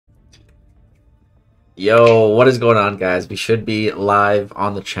Yo, what is going on, guys? We should be live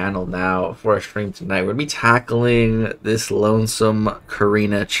on the channel now for our stream tonight. We're gonna be tackling this lonesome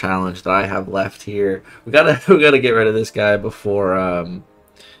Carina challenge that I have left here. We gotta get rid of this guy before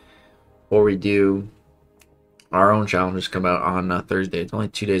we do our own challenges come out on Thursday. It's only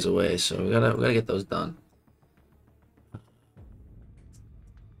 2 days away, so we gotta get those done.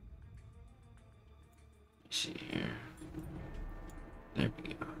 Let's see here. There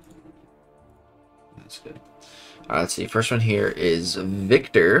we go. That's good. Let's see. First one here is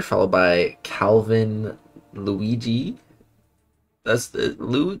Victor, followed by Calvin Luigi. That's the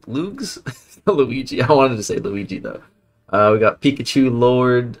Lugs Luigi. I wanted to say Luigi though. We got Pikachu,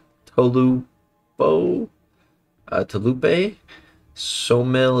 Lord, Tolupo, Tolupe,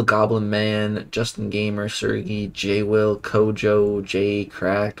 Somil, Goblin Man, Justin Gamer, Sergi, J Will, Kojo, J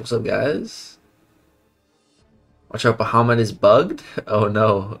Cracked. What's up, guys? Watch out, Bahamut is bugged. Oh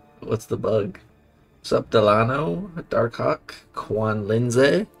no, what's the bug? What's up, Delano, Darkhawk, Quan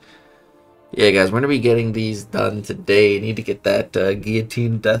Lindsay? Yeah, guys, we're going to be getting these done today. Need to get that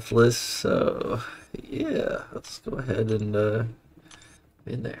Guillotine Deathless. So, yeah, let's go ahead and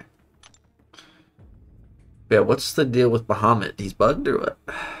in there. Yeah, what's the deal with Bahamut? He's bugged or what?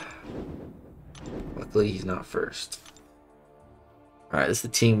 Luckily, he's not first. Alright, this is the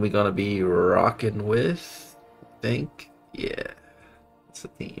team we're going to be rocking with. I think. Yeah, it's the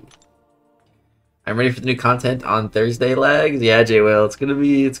team. I'm ready for the new content on Thursday, lags. Yeah, J Will, it's gonna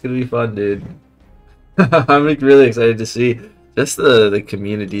be fun, dude. I'm like, really excited to see just the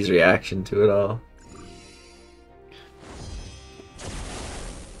community's reaction to it all.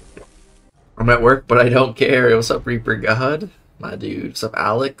 I'm at work, but I don't care. What's up, Reaper God? My dude. What's up,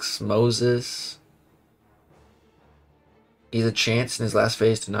 Alex? Moses? He has a chance in his last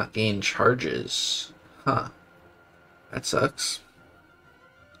phase to not gain charges. Huh. That sucks.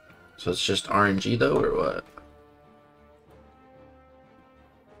 So it's just RNG though, or what?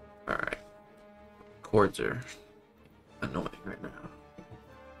 Alright. Chords are annoying right now.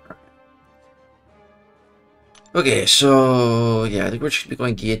 Alright. Okay, so yeah, I think we're just gonna be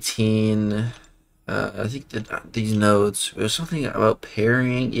going Guillotine. I think that these nodes, there's something about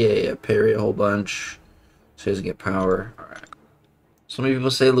parrying. Yeah, parry a whole bunch. So he doesn't get power. Alright. So many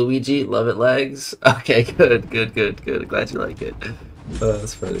people say Luigi, love it, legs. Okay, good. Glad you like it. Oh,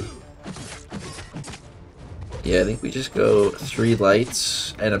 that's funny. Yeah, I think we just go 3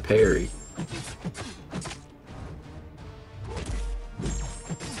 lights and a parry.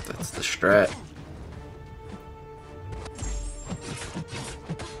 That's the strat.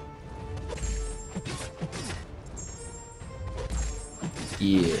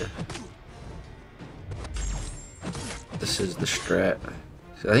 Yeah. This is the strat.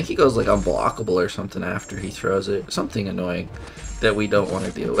 I think he goes like unblockable or something after he throws it. Something annoying that we don't want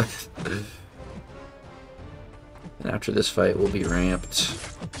to deal with. And after this fight, we'll be ramped.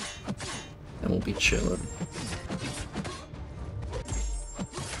 And we'll be chilling.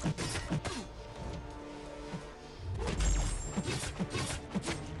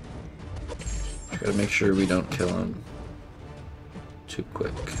 Gotta make sure we don't kill him too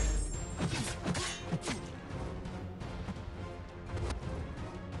quick.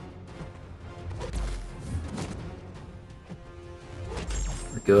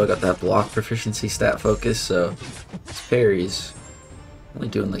 Go. I got that block proficiency stat focus, so it's parries. Only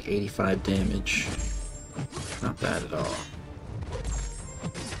doing like 85 damage. Not bad at all.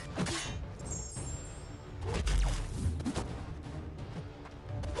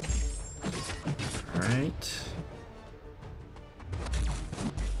 Alright.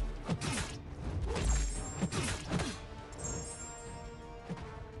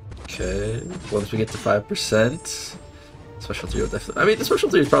 Okay. Once we get to 5%. Special 3 will definitely. I mean, the special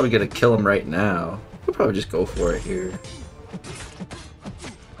 3 is probably gonna kill him right now. We'll probably just go for it here.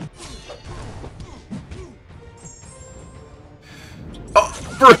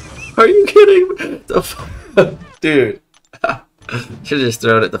 Oh, bro, are you kidding? Dude, should have just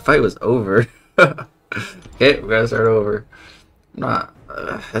thrown it. The fight was over. Okay, we gotta start over. I'm not.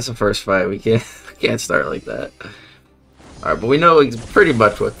 That's the first fight. We can't start like that. All right, but we know pretty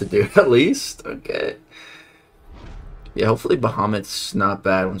much what to do at least. Okay. Yeah, hopefully Bahamut's not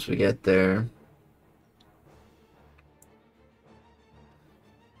bad once we get there.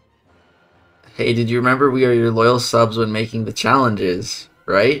 Hey, did you remember we are your loyal subs when making the challenges,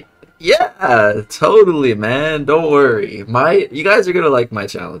 right? Yeah, totally, man. Don't worry. You guys are gonna like my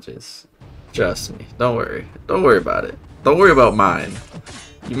challenges. Trust me. Don't worry. Don't worry about it. Don't worry about mine.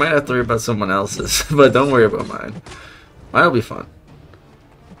 You might have to worry about someone else's, but don't worry about mine. Mine will be fun.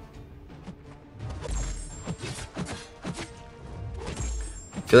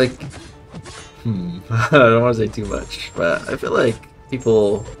 I feel like I don't want to say too much, but I feel like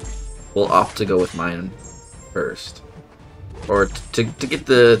people will opt to go with mine first. Or to get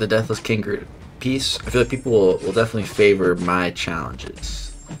the Deathless King piece, I feel like people will definitely favor my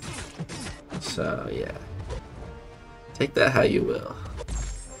challenges. So, yeah. Take that how you will.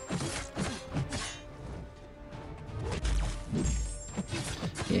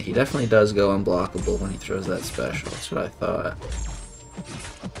 Yeah, he definitely does go unblockable when he throws that special. That's what I thought.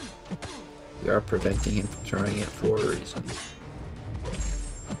 We are preventing him from throwing it for a reason.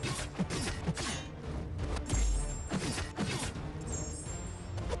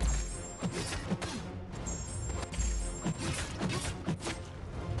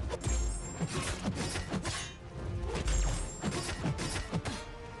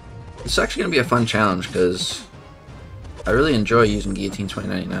 It's actually going to be a fun challenge because I really enjoy using Guillotine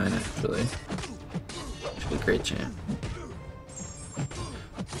 2099 actually. It's a great jam.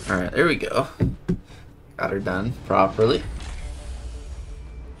 Alright, there we go. Got her done properly.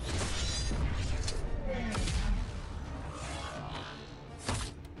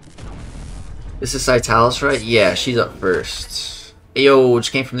 This is Scytalis, right? Yeah, she's up first. Hey, yo,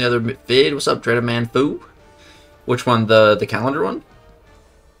 just came from the other vid. What's up, Dreaded Man Foo? Which one? The calendar one?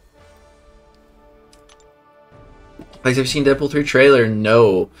 Like, have you seen Deadpool 3 trailer?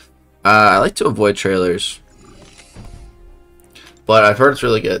 No. I like to avoid trailers. But I've heard it's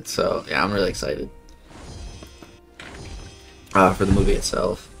really good, so yeah, I'm really excited. For the movie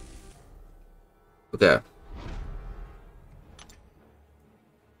itself. Okay.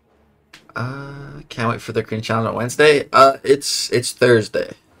 Can't wait for the Carina challenge on Wednesday. It's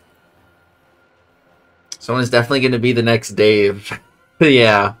Thursday. Someone is definitely going to be the next Dave.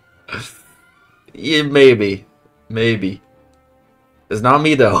 Yeah. Yeah, maybe. Maybe. It's not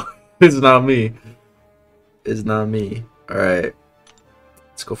me, though. It's not me. It's not me. Alright.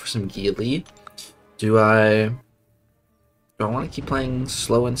 Let's go for some Guillotine. Do I want to keep playing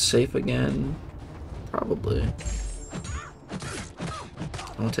slow and safe again? Probably.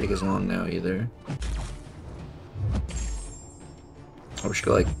 It won't take as long now, either. I wish I could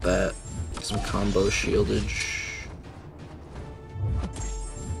go like that. Get some combo shieldage.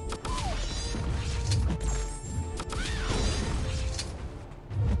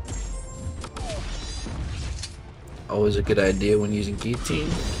 Always a good idea when using Guillotine.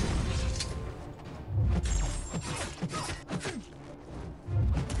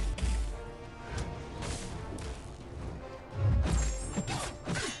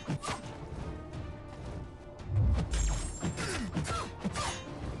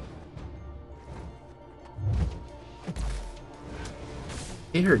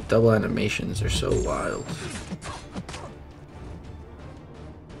 I hate her double animations are so wild.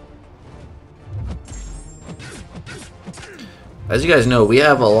 As you guys know, we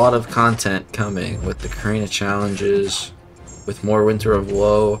have a lot of content coming with the Carina challenges, with more Winter of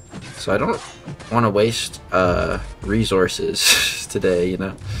Woe, so I don't want to waste resources today, you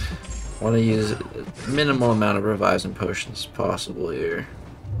know. I want to use a minimal amount of revives and potions as possible here.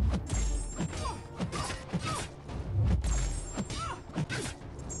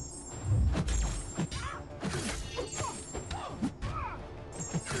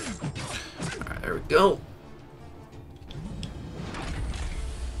 Alright, there we go.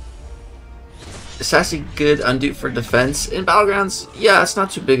 Is Sassy good undo for defense? In Battlegrounds, yeah, it's not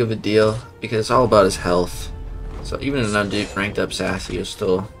too big of a deal because it's all about his health. So even an undo ranked up Sassy is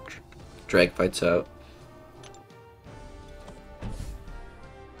still drag fights out.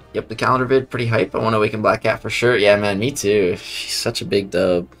 Yep, the calendar vid pretty hype. I want to awaken Black Cat for sure. Yeah, man, me too. She's such a big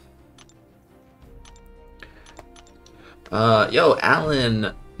dub. Yo,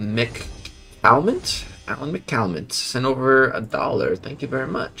 Alan McCalmont? Alan McCalmont sent over $1. Thank you very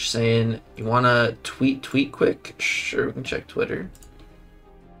much. Saying, you want to tweet quick? Sure, we can check Twitter.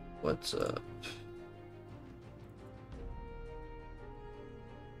 What's up?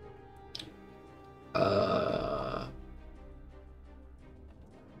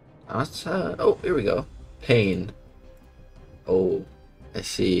 Oh, here we go. Pain. Oh, I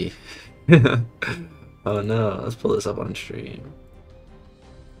see. Oh no, let's pull this up on stream.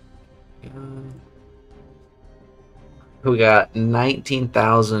 We got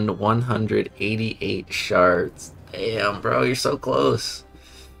 19,188 shards. Damn, bro, you're so close.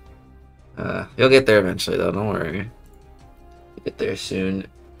 You'll get there eventually, though. Don't worry. You'll get there soon.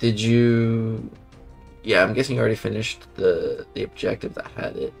 Did you? Yeah, I'm guessing you already finished the objective that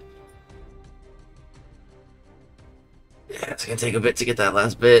had it. Yeah, it's gonna take a bit to get that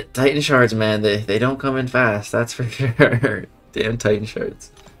last bit. Titan shards, man, they don't come in fast. That's for sure. Damn Titan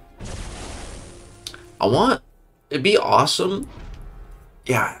shards. It'd be awesome.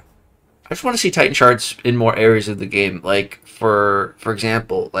 Yeah, I just want to see Titan shards in more areas of the game. Like for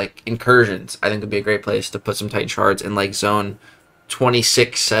example, like incursions. I think would be a great place to put some Titan shards in like zone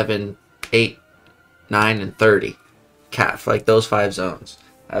 26, 7, 8, 9, and 30. Cat like those 5 zones.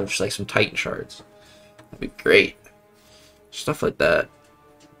 I have just like some Titan shards. That'd be great. Stuff like that.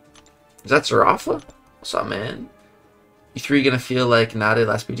 Is that Zarafa? What's up, man? You 3 gonna feel like Nade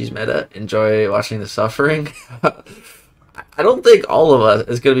last PG's meta? Enjoy watching the suffering? I don't think all of us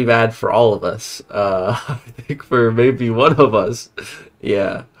is gonna be bad for all of us. I think for maybe one of us.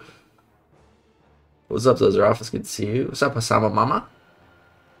 Yeah. What's up, though, Zarafa? It's good to see you. What's up, Osama Mama?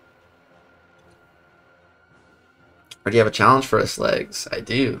 Or do you have a challenge for us, Legs? I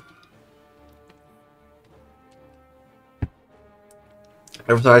do.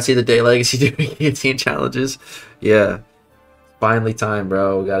 Ever thought I'd see the day Legacy doing Guillotine challenges? Yeah. Finally time,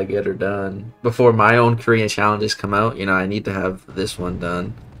 bro. Gotta get her done. Before my own Korean challenges come out, you know, I need to have this one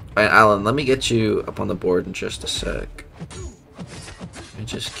done. Alright, Alan, let me get you up on the board in just a sec. Let me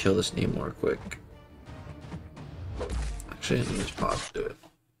just kill this Namor quick. Actually, let me just pause to do it.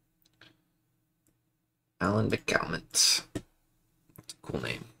 Alan McCalmont. That's a cool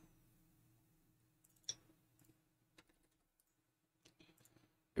name.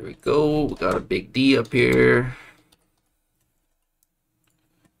 Here we go. We got a big D up here.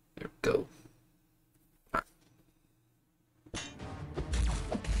 There we go. Right.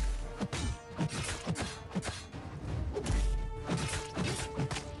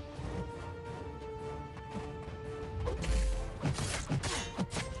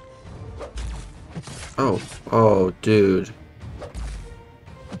 Oh, dude.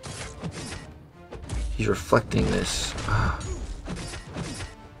 He's reflecting this.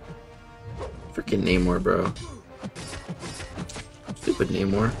 Freaking Namor, bro. Stupid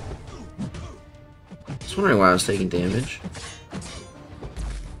Namor. I was wondering why I was taking damage.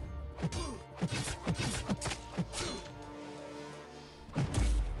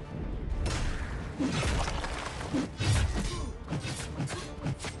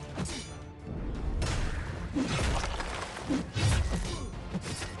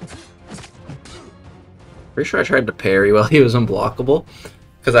 Pretty sure I tried to parry while he was unblockable.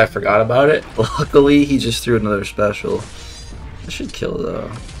 Because I forgot about it. Luckily, he just threw another special. I should kill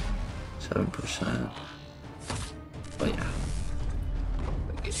though. 7%. But yeah.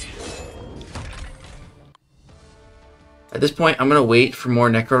 At this point, I'm going to wait for more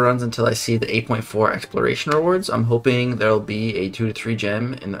Necro runs until I see the 8.4 exploration rewards. I'm hoping there'll be a 2 to 3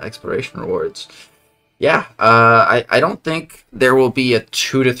 gem in the exploration rewards. Yeah, I don't think there will be a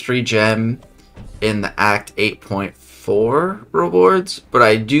 2 to 3 gem in the Act 8.4 rewards, but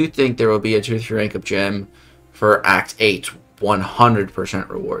I do think there will be a 2 to 3 rank up gem for Act 8 100%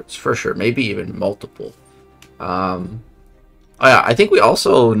 rewards for sure, maybe even multiple. Oh yeah, I think we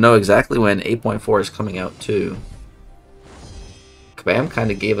also know exactly when 8.4 is coming out too. Kabam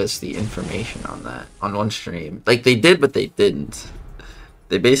kind of gave us the information on that on one stream. Like they did, but they didn't.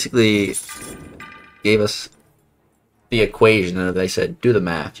 They basically gave us the equation and they said, do the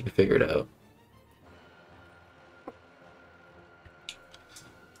math, you can figure it out.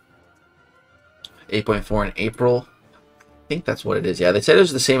 8.4 in April. I think that's what it is. Yeah, they said it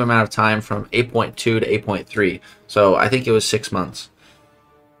was the same amount of time from 8.2 to 8.3. So I think it was 6 months.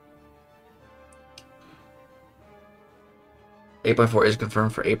 8.4 is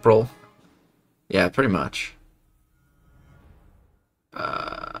confirmed for April. Yeah, pretty much.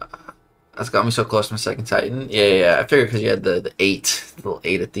 That's got me so close to my second Titan. Yeah. I figured because you had the 8, the little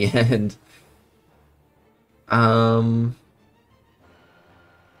 8 at the end.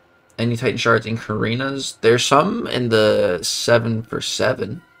 Any Titan shards in Carina's? There's some in the 7 for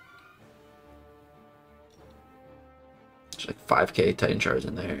 7. There's like 5k Titan shards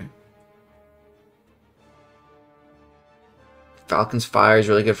in there. Falcon's Fire is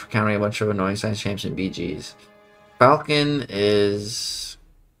really good for countering a bunch of annoying science champs and BGs. Falcon is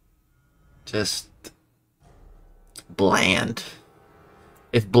just bland.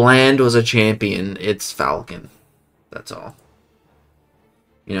 If bland was a champion, it's Falcon. That's all.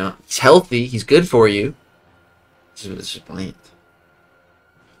 You know, he's healthy. He's good for you. This is just bland.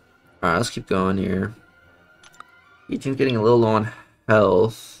 Alright, let's keep going here. Eaton's getting a little low on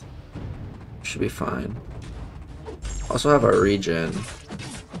health. Should be fine. Also have our regen.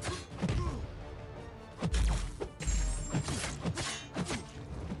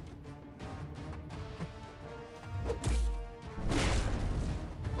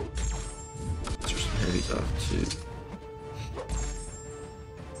 Let's throw some heavies off too.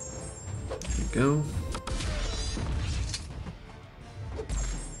 There we go.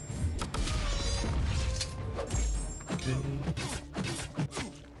 Okay.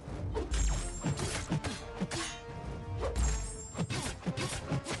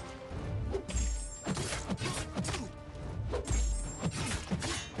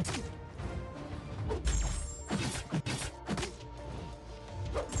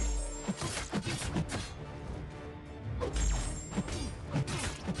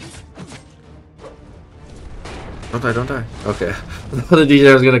 Don't die, don't die. Okay. I thought the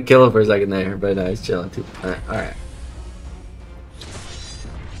DJ was gonna kill him for a second there, but no, he's chilling too. Alright.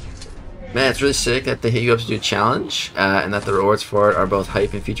 Man, it's really sick that they hit you up to do a challenge, and that the rewards for it are both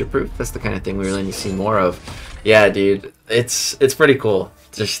hype and future proof. That's the kind of thing we really need to see more of. Yeah, dude, it's pretty cool.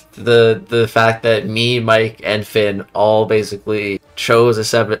 Just the fact that me, Mike, and Finn all basically chose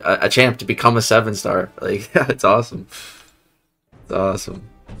a champ to become a 7-star. Like, yeah, it's awesome. It's awesome.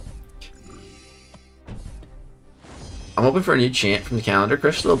 I'm hoping for a new chant from the calendar.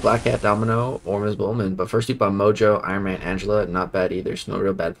 Crystal, Black Cat, Domino, or Ms. Bowman. But first up on Mojo, Iron Man, Angela. Not bad either. So no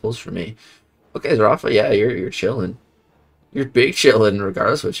real bad pulls for me. Okay, Zarafa, yeah, you're chilling. You're big chilling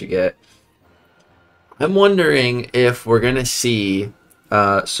regardless of what you get. I'm wondering if we're gonna see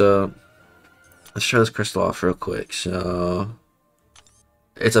so let's show this crystal off real quick. So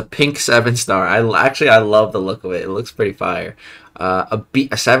it's a pink 7-star. I love the look of it. It looks pretty fire. A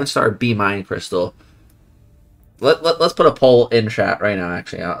 7-star B mine crystal. Let's put a poll in chat right now.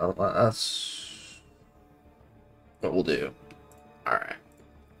 Actually, that's what we'll do. All right,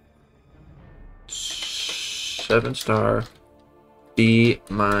 7-star B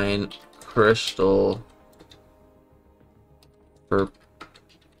mine crystal for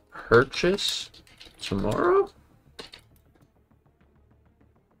purchase tomorrow.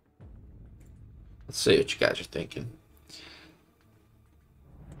 Let's see what you guys are thinking.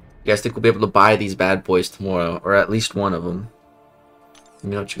 You guys think we'll be able to buy these bad boys tomorrow, or at least one of them? Let me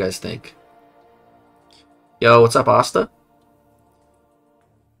know what you guys think. Yo, what's up, Asta?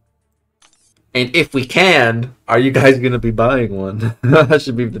 And if we can, are you guys gonna be buying one? That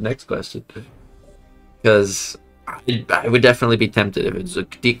should be the next question. Because I would definitely be tempted if it's a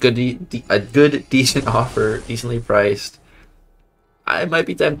good, decent offer, decently priced. I might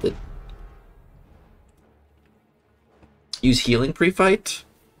be tempted. Use healing pre-fight.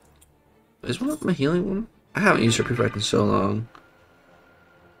 Is one of my healing one? I haven't used her pre-fight in so long.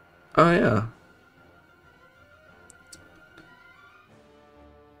 Oh yeah.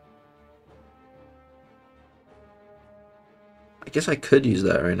 I guess I could use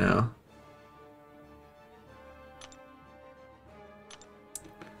that right now.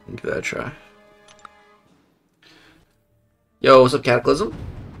 Give that a try. Yo, what's up, Cataclysm?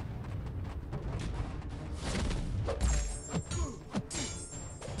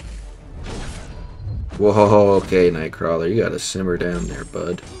 Whoa, okay, Nightcrawler, you gotta simmer down there,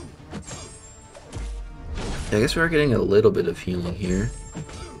 bud. Yeah, I guess we are getting a little bit of healing here.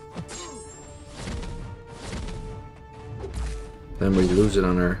 Then we lose it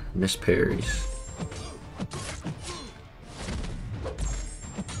on our miss parries.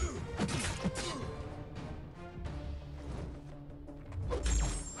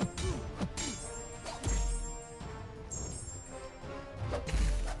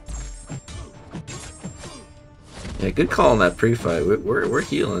 Yeah, good call on that pre-fight. We're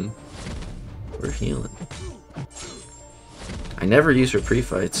healing. We're healing. I never use her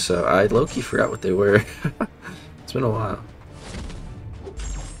pre-fights, so I low-key forgot what they were. It's been a while.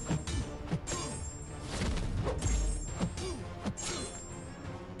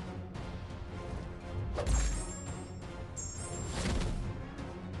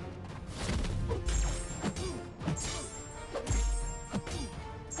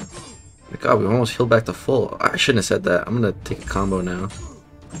 God, we almost healed back to full. I shouldn't have said that. I'm gonna take a combo now.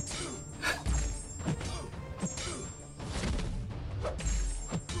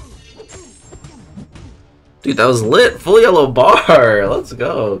 Dude, that was lit. Full yellow bar. Let's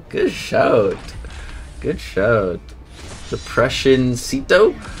go. Good shout. Good shout.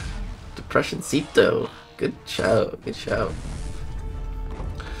 Depression-cito? Depression-cito. Good shout. Good shout.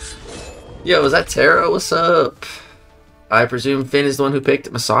 Yo, is that Tara? What's up? I presume Finn is the one who picked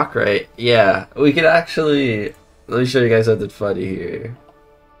Masakra. Yeah, we could actually... Let me show you guys something funny here.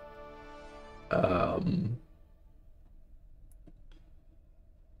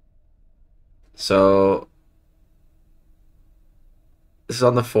 So... This is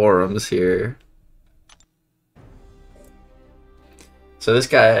on the forums here. So this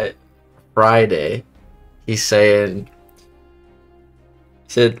guy, Friday, he's saying... He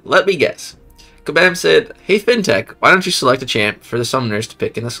said, let me guess. Kabam said, hey Fintech, why don't you select a champ for the summoners to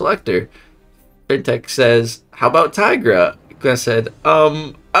pick in the selector? Fintech says, how about Tigra? Kabam said,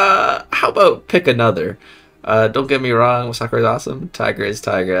 how about pick another? Don't get me wrong, Masakra is awesome. Tigra is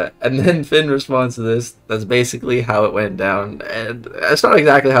Tigra. And then Finn responds to this, that's basically how it went down. And that's not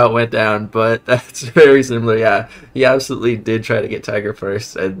exactly how it went down, but that's very similar. Yeah, he absolutely did try to get Tigra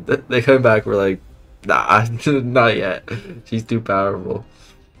first. And they come back, we're like, nah, not yet. She's too powerful.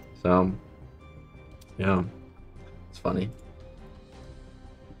 So... yeah, it's funny.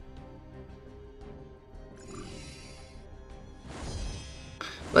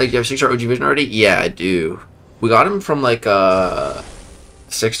 Like, you have 6-star OG Vision already? Yeah, I do. We got him from like a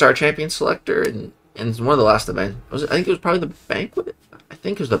 6-star champion selector and one of the last events. Was it? I think it was probably the banquet. I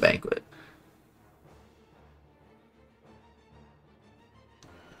think it was the banquet.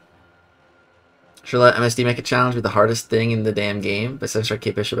 Should let MSD make a challenge with the hardest thing in the damn game, but 7-star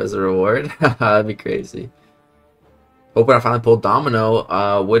K Bishop as a reward. That'd be crazy. Hoping I finally pulled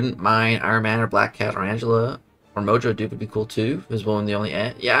Domino. Wouldn't mind Iron Man or Black Cat or Angela or Mojo Duke would be cool too. Visible in the only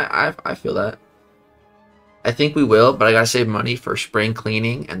ad. Yeah, I feel that. I think we will, but I gotta save money for spring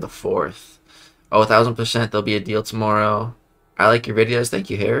cleaning and the 4th. Oh, 1000%. There'll be a deal tomorrow. I like your videos. Thank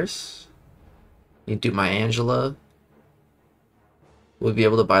you, Harris. You can do my Angela. We'll be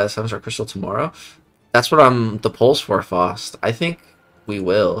able to buy the 7-star crystal tomorrow. That's what I'm the polls for, Fost. I think we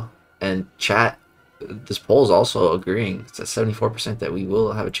will. And chat, this poll is also agreeing. It's at 74% that we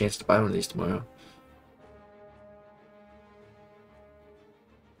will have a chance to buy one of these tomorrow.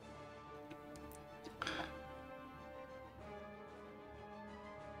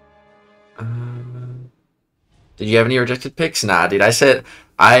 Did you have any rejected picks? Nah, dude. I said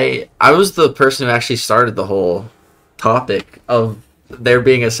I was the person who actually started the whole topic of there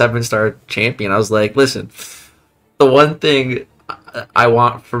being a 7-star champion. I was like, listen, the one thing I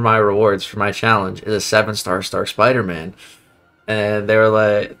want for my rewards for my challenge is a 7-star Spider-Man. And they were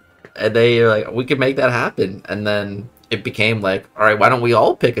like, we could make that happen. And then it became like, all right, why don't we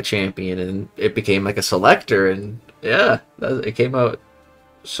all pick a champion? And it became like a selector. And yeah, it came out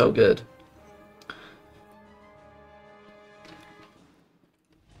so good.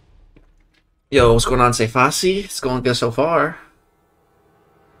 Yo, what's going on, Sefasi? It's going good so far.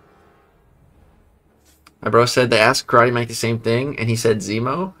 My bro said they asked Karate Mike the same thing, and he said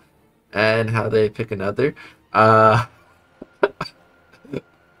Zemo, and how they pick another.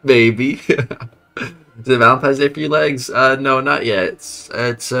 Maybe. Is it Valentine's Day for you, legs? No, not yet.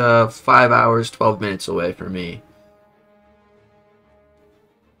 It's 5 hours, 12 minutes away from me.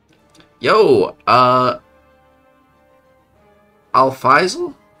 Yo,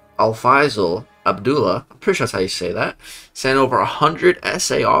 Al-Faisal Abdullah, I'm pretty sure that's how you say that, sent over 100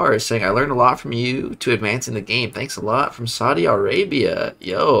 SARs saying, I learned a lot from you to advance in the game. Thanks a lot from Saudi Arabia.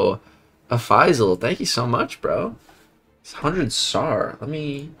 Yo, Al-Faisal, thank you so much, bro. It's 100 SAR. Let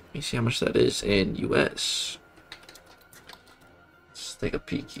me see how much that is in US. Let's take a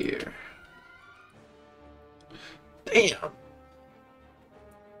peek here. Damn.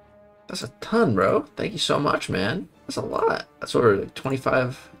 That's a ton, bro. Thank you so much, man. That's a lot. That's over like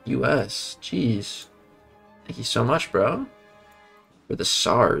 25 US. Jeez. Thank you so much, bro. For the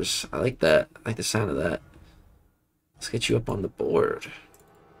SARS. I like that. I like the sound of that. Let's get you up on the board.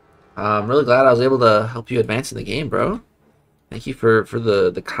 I'm really glad I was able to help you advance in the game, bro. Thank you for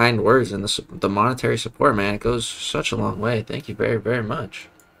the kind words and the monetary support, man. It goes such a long way. Thank you very, very much.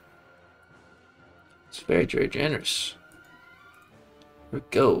 It's very, very generous. Here we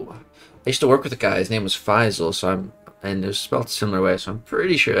go. I used to work with a guy. His name was Faisal, and it was spelled a similar way, so I'm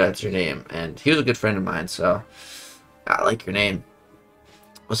pretty sure that's your name. And he was a good friend of mine, so I like your name.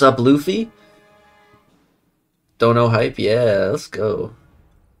 What's up, Luffy? Don't know hype? Yeah, let's go.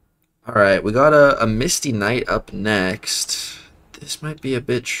 Alright, we got a Misty Knight up next. This might be a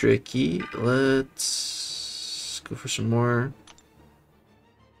bit tricky. Let's go for some more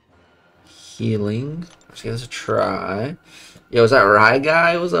healing. Let's give this a try. Yo, is that Rye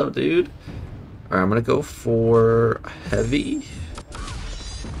guy? What's up, dude? Alright, I'm gonna go for heavy.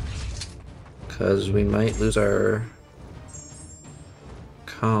 Because we might lose our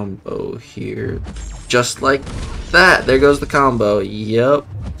combo here. Just like that. There goes the combo. Yep.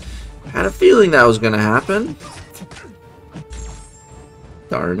 Had a feeling that was gonna happen.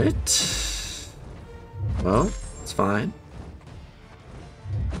 Darn it. Well, it's fine.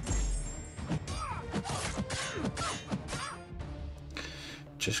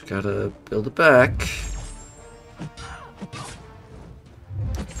 Just gotta build it back.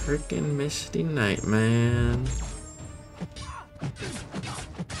 Freaking Misty Knight, man.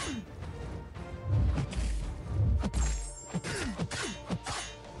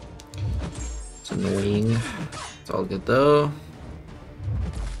 It's annoying. It's all good though.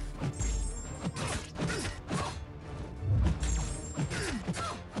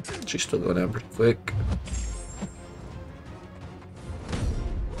 She's still going down pretty quick.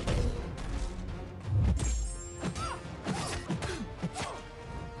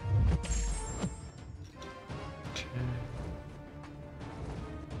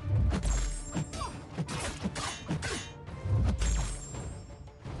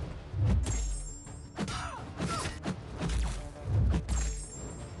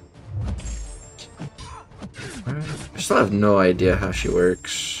 still have no idea how she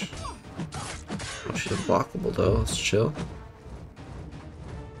works. Oh, she's unblockable though. Let's chill.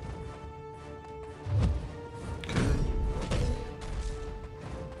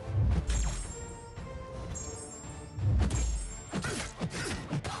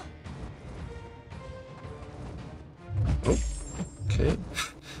 Oh, okay.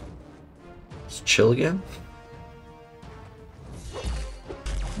 Let's chill again.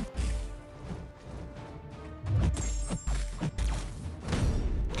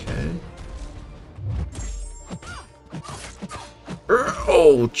 Okay.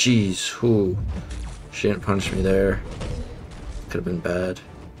 Oh, jeez. Who? She didn't punish me there. Could have been bad.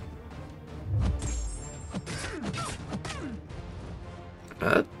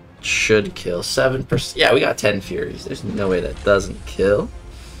 That should kill. 7%. Yeah, we got 10 Furies. There's no way that doesn't kill.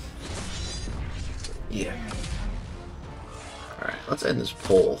 Yeah. Alright, let's end this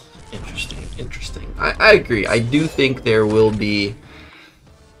poll. Interesting, interesting. I agree. I do think there will be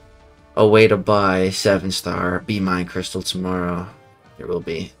a way to buy 7-star B-Mine Crystal tomorrow. There will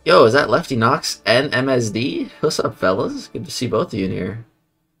be. Yo, is that Lefty Knox and MSD? What's up, fellas? Good to see both of you in here.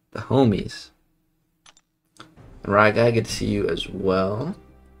 The homies. And Riot Guy, good to see you as well.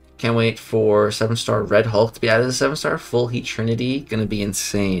 Can't wait for 7-star Red Hulk to be added as a 7-star. Full Heat Trinity. Gonna be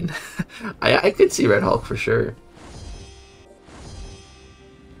insane. I could see Red Hulk for sure.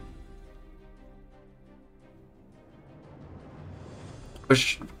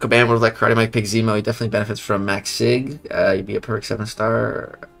 Wish Caban would have let Karate Mike pick Zemo. He definitely benefits from Max Sig. He'd be a perfect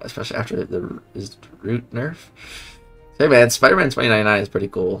 7-star, especially after his root nerf. Hey man, Spider-Man 2099 is pretty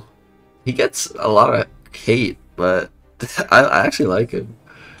cool. He gets a lot of hate, but I actually like him.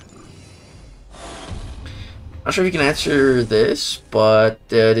 Not sure if you can answer this, but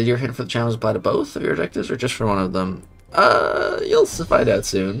did your hint for the challenge apply to both of your objectives or just for one of them? You'll find out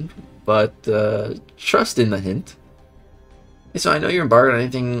soon, but trust in the hint. So I know you're embargoed on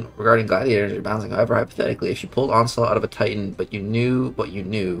anything regarding gladiators or bouncing. However, hypothetically, if you pulled Onslaught out of a Titan, but you knew what you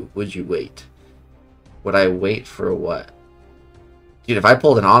knew, would you wait? Would I wait for what? Dude, if I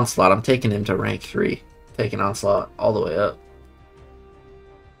pulled an Onslaught, I'm taking him to rank 3. Taking Onslaught all the way up.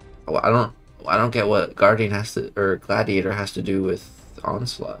 Oh, I don't get what Guardian has to, or Gladiator has to do with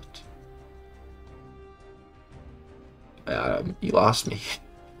Onslaught. You lost me.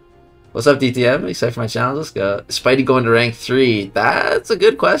 What's up, DTM? Excited for my challenge? Let's go. Spidey going to rank 3. That's a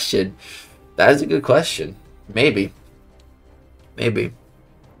good question. That is a good question. Maybe. Maybe.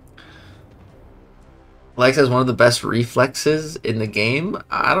 Lex has one of the best reflexes in the game.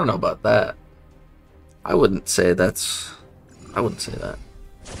 I don't know about that. I wouldn't say that's... I wouldn't say that.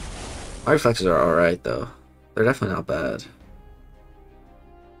 My reflexes are alright, though. They're definitely not bad.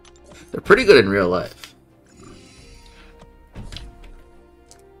 They're pretty good in real life.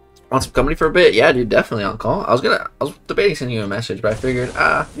 Want some company for a bit? Yeah, dude, definitely on call. I was debating sending you a message, but I figured,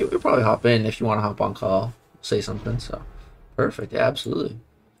 you'll probably hop in if you want to hop on call, say something. So, perfect. Yeah, absolutely.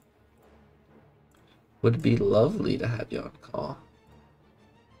 Would be lovely to have you on call,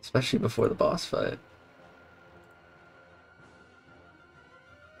 especially before the boss fight.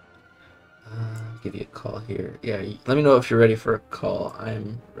 Give you a call here. Yeah, let me know if you're ready for a call.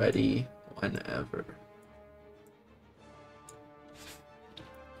 I'm ready whenever.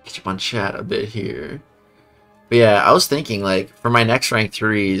 Keep on chat a bit here. But yeah, I was thinking, like, for my next rank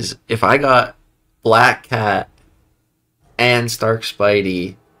 3s, if I got Black Cat and Stark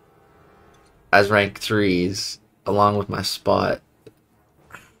Spidey as rank 3s, along with my spot,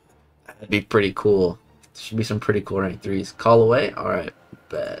 that'd be pretty cool. Should be some pretty cool rank 3s. Call away? Alright,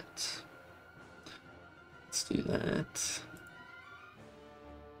 bet. Let's do that.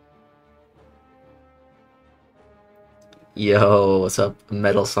 Yo, what's up,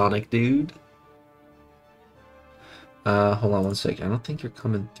 Metal Sonic dude? Hold on one second. I don't think you're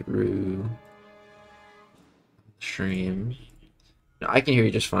coming through the stream. No, I can hear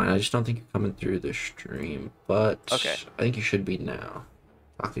you just fine. I just don't think you're coming through the stream. But okay. I think you should be now.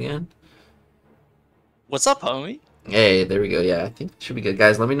 Talk again. What's up, homie? Hey, there we go. Yeah, I think it should be good.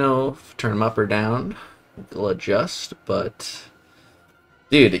 Guys, let me know if turn them up or down. They'll adjust, but...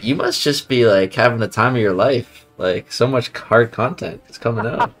 Dude, you must just be, like, having the time of your life. Like, so much hard content is coming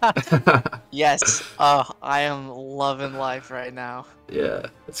out. Yes, I am loving life right now. Yeah,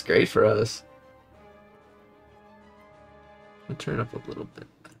 it's great for us. I'll turn it up a little bit.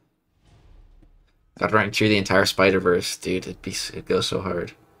 Got to rank through the entire Spider-Verse, dude. It'd go so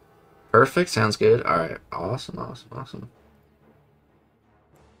hard. Perfect, sounds good. Alright, awesome, awesome, awesome.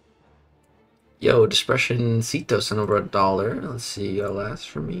 Yo, Dispressioncito sent over $1. Let's see, you got last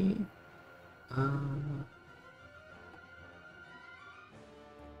for me.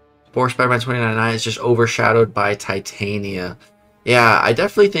 Poor Spider-Man 2099 is just overshadowed by Titania. Yeah, I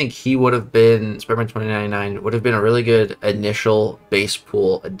definitely think he would have been, Spider-Man 2099 would have been a really good initial base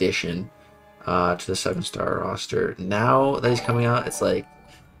pool addition to the 7-star roster. Now that he's coming out, it's like,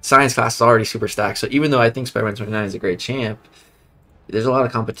 science class is already super stacked. So even though I think Spider-Man 29 is a great champ, there's a lot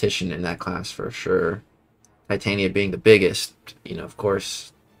of competition in that class for sure. Titania being the biggest, you know, of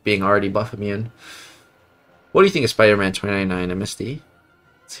course, being already buff immune. What do you think of Spider-Man 2099, MSD?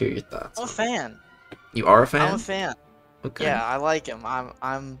 Let's hear your thoughts. I'm a fan. You are a fan? I'm a fan. Okay. Yeah, I like him.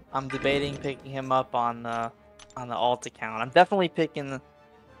 I'm debating picking him up on the alt account. I'm definitely picking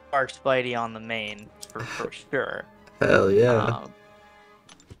Spark Spidey on the main for sure. Hell yeah.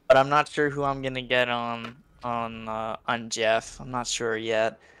 But I'm not sure who I'm gonna get on Jeff. I'm not sure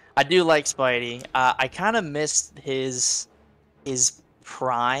yet. I do like Spidey. I kind of missed his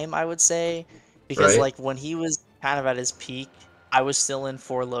prime, I would say, because like when he was kind of at his peak, I was still in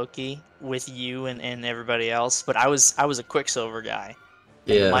for Loki with you and everybody else, but I was a Quicksilver guy.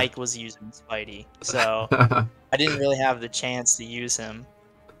 Yeah. And Mike was using Spidey, so I didn't really have the chance to use him.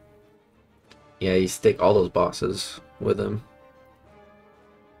 Yeah, you stick all those bosses with him.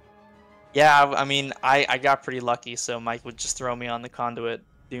 Yeah, I mean, I got pretty lucky, so Mike would just throw me on the Conduit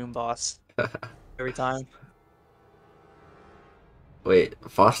Doom boss every time. Wait,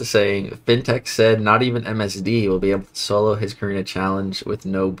 Foss is saying, Fintech said not even MSD will be able to solo his Carina challenge with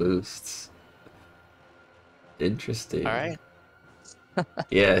no boosts. Interesting. Alright.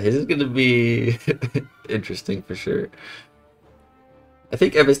 Yeah, his is going to be interesting for sure. I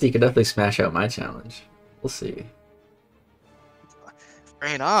think MSD can definitely smash out my challenge. We'll see.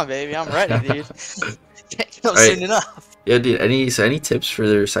 Bring it on, baby. I'm ready, dude. Can't come soon enough. Yeah, dude. Any tips for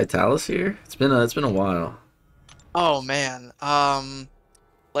their Scytalis here? It's been a while. Oh man.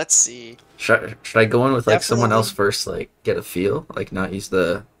 Let's see. Should I go in with like someone else first? Like get a feel. Like not use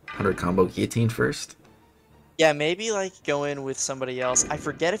the 100 combo Guillotine first. Yeah, maybe like go in with somebody else. I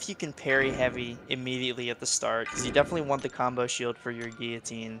forget if you can parry heavy immediately at the start, because you definitely want the combo shield for your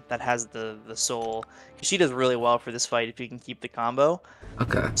Guillotine that has the soul. Because she does really well for this fight if you can keep the combo.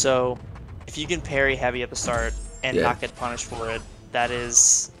 Okay. So if you can parry heavy at the start and not get punished for it, that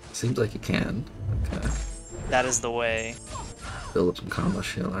is... Seems like you can. Okay. That is the way. Build up some combo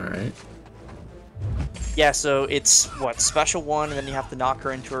shield, alright. Yeah, so it's, what, special 1, and then you have to knock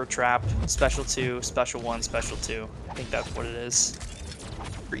her into her trap, special 2, special 1, special 2. I think that's what it is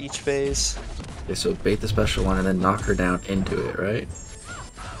for each phase. Okay, so bait the special 1 and then knock her down into it, right?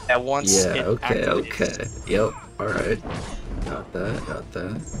 Yeah, once it okay, activates. okay. Yep, alright. Got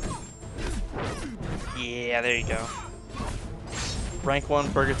that. Yeah, there you go. Rank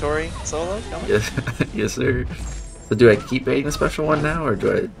 1 Purgatory solo? Yes, yes sir. So do I keep baiting the special 1 now, or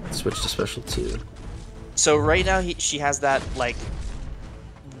do I switch to special 2? So right now she has that like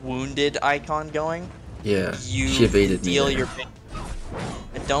wounded icon going. Yeah. She evaded deal me. Your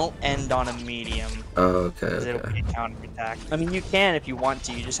don't end on a medium. Oh, okay. It'll be a counter attack. I mean, you can if you want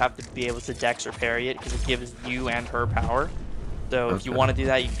to. You just have to be able to dex or parry it because it gives you and her power. So if you want to do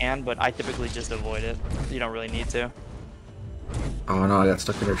that, you can. But I typically just avoid it. You don't really need to. Oh no, I got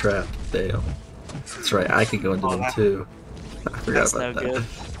stuck in her trap. Damn. That's right. I could go into them too. I forgot about that. Good.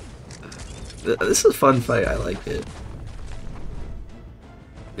 This is a fun fight. I like it.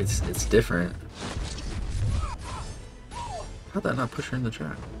 It's different. How'd that not push her in the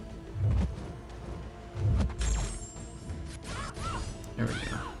trap? There we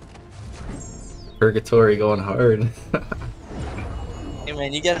go. Purgatory going hard. Hey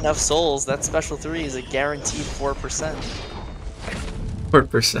man, you get enough souls. That special 3 is a guaranteed 4%.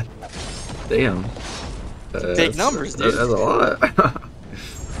 4%. Damn. Big numbers, dude. That's a lot.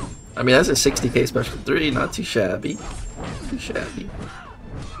 I mean, that's a 60k special 3. Not too shabby. Too shabby.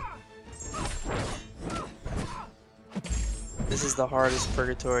 This is the hardest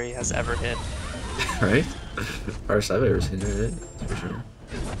Purgatory has ever hit. Right? Hardest I've ever seen it hit, for sure.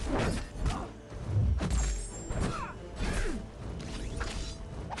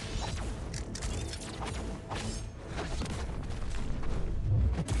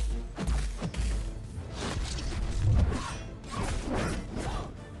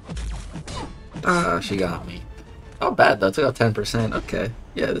 Ah, she got me. Not bad though, took out 10%. Okay.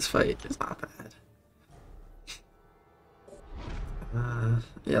 Yeah, this fight is not bad.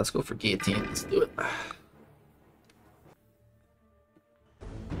 Yeah, let's go for Guillotine. Let's do it.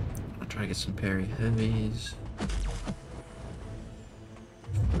 I'll try to get some parry heavies.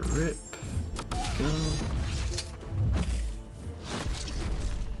 Rip. Go.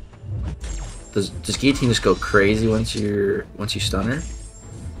 Does Guillotine just go crazy once you stun her?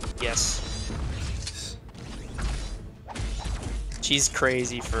 Yes. she's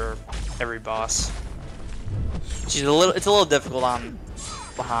crazy for every boss. It's a little difficult on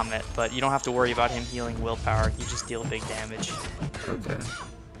Bahamut, but you don't have to worry about him healing willpower. You just deal big damage. Okay.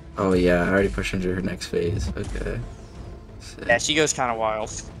 Oh yeah, I already pushed into her next phase. Okay. Sick. Yeah, she goes kind of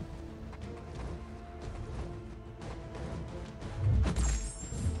wild.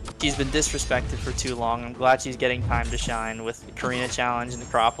 She's been disrespected for too long. I'm glad she's getting time to shine with the Carina challenge,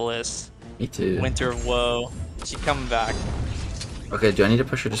 Necropolis, Me too. Winter of Woe. She's coming back. Okay, do I need to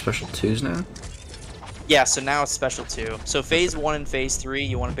push her to special 2s now? Yeah, so now it's special 2. So phase 1 and phase 3,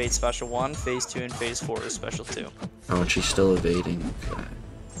 you want to bait special 1. Phase 2 and phase 4 is special 2. Oh, and she's still evading. Okay.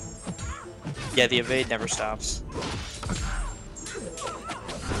 Yeah, the evade never stops.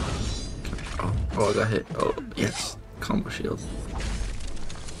 Oh, I got hit. Oh, yes. Combo shield.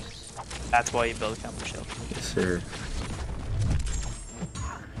 That's why you build a combo shield. Yes, sir.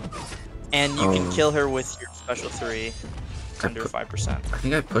 And you can kill her with your special 3 under 5%. I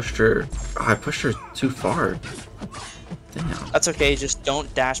think I pushed her. Oh, I pushed her too far. Damn. That's okay, just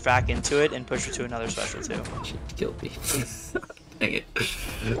don't dash back into it and push her to another special 2. She killed me. Dang it.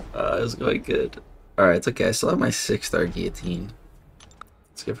 It was going good. Alright, it's okay. I still have my 6-star guillotine.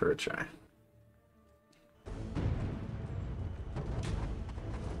 Let's give her a try.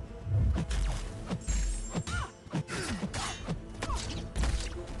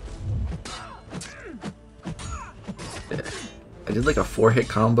 Yeah. I did like a 4-hit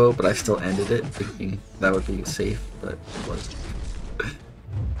combo, but I still ended it thinking that would be safe, but it wasn't.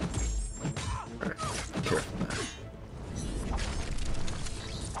 Alright, be careful now.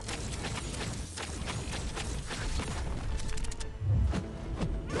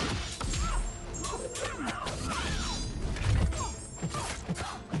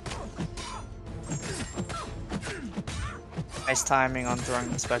 Nice timing on throwing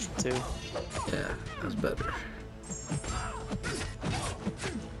the special 2. Yeah, that was better.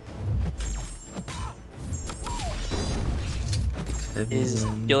 Is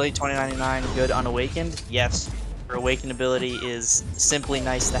Guillotine 2099 good unawakened? Yes. Her awakened ability is simply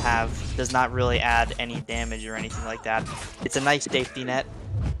nice to have, does not really add any damage or anything like that. It's a nice safety net,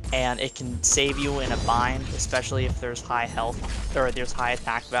 and it can save you in a bind, especially if there's high health, or there's high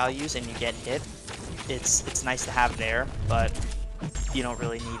attack values and you get hit. It's nice to have there, but you don't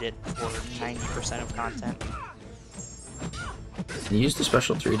really need it for 90% of content. Can you use the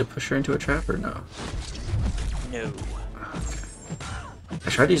special 3 to push her into a trap or no? No. I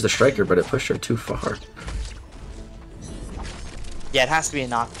tried to use the striker, but it pushed her too far. Yeah, it has to be a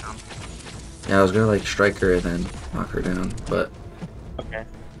knockdown. Yeah, I was gonna like strike her and then knock her down, but Okay.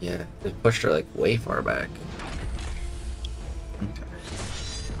 yeah, it pushed her like way far back. Okay.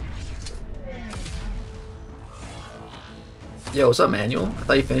 Yo, what's up, Manuel? I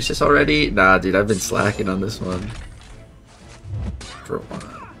thought you finished this already? Nah, dude, I've been slacking on this one for a while.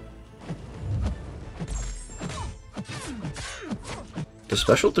 Does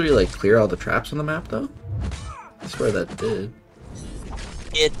special 3 like clear all the traps on the map though? I swear that did.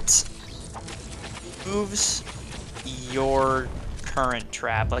 It moves your current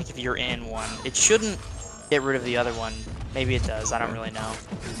trap, like if you're in one. It shouldn't get rid of the other one. Maybe it does, I don't really know.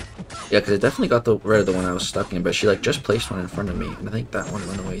 Yeah, because it definitely got rid of the one I was stuck in, but she like just placed one in front of me, and I think that one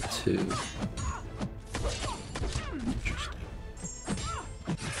went away too. Interesting.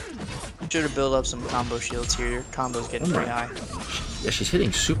 Should have built up some combo shields here. Your combo's getting pretty high. Yeah, she's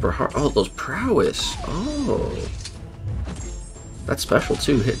hitting super hard. Oh, those prowess. Oh. That special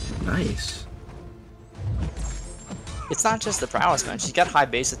too hit nice. It's not just the prowess, man. She's got high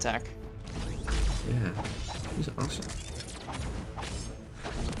base attack. Yeah, she's awesome.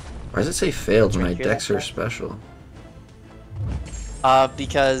 Why does it say failed when I dex her special?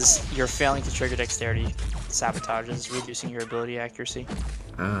 Because you're failing to trigger dexterity sabotages, reducing your ability accuracy.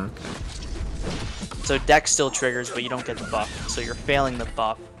 Ah, okay. So dex still triggers, but you don't get the buff. So you're failing the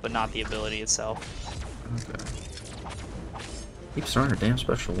buff, but not the ability itself. Okay. Keeps throwing her damn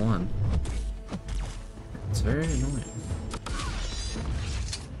special 1. It's very annoying.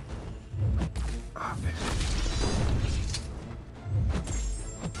 Oh, man.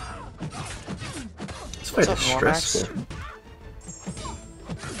 This fight is stressful.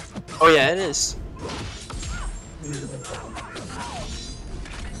 Oh yeah, it is.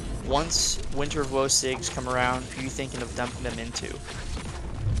 Once Winter of Woe Sigs come around, who are you thinking of dumping them into?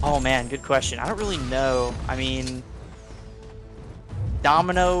 Oh man, good question. I don't really know. I mean,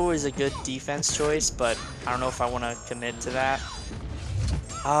 Domino is a good defense choice, but I don't know if I want to commit to that.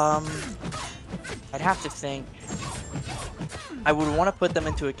 I'd have to think. I would want to put them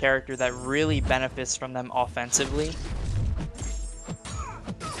into a character that really benefits from them offensively.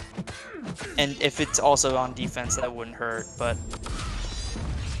 And if it's also on defense, that wouldn't hurt, but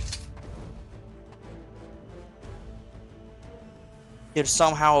could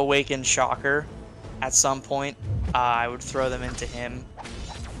somehow awaken Shocker at some point, I would throw them into him.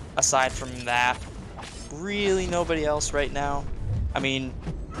 Aside from that, really nobody else right now. I mean,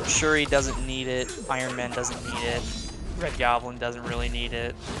 Shuri doesn't need it. Iron Man doesn't need it. Red Goblin doesn't really need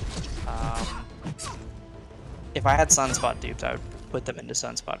it. Um, if I had Sunspot dupes, I would put them into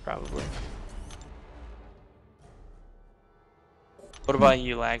Sunspot probably. What about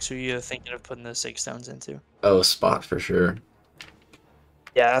you, Lags? Who are you thinking of putting the 6 stones into? Oh, Spot for sure.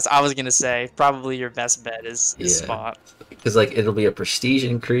 Yeah, that's I was gonna say. Probably your best bet is Yeah, Spot. because like it'll be a prestige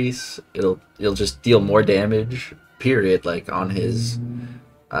increase. It'll just deal more damage. Period. Like on his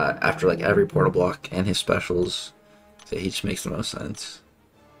after like every portal block and his specials. So he just makes the most sense.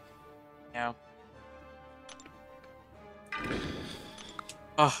 Yeah.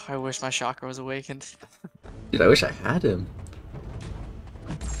 Oh, I wish my Shocker was awakened. Dude, I wish I had him.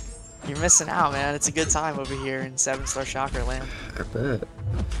 You're missing out, man. It's a good time over here in 7-star Shocker land. I bet.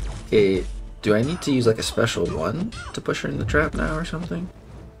 Okay, do I need to use like a special one to push her in the trap now or something?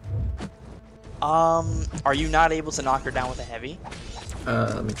 Are you not able to knock her down with a heavy?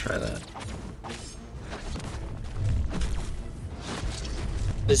 Let me try that.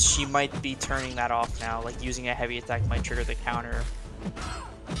 Because she might be turning that off now, like using a heavy attack might trigger the counter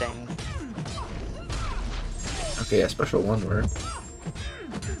thing. Okay, yeah, special one worked.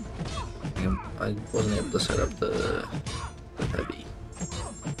 I wasn't able to set up the heavy.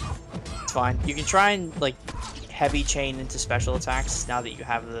 It's fine. You can try and like heavy chain into special attacks now that you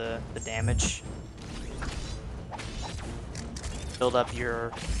have the damage. Build up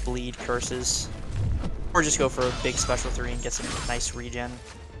your bleed curses. Or just go for a big special 3 and get some nice regen.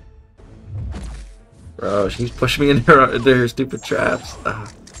 Bro, she's pushing me into her stupid traps. Yeah.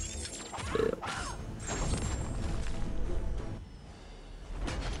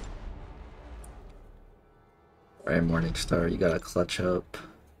 Alright, Morningstar, you gotta clutch up.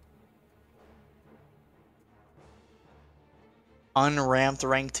 Unramped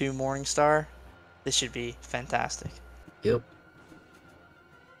rank 2 Morningstar. This should be fantastic. Yep.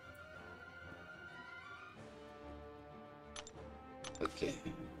 Okay.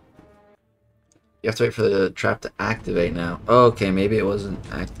 You have to wait for the trap to activate now. Oh, okay, maybe it wasn't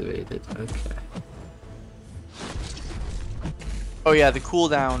activated. Okay. Oh yeah, the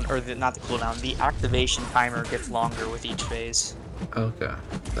cooldown, or not the cooldown, the activation timer gets longer with each phase. Okay.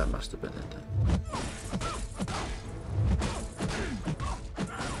 That must have been it then.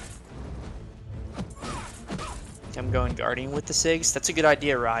 I'm going Guardian with the Sigs. That's a good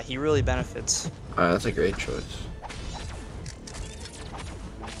idea, Rai. He really benefits. That's a great choice.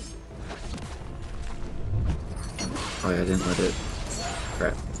 Oh yeah, I didn't let it.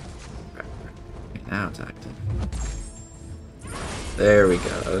 Crap. Okay, now it's active. There we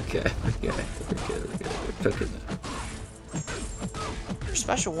go. Okay. Okay. We're good. We're cooking now. Your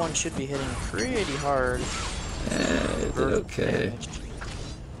special one should be hitting pretty hard. It did okay. Damage.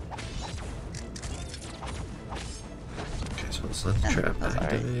 Okay, so let's let the trap That's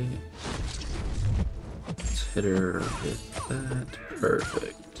activate. alright. Let's hit her with that.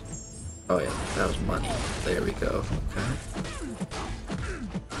 Perfect. Oh yeah, that was money. There we go. Okay.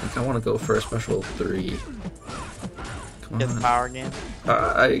 I think I want to go for a special 3. Come Get the on. power game.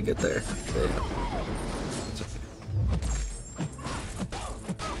 I didn't get there. Yeah. It's okay.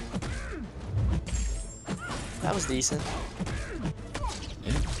 That was decent.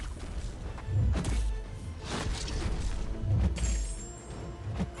 Yeah.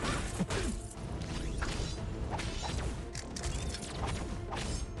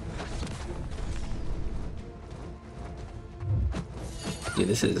 Dude,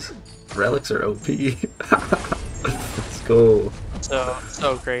 this is... Relics are OP. Let's go.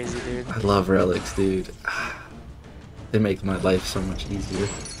 So crazy, dude. I love relics, dude. They make my life so much easier.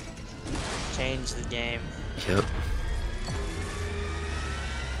 Change the game. Yep.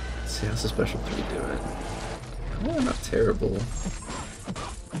 Let's see, how's the special 3 doing? Oh, not terrible.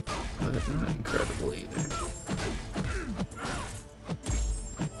 But not incredible either.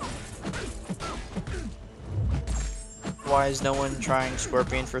 Why is no one trying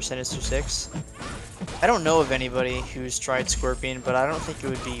Scorpion for Sinister 6? I don't know of anybody who's tried Scorpion, but I don't think it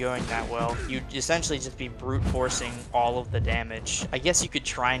would be going that well. You'd essentially just be brute forcing all of the damage. I guess you could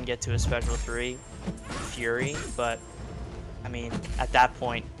try and get to a special 3, Fury, but I mean, at that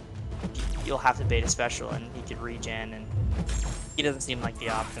point, you'll have to bait a special and he could regen, and he doesn't seem like the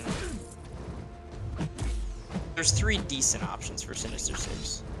option. There's 3 decent options for Sinister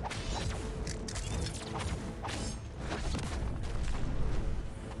 6.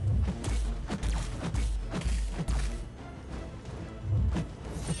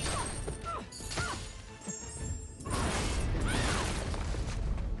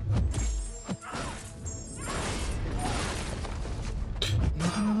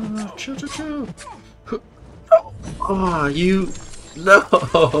 Chill, chill, chill. Oh, you. No.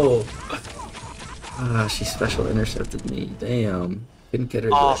 Ah, she special intercepted me. Damn. Couldn't get her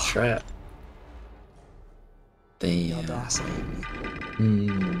to that trap. The Damn. audacity.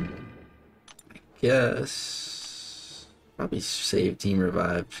 I guess. Probably save team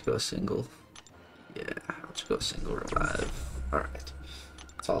revive. Just go single. Yeah, I'll just go single revive. Alright.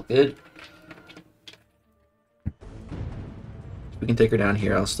 It's all good. If we can take her down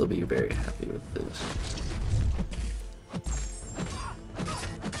here, I'll still be very happy with this.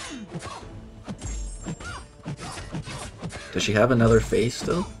 Does she have another face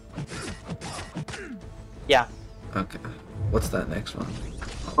still? Yeah. Okay. What's that next one?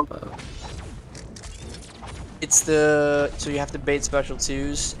 It's the... So you have to bait special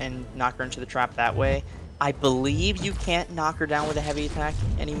 2s and knock her into the trap that way. I believe you can't knock her down with a heavy attack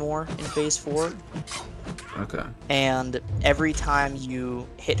anymore in phase 4. Okay. And every time you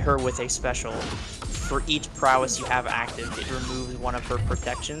hit her with a special, for each prowess you have active, it removes one of her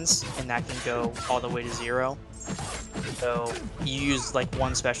protections, and that can go all the way to 0. So you use like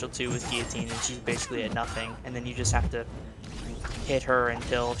one special 2 with Guillotine, and she's basically at nothing, and then you just have to hit her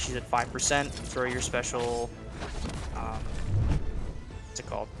until she's at 5%, throw your special, what's it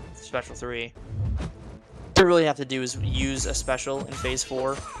called? Special 3. All you really have to do is use a special in phase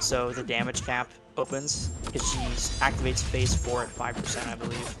 4, so the damage cap opens, because she activates phase 4 at 5%, I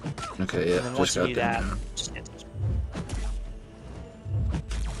believe. Okay, yeah. And then once you do that, now. just hit those.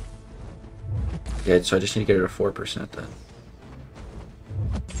 Yeah, so I just need to get her to 4% then.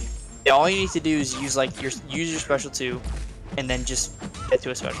 Yeah, all you need to do is use like use your special 2, and then just get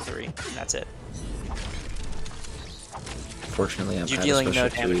to a special 3, and that's it. Fortunately, I'm You're at dealing a special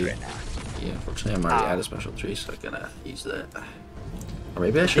no damage 3. right now. Yeah, unfortunately, I'm already at a special 3, so I'm gonna use that. Or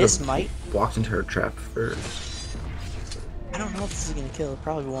maybe I should have walked into her trap first. I don't know if this is gonna kill. It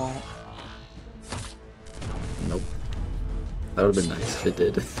probably won't. Nope. That would have been nice if it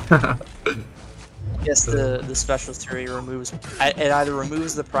did. Yes, the special 3 removes. It either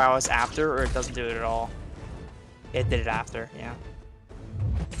removes the prowess after, or it doesn't do it at all. It did it after, yeah.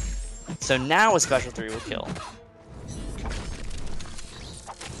 So now a special 3 will kill.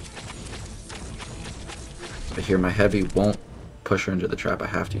 But here, my heavy won't push her into the trap. I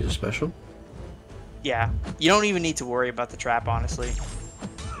have to use a special. Yeah, you don't even need to worry about the trap, honestly,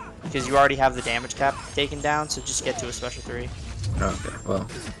 because you already have the damage cap taken down. So just get to a special 3. Okay, well.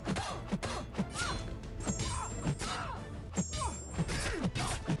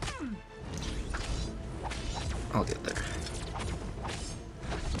 I'll get there.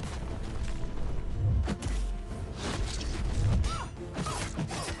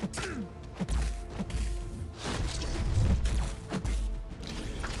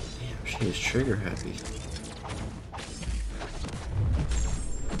 Damn, she is trigger happy.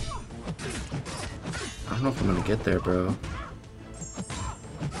 I don't know if I'm gonna get there, bro.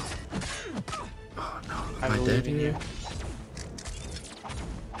 Oh no, am I dead here?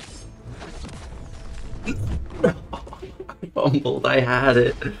 Fumbled, I had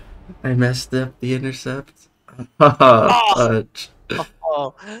it. I messed up the intercept. Oh!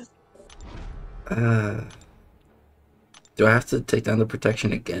 Oh. Do I have to take down the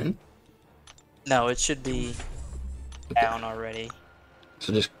protection again? No, it should be down already.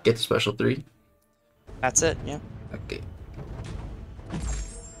 So just get the special 3? That's it, yeah. Okay.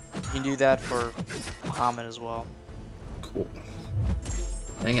 You can do that for Bahamut as well. Cool.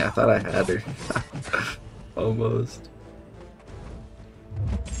 Dang it, I thought I had her. Almost.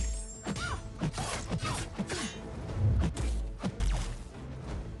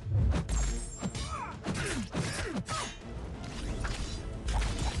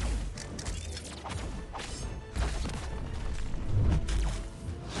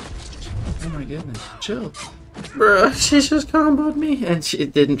 Oh my goodness, chill. Bruh, she just comboed me and she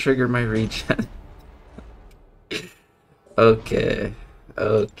didn't trigger my regen. Okay.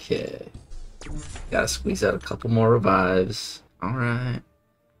 Okay. Gotta squeeze out a couple more revives. Alright.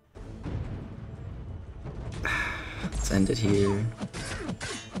 Let's end it here.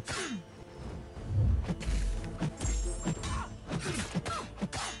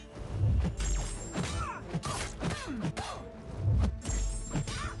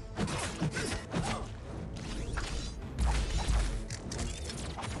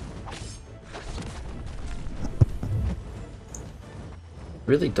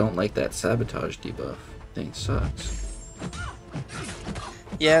 Really don't like that sabotage debuff. Thing sucks.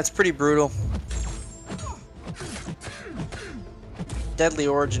 Yeah, it's pretty brutal. Deadly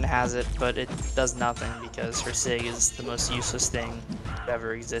Origin has it, but it does nothing because her Sig is the most useless thing that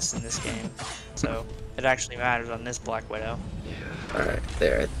ever exists in this game. So it actually matters on this Black Widow. Yeah. Alright,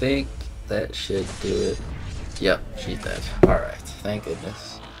 there. I think that should do it. Yep, she's dead. Alright, thank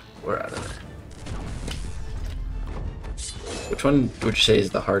goodness. We're out of there. Which one would you say is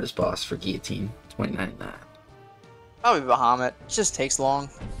the hardest boss for Guillotine 2099? Probably Bahamut. It just takes long.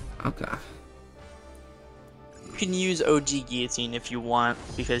 Okay. You can use OG Guillotine if you want,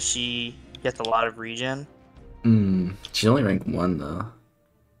 because she gets a lot of regen. She's only rank 1 though.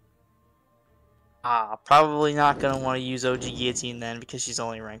 Probably not gonna want to use OG Guillotine then, because she's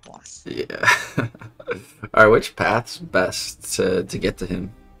only rank 1. Yeah. Alright, which path's best to get to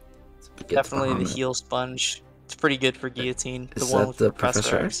him? Definitely the heal sponge. It's pretty good for Guillotine. Is the one that with the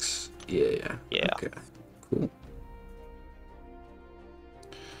Professor X? Yeah. Yeah. Okay. Cool.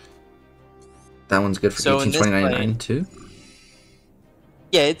 That one's good for Guillotine 2099 too?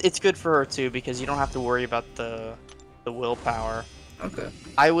 Yeah, it's good for her too, because you don't have to worry about the willpower. Okay.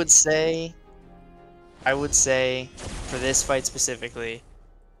 I would say for this fight specifically,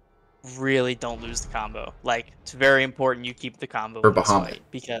 really don't lose the combo. Like, it's very important you keep the combo For in this Bahamut. fight,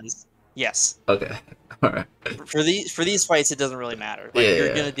 because yes. Okay. Alright. For these fights, it doesn't really matter. Like,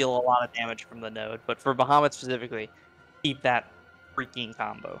 you're gonna deal a lot of damage from the node, but for Bahamut specifically, keep that freaking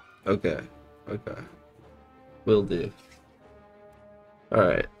combo. Okay. Okay. Will do.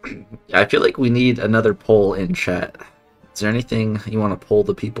 Alright. I feel like we need another poll in chat. Is there anything you want to poll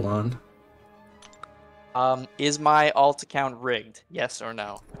the people on? Is my alt account rigged? Yes or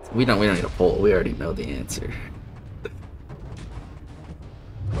no? We don't need a poll. We already know the answer.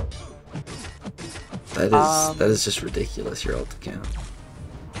 That is just ridiculous, your alt account.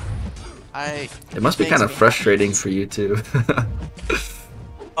 It must be kind of frustrating for you too.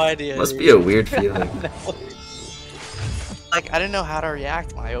 No idea. Must be a weird feeling. Like, I didn't know how to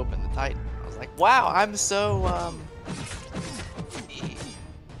react when I opened the Titan. I was like, wow, I'm so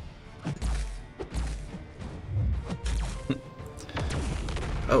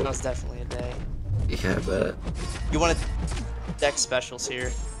Oh. That was definitely a day. Yeah, but You want to deck specials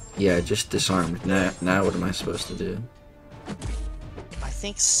here? yeah, just disarmed. Now what am I supposed to do? I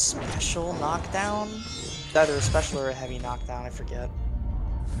think special knockdown? It's either a special or a heavy knockdown, I forget.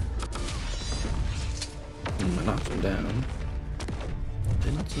 I knocked him down.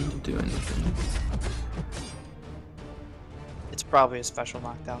 Didn't seem to do anything. It's probably a special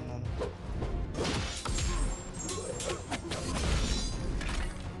knockdown then.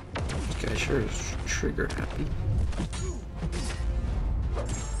 This guy sure is trigger happy.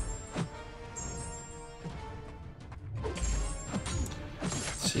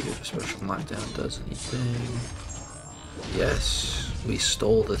 Let's see if a special knockdown does anything. Yes, we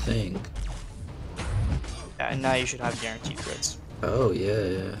stole the thing. Yeah, and now you should have guaranteed crits. Oh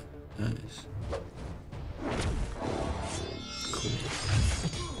yeah, nice. Cool.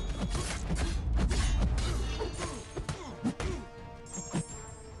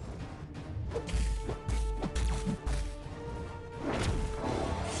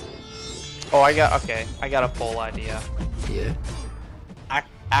 Oh, I got a poll idea. Yeah.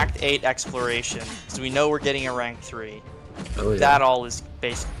 Act 8 exploration. So we know we're getting a rank 3. Oh yeah. That all is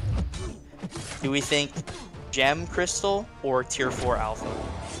based. Do we think gem crystal or tier 4 alpha?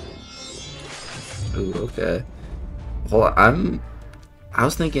 Ooh, okay. Well, I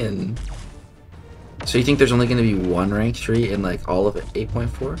was thinking. So you think there's only going to be one rank 3 in like all of it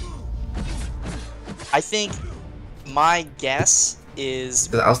 8.4? I think my guess is.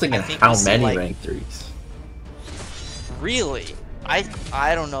 Because I was thinking how many like, rank 3s? Really?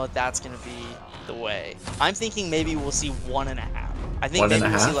 I don't know if that's gonna be the way. I'm thinking maybe we'll see 1.5. I think maybe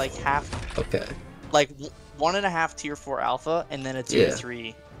we'll see like half. Okay. Like 1.5 tier 4 alpha and then a tier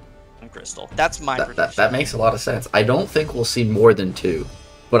 3 crystal. That's my prediction. That makes a lot of sense. I don't think we'll see more than 2,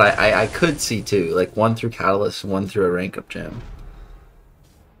 but I could see 2, like 1 through Catalyst, 1 through a rank up gem,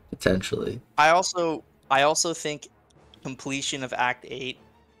 potentially. I also think completion of Act 8,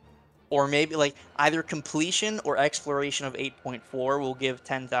 or maybe like either completion or exploration of 8.4 will give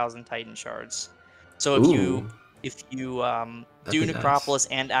 10,000 Titan shards. So if you do Necropolis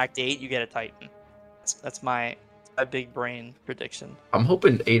and Act 8, you get a Titan. That's my big brain prediction. I'm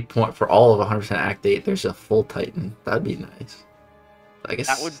hoping 8 point for all of 100% Act 8. There's a full Titan. That'd be nice. I guess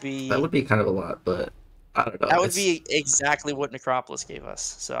that would be kind of a lot, but I don't know. That would be exactly what Necropolis gave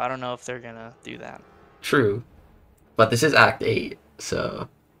us. So I don't know if they're gonna do that. True, but this is Act 8, so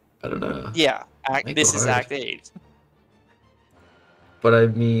I don't know. Yeah, this is Act 8. But I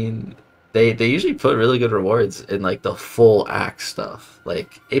mean, they usually put really good rewards in like the full act stuff.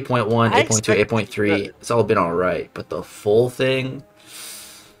 Like 8.1, 8.2, 8.3, it's all been alright. But the full thing,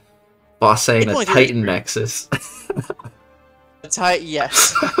 boss saying a Titan Nexus.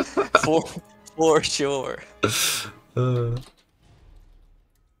 Yes, for sure. Uh,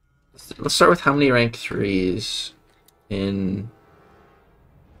 let's start with how many rank 3s in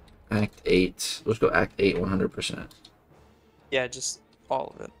Act 8. Let's go Act 8 100%. Yeah, just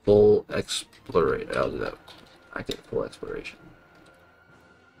all of it. Full exploration. I'll do that. Act 8 full exploration.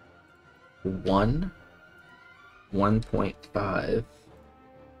 1, 1.5,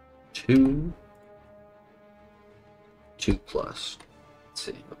 2, 2 plus. Let's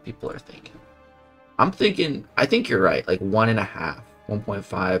see what people are thinking. I think you're right. Like 1.5,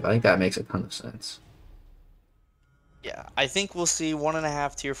 1.5. I think that makes a ton of sense. Yeah, I think we'll see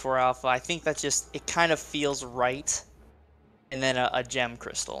 1.5 tier 4 alpha. I think that it kind of feels right. And then a gem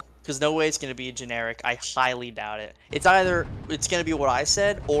crystal. Because no way it's going to be a generic. I highly doubt it. It's either it's going to be what I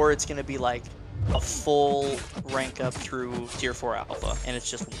said, or it's going to be like a full rank up through tier 4 alpha, and it's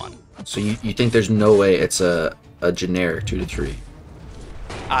just one. So you think there's no way it's a generic 2 to 3?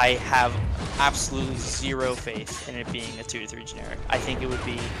 I have absolutely zero faith in it being a 2 to 3 generic. I think it would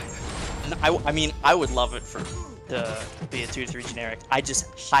be... I mean, I would love it to be a 2 to 3 generic. I just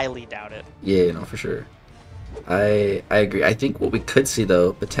highly doubt it. Yeah, no, for sure. I agree. I think what we could see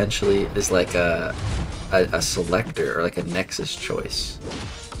though potentially is like a selector or like a Nexus choice.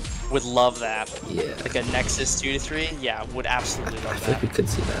 Would love that. Yeah. Like a Nexus 2 to 3? Yeah, would absolutely love I think we could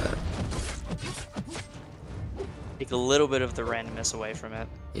see that. Take a little bit of the randomness away from it.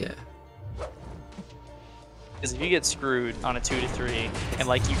 Yeah. Because if you get screwed on a 2 to 3 and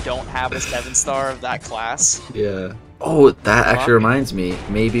like you don't have a 7-star of that class. Yeah. Oh, that actually reminds me.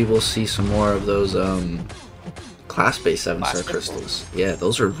 Maybe we'll see some more of those class-based 7-star crystals. Yeah,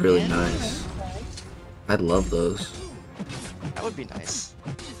 those are really nice. I'd love those. That would be nice.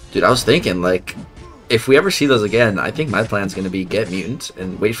 Dude, I was thinking, like, if we ever see those again, I think my plan's going to be get Mutant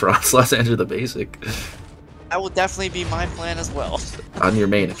and wait for Onslaught to enter the basic. That will definitely be my plan as well. On your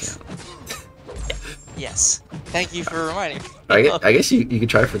main account. Yes. Thank you for reminding me. I guess you could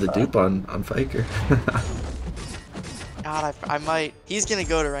try for the dupe on Fiker. God, I might... He's going to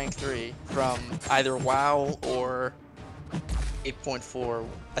go to rank 3 from either WoW or 8.4.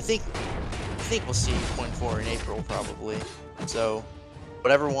 I think we'll see 8.4 in April, probably. So,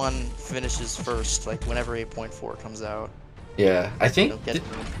 whatever one finishes first, like whenever 8.4 comes out. Yeah, I think... Get it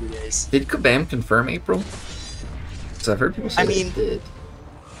in 3 days. Did Kabam confirm April? Because I've heard people say they did.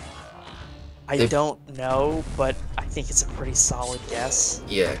 I don't know, but I think it's a pretty solid guess.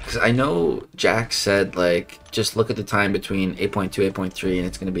 Yeah, because I know Jack said, like, just look at the time between 8.2, 8.3, and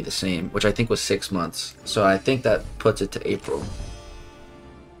it's going to be the same, which I think was 6 months. So I think that puts it to April,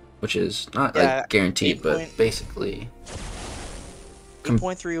 which is not, like, guaranteed, but basically...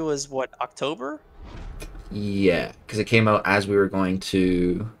 8.3 was, what, October? Yeah, because it came out as we were going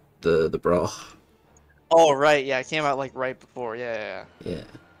to the Brawl. Oh, right, yeah, it came out, like, right before, yeah.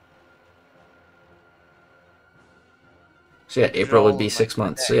 So yeah, April would be 6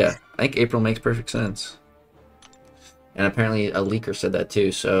 months. So yeah, I think April makes perfect sense. And apparently a leaker said that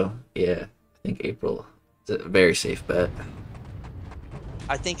too, so yeah, I think April is a very safe bet.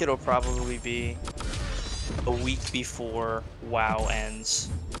 I think it'll probably be a week before WoW ends.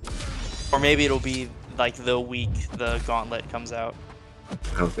 Or maybe it'll be like the week the Gauntlet comes out.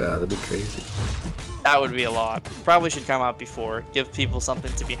 Oh god, that'd be crazy. That would be a lot. Probably should come out before. Give people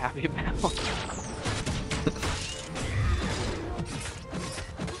something to be happy about.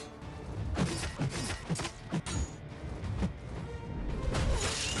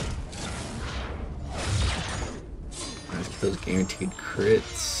 Those guaranteed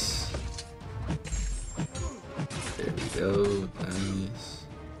crits. There we go. Nice.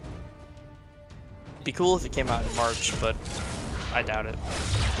 Be cool if it came out in March, but I doubt it.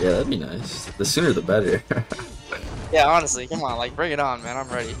 Yeah, that'd be nice. The sooner the better. Yeah, honestly, come on, like, bring it on, man. I'm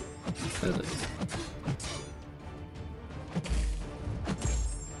ready. Really.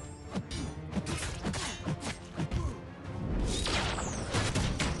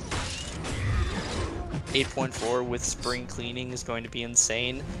 .4 with spring cleaning is going to be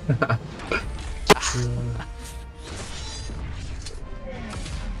insane.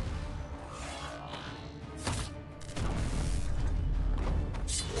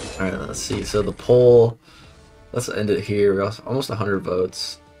 Alright, let's see. So the poll, let's end it here. We're almost 100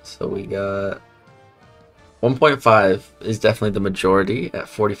 votes. So we got 1.5 is definitely the majority at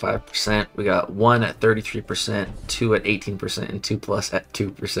 45%. We got 1 at 33%, 2 at 18%, and 2 plus at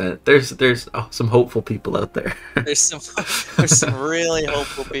 2%. There's some hopeful people out there. there's some really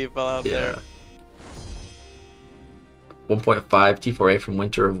hopeful people out there. 1.5 T4A from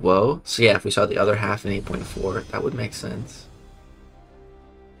Winter of Woe. So yeah, if we saw the other half in 8.4, that would make sense.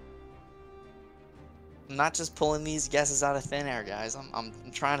 I'm not just pulling these guesses out of thin air, guys. I'm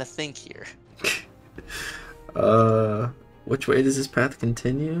trying to think here. Which way does this path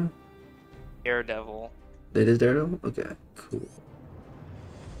continue? Daredevil. It is Daredevil? Okay, cool.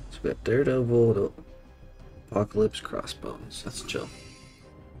 So we got Daredevil, Apocalypse, Crossbones. That's chill.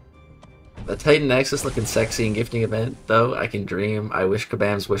 The Titan Nexus looking sexy and gifting event, though. I can dream. I wish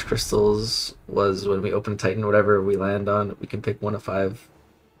Kabam's Wish Crystals was when we open Titan, whatever we land on, we can pick 1 of 5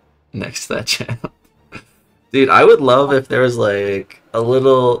 next to that channel. Dude, I would love if there was like a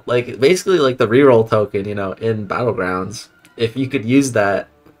little, like basically like the reroll token, you know, in Battlegrounds. If you could use that,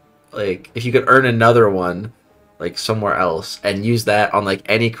 like if you could earn another one, like somewhere else, and use that on like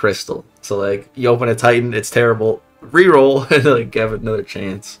any crystal. So like you open a Titan, it's terrible, reroll and like have another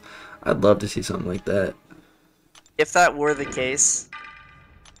chance. I'd love to see something like that. If that were the case,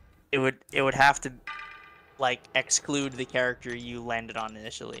 it would have to like exclude the character you landed on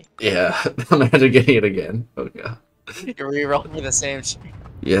initially. Yeah, imagine getting it again. Oh god. You're rerolling the same shit.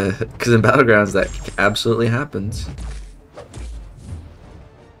 Yeah, because in Battlegrounds that absolutely happens.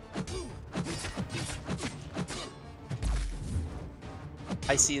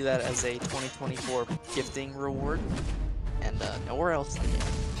 I see that as a 2024 gifting reward, and nowhere else.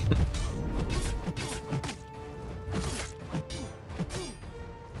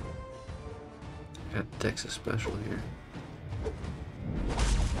 Got Texas special here.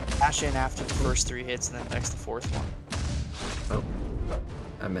 Dash in after the first 3 hits, and then next the 4th one. Oh,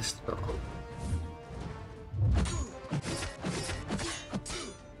 I missed it all.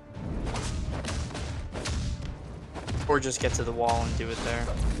 Or just get to the wall and do it there.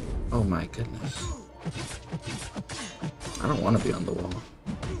 Oh my goodness. I don't want to be on the wall.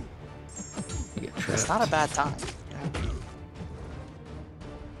 I get trapped. It's not a bad time.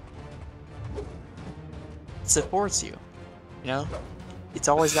 It supports you. You know? It's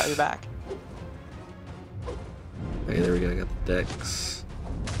always got your back. Okay, there we go. I got the Dex.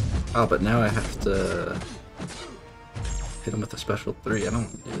 Oh, but now I have to hit him with a special 3. I don't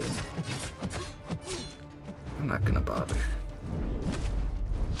want to do that. I'm not gonna bother.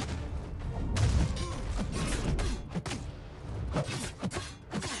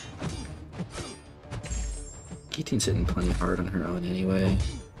 Guillotine's hitting plenty hard on her own anyway.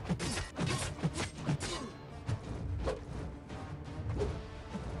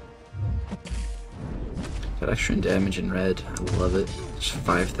 Got extra damage in red. I love it. It's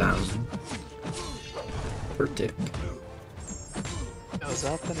 5,000 per tick. Goes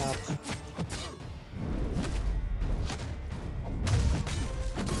up and up.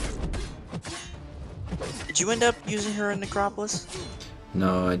 Did you end up using her in Necropolis?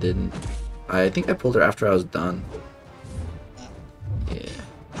 No, I didn't. I think I pulled her after I was done. Yeah.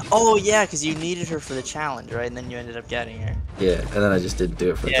 Oh yeah, because you needed her for the challenge, right? And then you ended up getting her. Yeah, and then I just didn't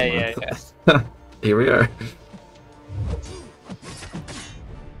do it for Yeah, the month. yeah. Here we are. Here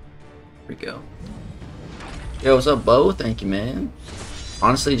we go. Yo, what's up, Bo? Thank you, man.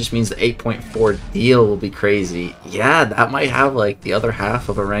 Honestly, it just means the 8.4 deal will be crazy. Yeah, that might have like the other half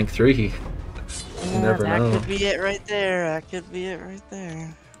of a rank 3. You never know. That could be it right there. That could be it right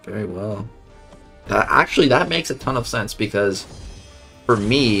there. Very well. Actually, that makes a ton of sense because for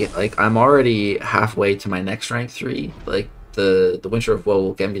me, like I'm already halfway to my next rank 3. Like the Winter of Woe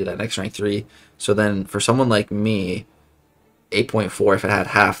will get me to that next rank 3. So then for someone like me, 8.4, if it had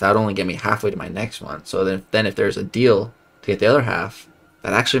half, that would only get me halfway to my next one. So then if there's a deal to get the other half,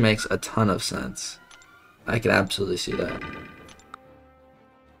 that actually makes a ton of sense. I can absolutely see that.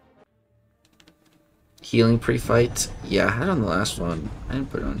 Healing pre-fight? Yeah, I had it on the last one. I didn't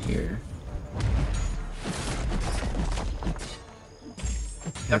put it on here.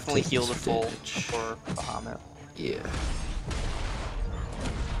 Definitely heal the full for Bahamut. Yeah.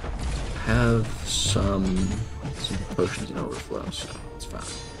 Have some potions in overflow, so it's fine.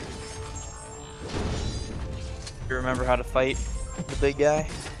 You remember how to fight the big guy?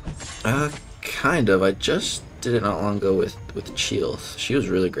 Kind of. I just did it not long ago with Shield. She was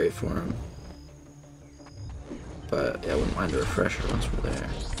really great for him. But yeah, I wouldn't mind a refresher once we're there.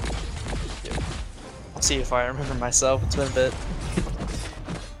 I'll see if I remember myself. It's been a bit.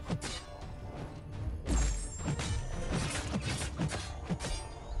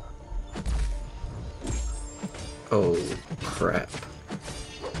 Oh crap.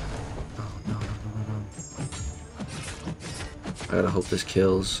 Oh no. I gotta hope this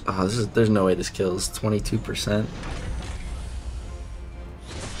kills. Oh, there's no way this kills. 22%.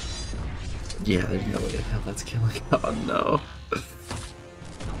 Yeah, there's no way the hell that's killing. Oh no.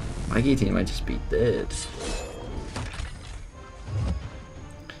 My Guillotine might just be dead.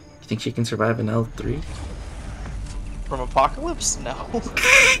 You think she can survive an L3? From Apocalypse? No.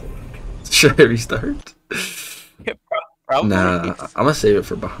 Should I restart? Probably. Nah, I'm gonna save it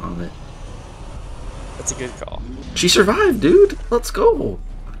for Bahamut. That's a good call. She survived, dude. Let's go.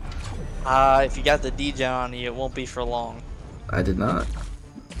 If you got the degen on you, it won't be for long. I did not.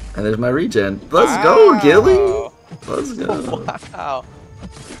 And there's my regen. Let's go, Gilly. Wow. Let's go. Wow.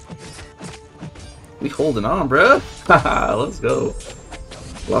 We holding on, bro. Let's go.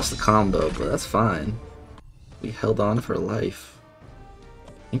 Lost the combo, but that's fine. We held on for life.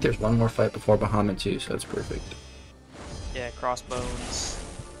 I think there's one more fight before Bahamut too, so that's perfect. Yeah, crossbones.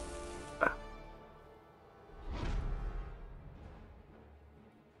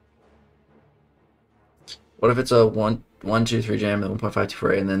 What if it's a 1, 2, 3 jam, and 1.5, 2,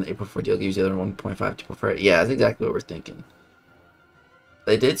 4, and then 8.4 deal gives you the other 1.5, 2, 4, 8? Yeah, that's exactly what we're thinking.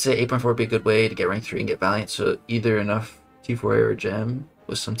 They did say 8.4 would be a good way to get rank 3 and get Valiant, so either enough T4A or gem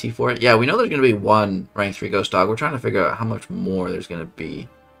with some T4. Yeah, we know there's going to be one rank 3 Ghost Dog. We're trying to figure out how much more there's going to be.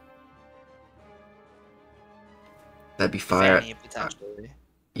 That'd be fire. Fanny, potentially.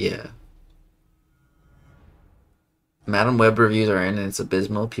 Yeah. Madam Web reviews are in and it's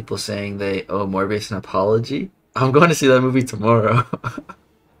abysmal. People saying they owe Morbius an apology. I'm going to see that movie tomorrow.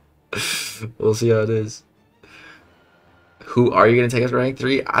 We'll see how it is. Who are you going to take us rank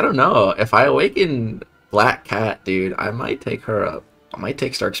 3? I don't know. If I awaken Black Cat, dude, I might take her up. I might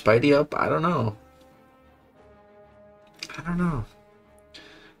take Stark Spidey up. I don't know. I don't know.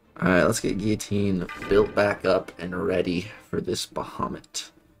 Alright, let's get Guillotine built back up and ready for this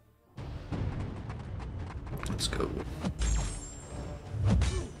Bahamut. Let's go.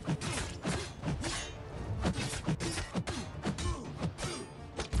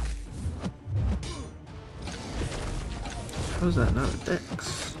 How is that not a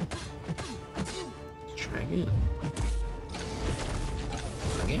Dex? Let's try again.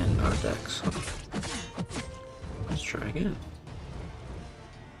 Again, not a Dex. Let's try again.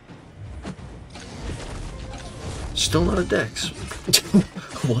 Still not a Dex.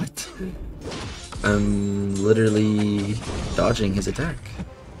 What? I'm literally dodging his attack.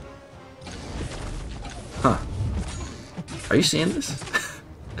 Huh. Are you seeing this?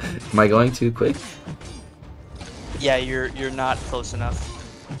 Am I going too quick? Yeah, you're not close enough.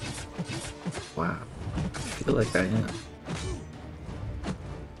 Wow. I feel like I am.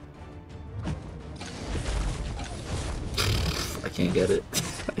 I can't get it.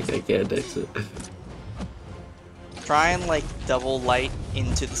 I can't Dex it. Try and like double light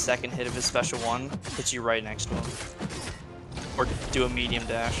into the second hit of his special one, puts you right next to him. Or do a medium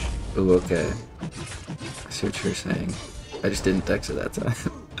dash. Ooh, okay. I see what you're saying. I just didn't Dex it that time.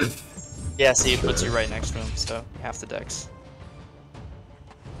 Yeah, see, it puts you right next to him, so you have to Dex.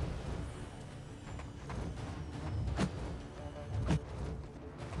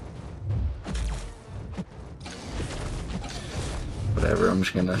 Whatever, I'm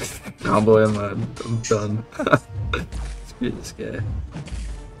just gonna combo him. I'm done. Screw this guy.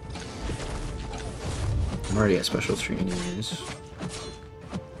 I'm already at special 3 anyways.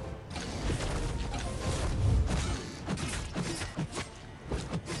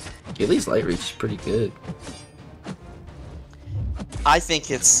 Gilly's light reach is pretty good. I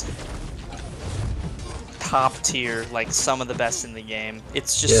think it's top tier, like some of the best in the game.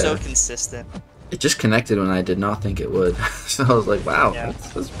 It's just so consistent. It just connected when I did not think it would. So I was like, wow, Yeah.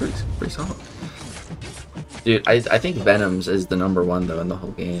 that's pretty solid. Dude, I think Venom's is the #1 though in the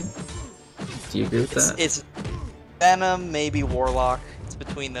whole game. Do you agree with that? It's Venom, maybe Warlock. It's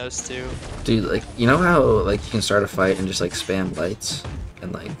between those two. Dude, like, you know how like you can start a fight and just like spam lights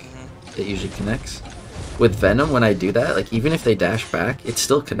and like it usually connects? With Venom, when I do that, like even if they dash back, it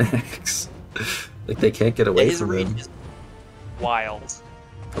still connects. Like they can't get away His from reach him. is wild.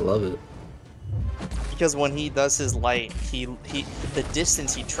 I love it. Because when he does his light, the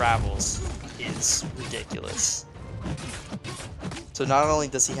distance he travels is ridiculous. So not only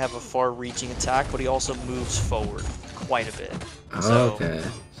does he have a far-reaching attack, but he also moves forward quite a bit. Oh, So, okay.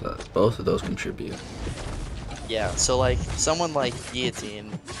 So both of those contribute. yeah, so like someone like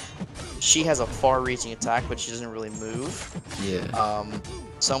Guillotine, she has a far-reaching attack, but she doesn't really move. Yeah.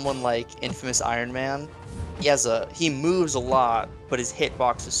 Someone like Infamous Iron Man, he moves a lot, but his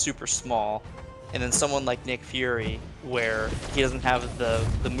hitbox is super small. And then someone like Nick Fury, where he doesn't have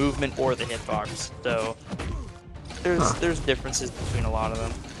the movement or the hitbox. So there's differences between a lot of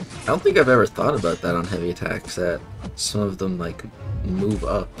them. I don't think I've ever thought about that on heavy attacks, that some of them like move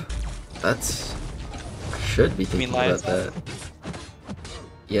up. That's... I should be thinking light about that.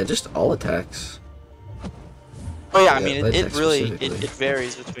 Yeah, just all attacks. Oh yeah, I Yeah, mean light it attack really specifically. it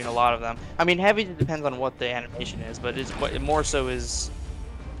varies between a lot of them. I mean heavy depends on what the animation is, but it more so is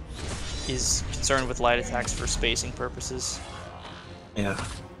concerned with light attacks for spacing purposes. Yeah.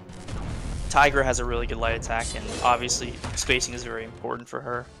 Tigra has a really good light attack, and obviously spacing is very important for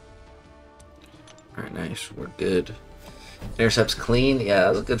her. Alright, nice. We're good. Intercept's clean. Yeah, that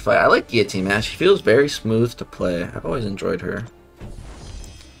was a good fight. I like Guillotine, man. She feels very smooth to play. I've always enjoyed her.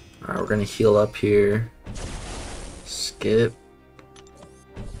 Alright, we're gonna heal up here. Skip.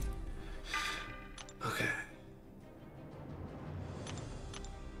 Okay.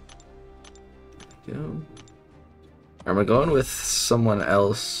 There we go. Am I going with someone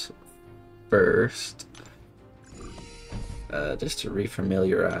else first? Just to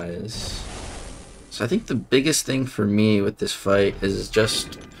refamiliarize. So I think the biggest thing for me with this fight is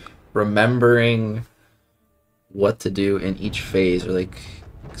just remembering what to do in each phase. Or like,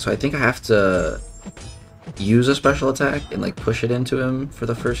 so I think I have to use a special attack and like push it into him for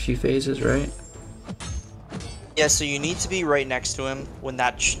the first few phases, right? Yeah, so you need to be right next to him when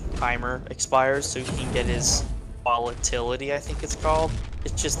that timer expires so he can get his volatility, I think it's called.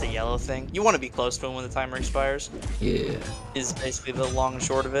 It's just the yellow thing. You want to be close to him when the timer expires. Yeah. Is basically the long and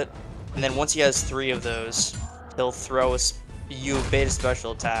short of it. And then once he has 3 of those, he'll throw you bait a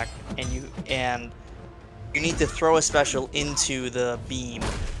special attack, and you need to throw a special into the beam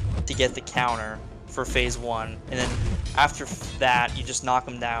to get the counter for phase 1. And then after that, you just knock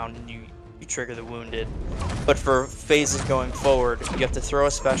him down and you trigger the wounded. But for phases going forward, you have to throw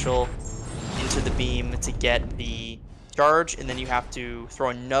a special into the beam to get the charge, and then you have to throw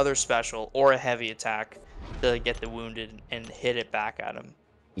another special or a heavy attack to get the wounded and hit it back at him.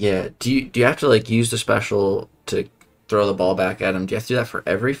 Yeah. Do you have to like use the special to throw the ball back at him? Do you have to do that for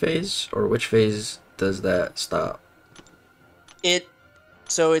every phase, or which phase does that stop?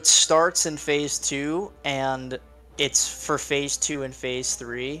 So it starts in phase 2, and it's for phase 2 and phase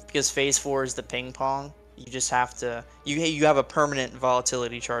 3, because phase 4 is the ping pong. You just have to you have a permanent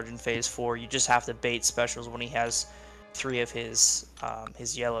volatility charge in phase 4. You just have to bait specials when he has 3 of his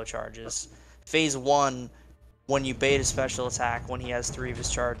yellow charges. Phase 1, when you bait a special attack when he has 3 of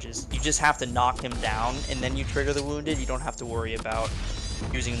his charges, you just have to knock him down and then you trigger the wounded. You don't have to worry about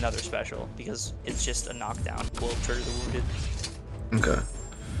using another special because it's just a knockdown will trigger the wounded. Okay.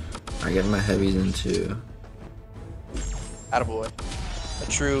 I get my heavies into. Attaboy. A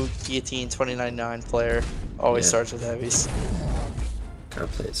true Guillotine 29-9 player always starts with heavies. Gotta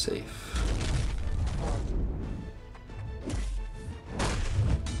play it safe.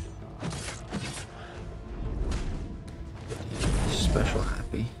 Special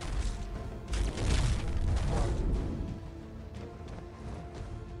happy.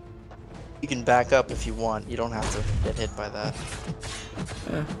 You can back up if you want. You don't have to get hit by that.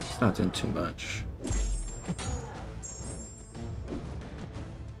 Yeah, it's not doing too much.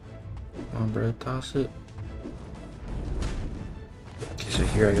 Come on, bro, toss it. Okay, so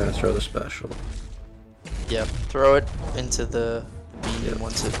here I gotta throw the special. Yep, throw it into the beam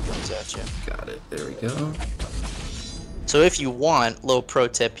once it comes at you. Got it. There we go. So if you want, little pro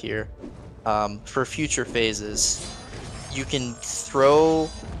tip here, for future phases, you can throw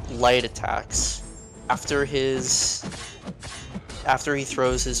light attacks after he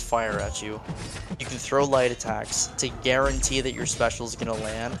throws his fire at you. You can throw light attacks to guarantee that your special is gonna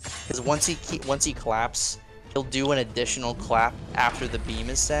land. Because once he claps, he'll do an additional clap after the beam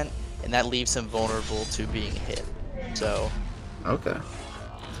is sent, and that leaves him vulnerable to being hit. So, okay.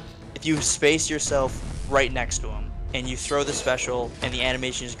 if you space yourself right next to him and you throw the special, and the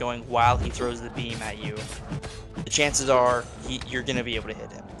animation is going while he throws the beam at you, the chances are you're gonna be able to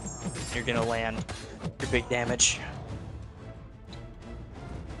hit him. You're gonna land your big damage.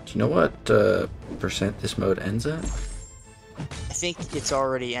 Do you know what percent this mode ends at? I think it's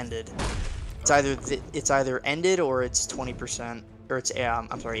already ended. It's either ended or it's 20%, or it's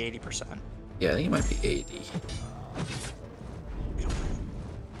I'm sorry, 80%. Yeah, I think it might be 80.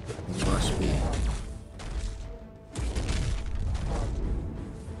 Must be.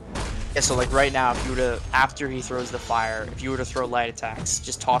 Yeah, so like right now, if you were to, after he throws the fire, if you were to throw light attacks,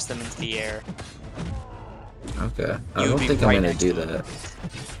 just toss them into the air. Okay. I don't think I'm gonna do that.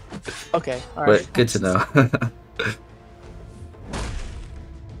 Okay, alright. But good to know.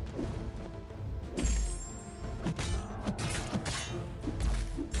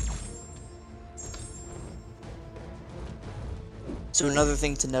 So another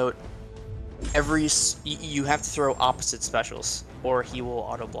thing to note, you have to throw opposite specials, or he will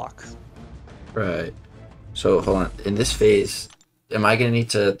auto block. Right. So hold on. In this phase, am I gonna need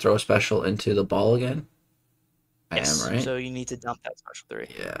to throw a special into the ball again? Yes, I am, right? so you need to dump that special 3.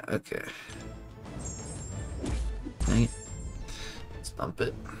 Yeah, okay. Dang it. Let's dump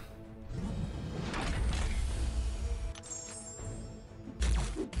it.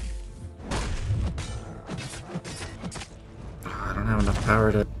 Oh, I don't have enough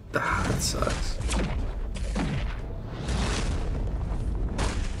power to... Ah, that sucks.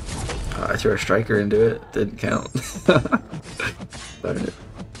 threw a striker into it. Didn't count. Darn it.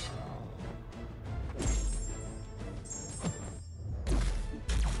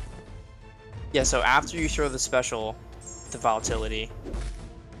 Yeah, so after you throw the special, the volatility,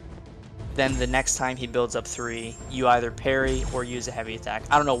 then the next time he builds up 3, you either parry or use a heavy attack.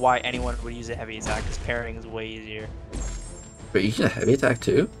 I don't know why anyone would use a heavy attack, because parrying is way easier. But you can heavy attack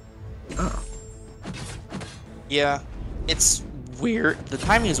too? Oh. Yeah, it's weird. The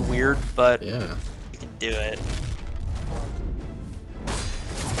timing is weird, but Yeah. you can do it.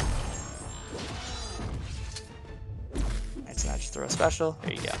 Alright, so now just throw a special.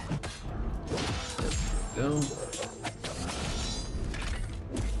 There you go. Go.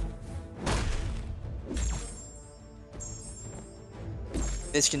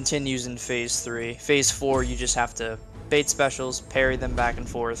 This continues in phase 3. Phase 4, you just have to bait specials, parry them back and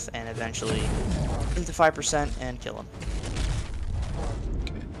forth, and eventually into 5% and kill them.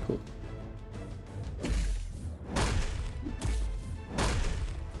 Okay, cool.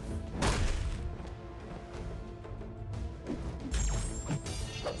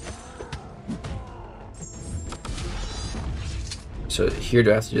 So here,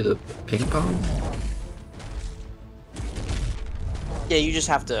 do I have to do the ping pong? Yeah, you just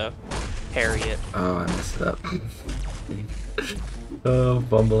have to parry it. Oh, I messed it up. Oh,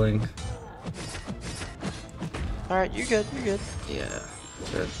 bumbling. Alright, you're good, you're good. Yeah.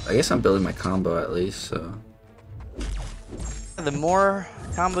 Good. I guess I'm building my combo at least, so. The more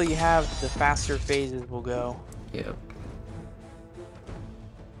combo you have, the faster phases will go. Yep.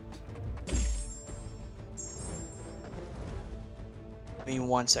 Give me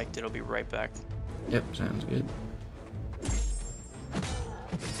 1 sec, it'll be right back. Yep, sounds good.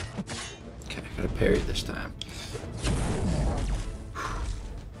 Okay, gotta parry this time.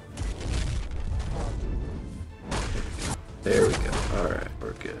 There we go. Alright,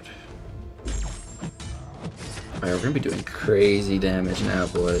 we're good. Alright, we're gonna be doing crazy damage now,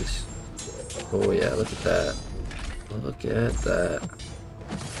 boys. Oh yeah, look at that. Look at that.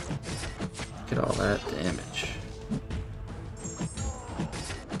 Look at all that damage.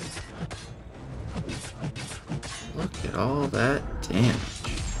 Look at all that damage.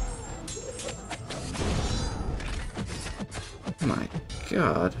 Oh my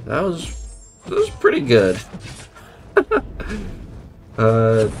god, that was pretty good.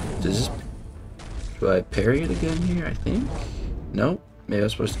 Do I parry it again here? I think. Nope. Maybe I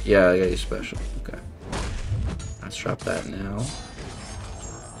was supposed to. Yeah, I gotta use special. Okay. Let's drop that now.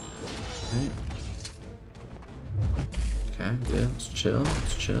 Okay. Okay, good. Let's chill.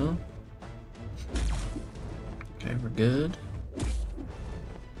 Let's chill. Okay, we're good.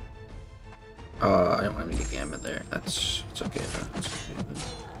 I don't want to get Gambit there. It's okay though. It's okay.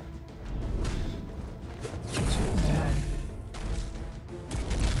 It's okay.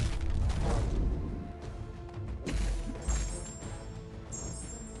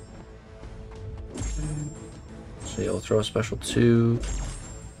 So he'll throw a special 2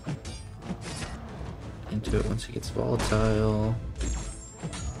 into it once he gets volatile.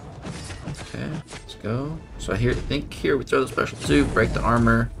 Okay, let's go. So I think here we throw the special 2, break the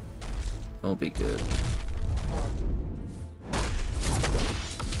armor. It'll be good.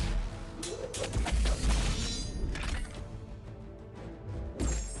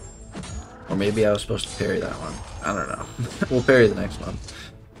 Or maybe I was supposed to parry that one. I don't know. We'll parry the next one.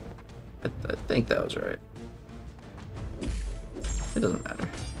 I think that was right. It doesn't matter.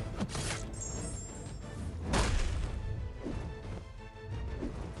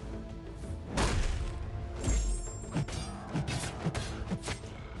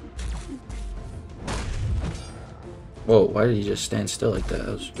 Whoa, why did he just stand still like that?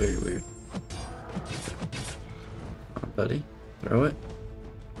 That was very weird. Come on, buddy. Throw it.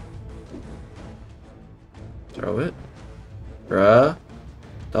 Throw it. Bruh.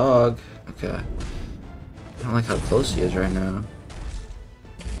 Dog. Okay. I don't like how close he is right now.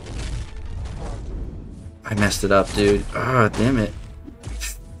 I messed it up, dude. Ah, damn it.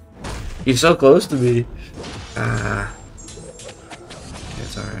 You're so close to me. Ah.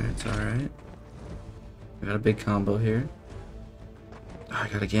 It's alright, it's alright. I got a big combo here. Oh, I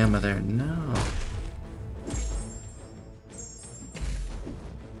got a Gamma there. No.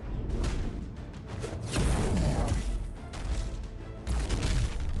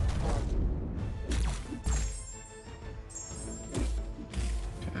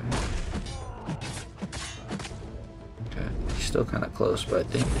 Still kind of close, but I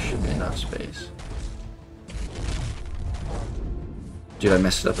think there should be enough space. Dude, I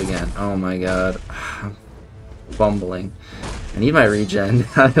messed it up again. Oh my god. I'm fumbling. I need my regen.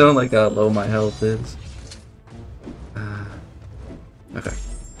 I don't like how low my health is. Okay.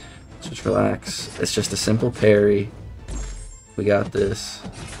 So Just relax. It's just a simple parry. We got this.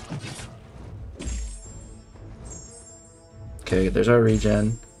 Okay, there's our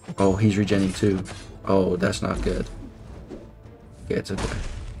regen. Oh, he's regenning too. Oh, that's not good. Okay, it's okay.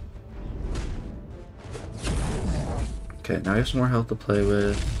 Okay, now we have some more health to play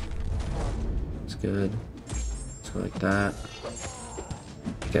with. It's good. Let's go like that.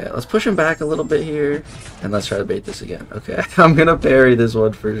 Okay, let's push him back a little bit here. And let's try to bait this again. Okay, I'm gonna parry this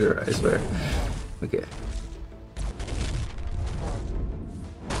one for sure, I swear. Okay.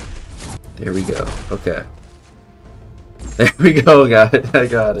 There we go. Okay. There we go, got it. I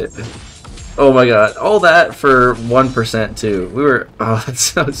got it. Oh my god. All that for 1% too. We were... Oh, that's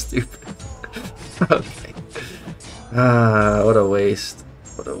so stupid. Okay. Ah, what a waste.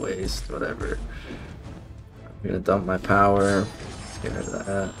 What a waste. Whatever. I'm gonna dump my power. Let's get rid of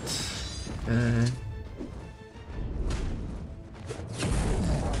that. Okay.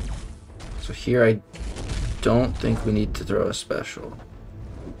 So here I don't think we need to throw a special.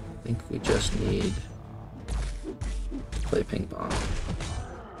 I think we just need to play ping pong.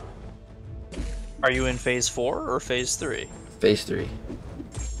 Are you in phase 4 or phase 3? Phase 3.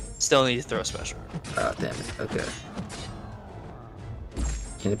 Still need to throw a special. Ah, damn it. Okay.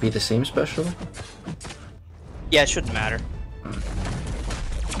 Can it be the same special? Yeah, it shouldn't matter. Okay.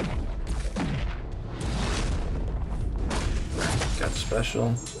 Got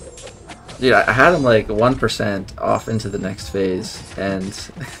special. Dude, I had him like 1% off into the next phase, and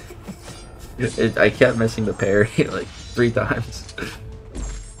I kept missing the parry like 3 times.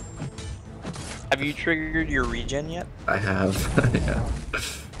 Have you triggered your regen yet? I have. Yeah.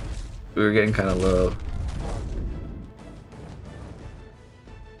 We were getting kind of low.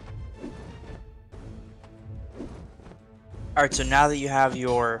 Alright, so now that you have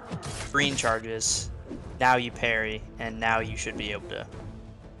your green charges, now you parry, and now you should be able to...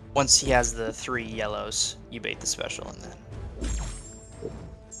 Once he has the 3 yellows, you bait the special, and then...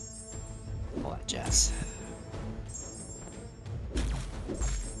 all that jazz.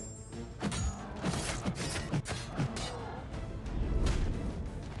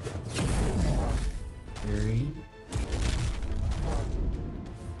 Parry.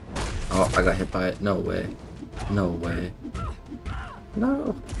 Oh, I got hit by it. No way. No way.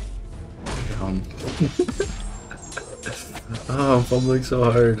 No. Oh, I'm fumbling so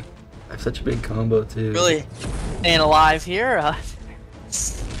hard. I have such a big combo too. Really staying alive here?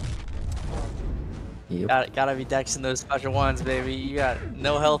 Yep. Gotta be dexing those special ones, baby. You got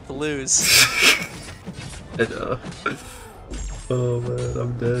no health to lose. I know. Oh man,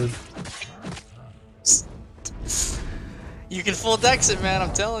 I'm dead. You can full dex it, man,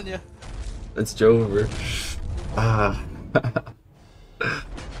 I'm telling you. It's Jover. Ah.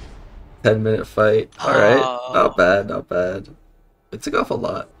 10-minute fight. Alright. Not bad, not bad. It took off a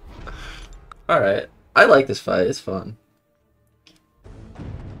lot. Alright. I like this fight. It's fun.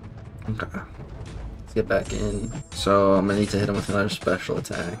 Okay. Let's get back in. So I'm gonna need to hit him with another special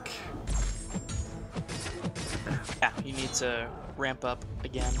attack. Yeah, you need to ramp up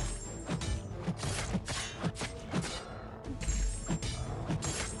again.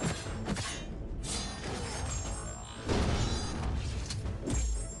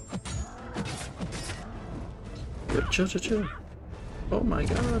 Chill, chill, chill. Oh my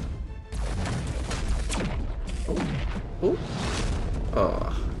god. Oh. Oh.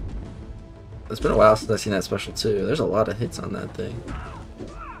 Oh. It's been a while since I've seen that special too. There's a lot of hits on that thing.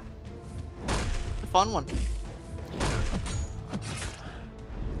 A fun one.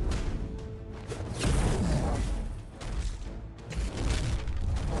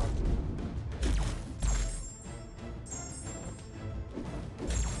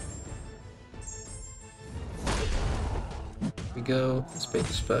 Here we go. Let's bait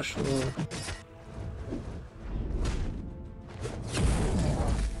the special.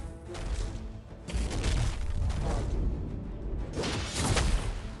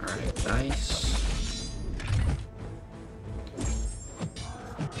 Alright, nice.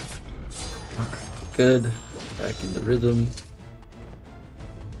 Alright, good. Back in the rhythm.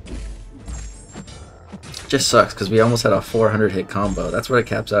 Just sucks because we almost had a 400 hit combo. That's what it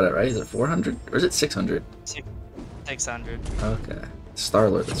caps out at, right? Is it 400 or is it 600? 600. Okay.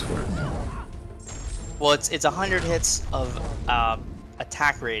 Star-Lord is 400. Well, it's 100 hits of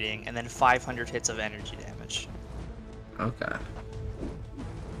attack rating and then 500 hits of energy damage. Okay.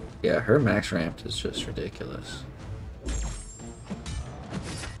 Yeah, her max ramp is just ridiculous.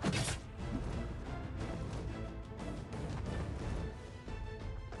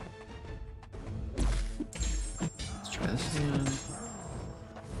 Let's try this again.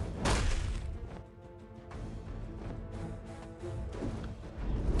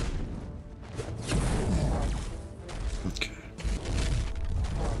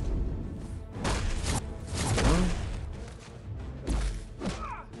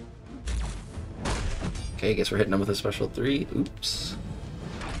 Okay, guess we're hitting him with a special 3. Oops.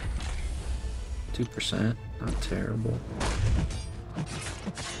 2%. Not terrible.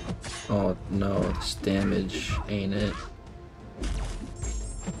 Oh no, this damage ain't it.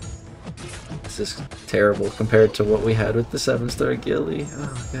 This is terrible compared to what we had with the 7-star ghillie.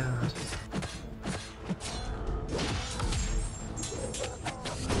 Oh god.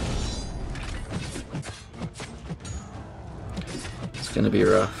 It's gonna be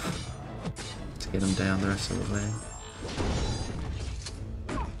rough to get him down the rest of the way.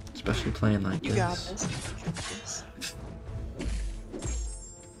 Especially playing like You this. got this. You got this.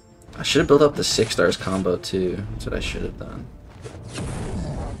 I should have built up the 6 stars combo too. That's what I should have done.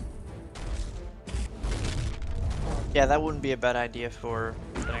 Yeah, that wouldn't be a bad idea for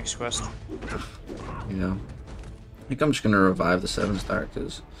the next quest. You know, I think I'm just gonna revive the 7-star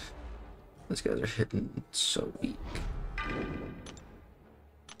because these guys are hitting so weak.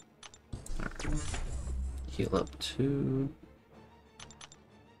 Right. Heal up 2.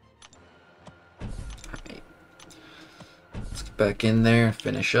 Alright. Let's get back in there,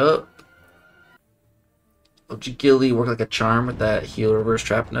 finish up. OG Ghillie work like a charm with that heal reverse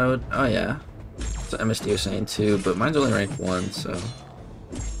trap node. Oh yeah. So MSD was saying too, but mine's only rank 1, so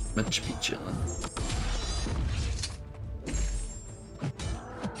it should be chilling.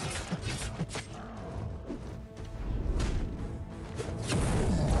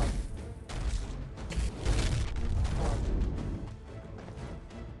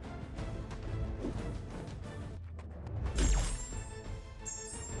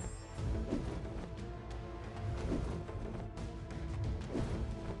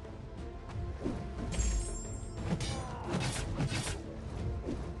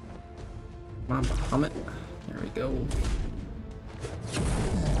 Come on, Bahamut. There we go.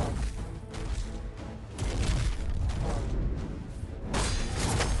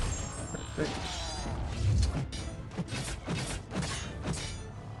 Perfect.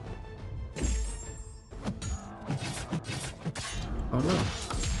 Oh no.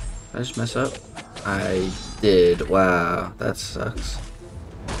 Did I just mess up? I did. Wow, that sucks.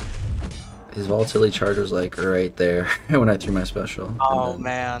 His volatility charge was like right there when I threw my special. Oh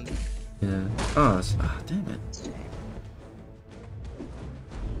man. Yeah. Oh, damn it.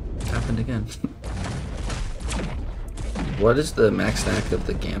 It happened again. What is the max stack of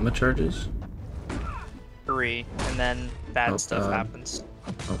the gamma charges? 3, and then bad Oh, stuff God. happens.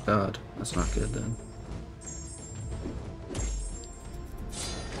 Oh god, that's not good then.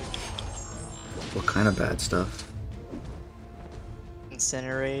 What kind of bad stuff?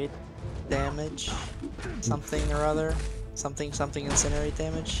 Incinerate damage, something or other, something incinerate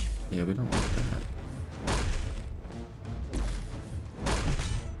damage. Yeah, we don't want that.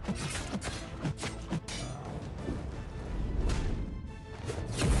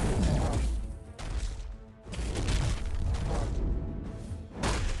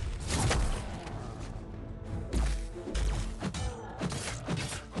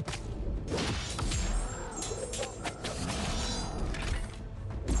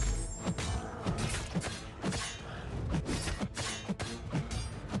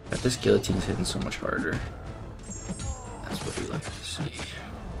 This guillotine's hitting so much harder. That's what we like to see.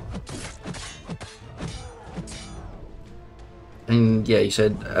 And yeah, you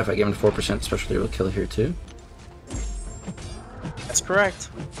said if I give him 4% specialty, we'll kill here too? That's correct.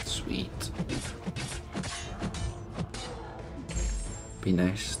 Sweet. Be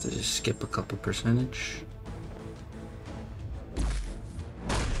nice to just skip a couple percentage.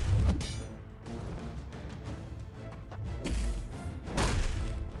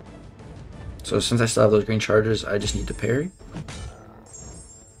 So since I still have those green charges, I just need to parry?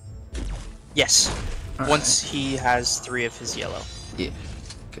 Yes. All Once he has 3 of his yellow. Yeah.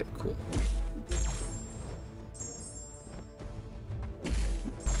 Okay, cool.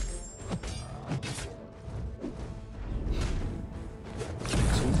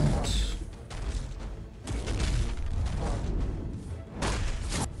 Excellent.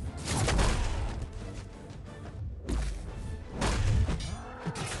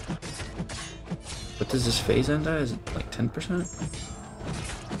 What does this phase end at? Is it like 10%?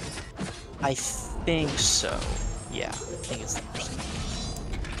 I think so. Yeah, I think it's 10%.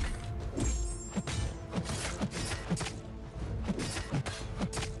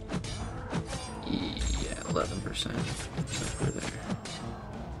 Yeah, 11%. Looks like we're there.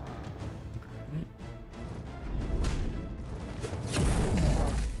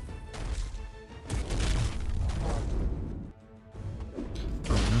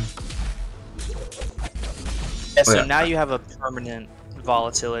 Yeah, so yeah. now you have a permanent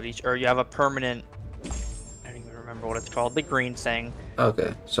volatility, or you have a permanent, I don't even remember what it's called, the green thing.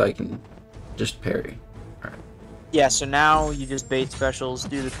 Okay, so I can just parry. Yeah, so now you just bait specials,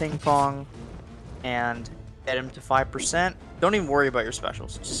 do the ping pong, and get him to 5%. Don't even worry about your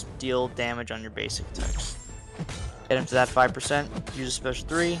specials. Just deal damage on your basic attacks. Get him to that 5%, use a special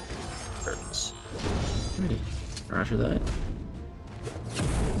 3, hurts. Ready. Roger that.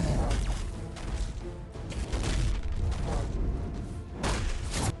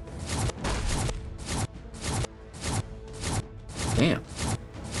 Damn.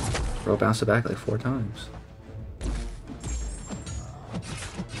 Bro bounced it back like 4 times.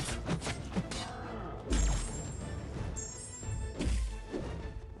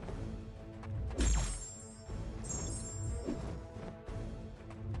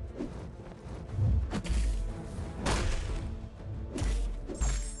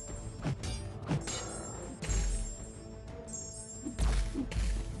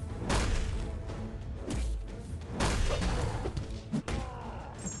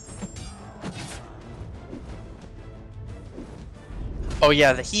 Oh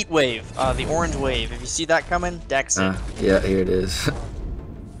yeah, the heat wave, the orange wave. If you see that coming, dex it. Yeah, here it is.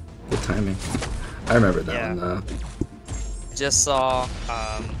 Good timing. I remember that one though. Just saw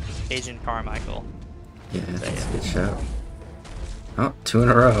Agent Carmichael. Yeah, that's a good shout. Oh, 2 in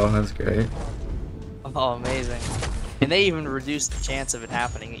a row. That's great. Oh, amazing. And they even reduced the chance of it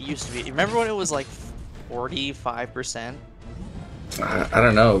happening. It used to be. Remember when it was like 45%? I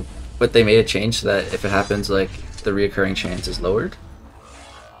don't know, but they made a change so that if it happens, like, the reoccurring chance is lowered?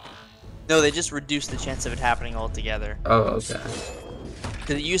 No, they just reduced the chance of it happening altogether. Oh, okay.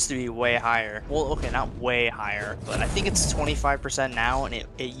 Because it used to be way higher. Well, okay, not way higher, but I think it's 25% now, and it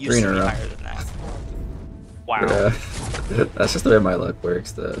used to be higher than that. Wow. Yeah. That's just the way my luck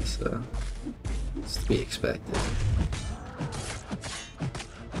works, though, so it's to be expected.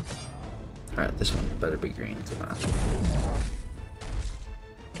 Alright, this one better be green. Come on.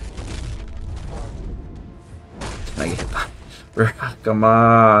 Can I get hit? Come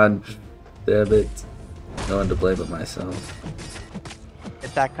on! Damn it. No one to blame but myself.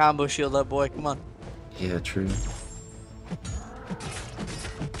 Get that combo shield up, boy. Come on. Yeah, true.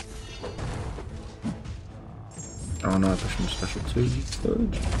 Oh no, I pushed him special 2.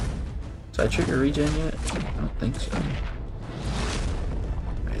 Good. Did I trigger regen yet? I don't think so.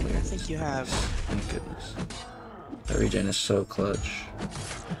 Right there. I think you have. Thank goodness. That regen is so clutch.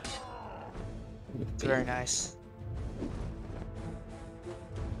 It's very nice.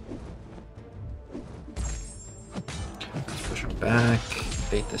 Let's push him back.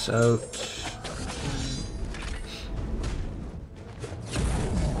 Bait this out.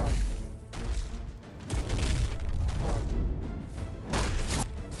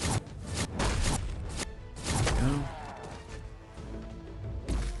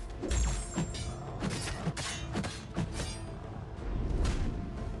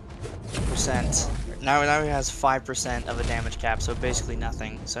 Now he has 5% of a damage cap, so basically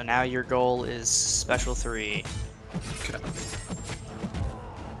nothing. So now your goal is special 3. Okay.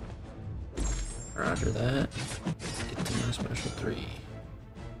 Roger that. Get to my special 3.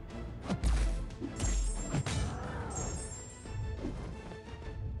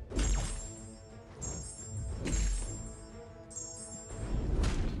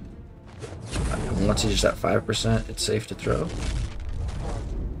 Once he's at 5%, it's safe to throw.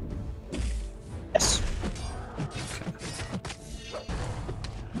 Yes. Okay.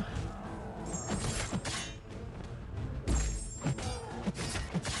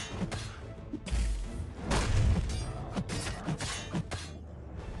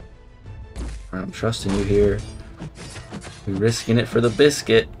 I'm trusting you here. We're risking it for the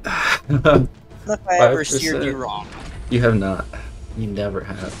biscuit. If I ever steered you wrong. You have not. You never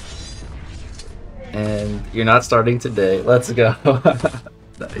have. And you're not starting today. Let's go.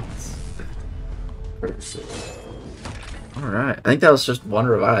 Nice. Perfect. Alright. I think that was just 1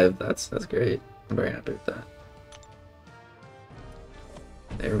 revive. That's great. I'm very happy with that.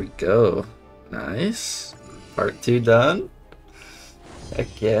 There we go. Nice. Part 2 done.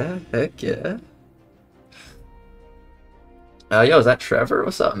 Heck yeah. Heck yeah. Yo, is that Trevor?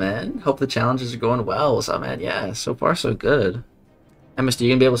 What's up, man? Hope the challenges are going well. What's up, man? Yeah, so far so good. MSD, you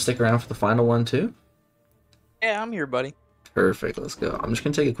gonna be able to stick around for the final one too? Yeah, I'm here, buddy. Perfect, let's go. I'm just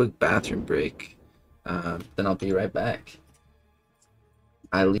gonna take a quick bathroom break. Then I'll be right back.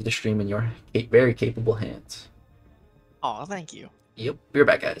 I leave the stream in your very capable hands. Oh, thank you. Yep, be right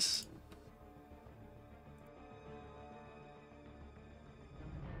back, guys.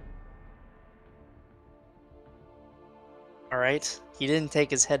 Alright, he didn't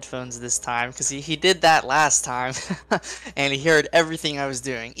take his headphones this time, because he did that last time, and he heard everything I was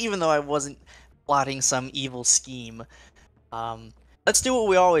doing, even though I wasn't plotting some evil scheme. Let's do what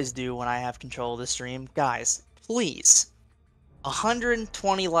we always do when I have control of the stream. Guys, please,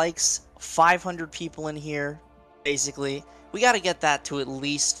 120 likes, 500 people in here, basically. We got to get that to at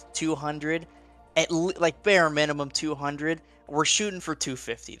least 200, like bare minimum 200. We're shooting for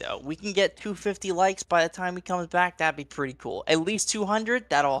 250 though. We can get 250 likes by the time he comes back. That'd be pretty cool. At least 200.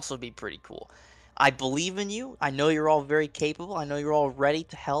 That'd also be pretty cool. I believe in you. I know you're all very capable. I know you're all ready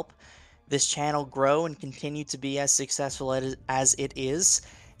to help this channel grow and continue to be as successful as it is.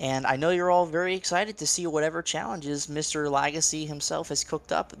 And I know you're all very excited to see whatever challenges Mr. Legacy himself has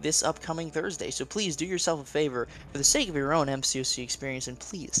cooked up this upcoming Thursday. So please do yourself a favor for the sake of your own MCOC experience, and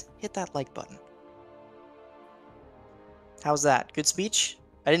please hit that like button. How's that? Good speech?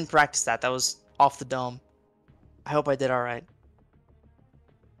 I didn't practice that. That was off the dome. I hope I did all right.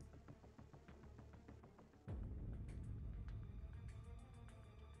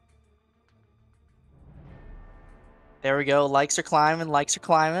 There we go. Likes are climbing. Likes are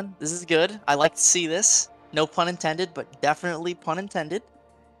climbing. This is good. I like to see this. No pun intended, but definitely pun intended.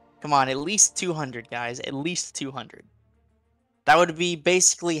 Come on, at least 200, guys. At least 200. That would be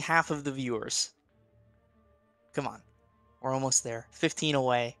basically half of the viewers. Come on. We're almost there. 15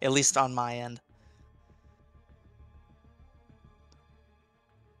 away, at least on my end.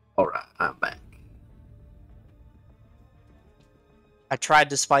 Alright, I'm back. I tried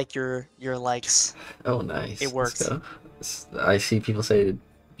to spike your likes. Oh, nice. It worked. I see people say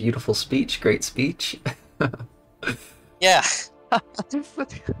beautiful speech, great speech. Yeah.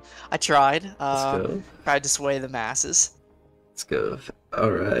 I tried. Let's go. Tried to sway the masses. Let's go.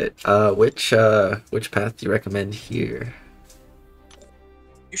 Alright. Which path do you recommend here?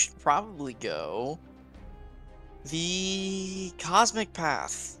 You should probably go the Cosmic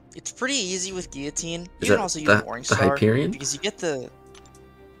Path. It's pretty easy with Guillotine. You can also use Morningstar Hyperion? because you get the...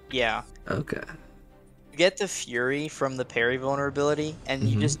 Yeah. Okay. You get the Fury from the parry vulnerability, and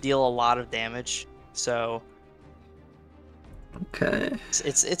you just deal a lot of damage. So... Okay.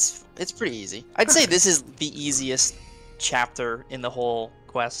 It's pretty easy. I'd say this is the easiest chapter in the whole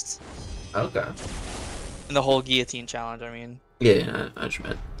quest. Okay. In the whole Guillotine challenge, I mean. Yeah, I just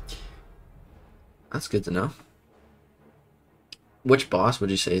meant. That's good to know. Which boss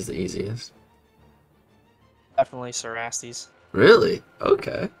would you say is the easiest? Definitely Cerastes. Really?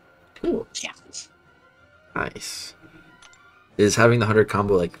 Okay. Cool. Yeah. Nice. Is having the 100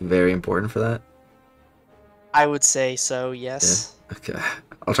 combo like very important for that? I would say so, yes. Yeah. Okay.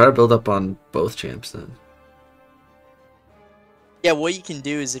 I'll try to build up on both champs then. Yeah, what you can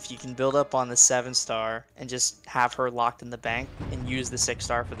do is if you can build up on the 7-star and just have her locked in the bank and use the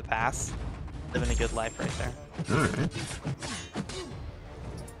 6-star for the path, living a good life right there. Alright.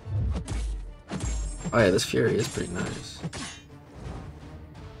 Oh yeah, this Fury is pretty nice.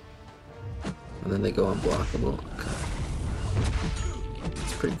 And then they go unblockable. Okay.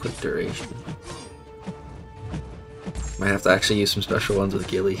 It's pretty quick duration. Might have to actually use some special ones with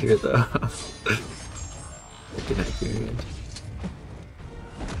Gilly here though. Good Hyperion.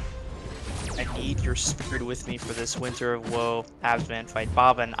 I need your spirit with me for this Winter of Woe Habsman fight.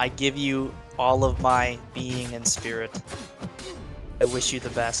 Bobbin, I give you all of my being and spirit. I wish you the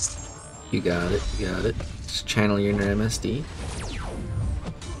best. You got it, you got it. Just channel your inner MSD.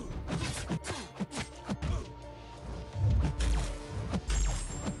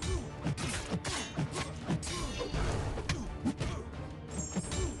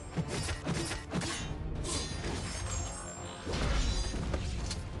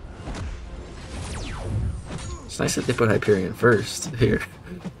 It's nice that they put Hyperion first here,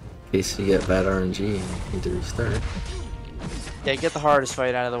 in case you get bad RNG and need to restart. Yeah, get the hardest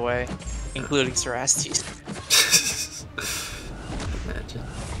fight out of the way, including Cerastes. Imagine.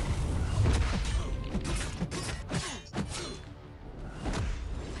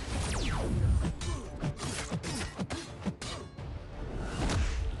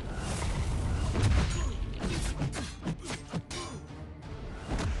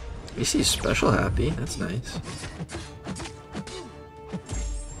 You see special happy, that's nice.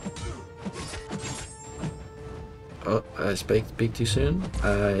 Oh, I speak too soon?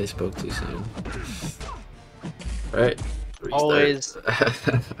 I spoke too soon. Right. Always,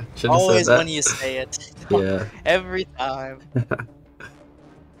 always when you say it. Yeah. Every time.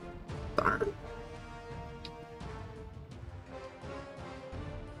 Darn.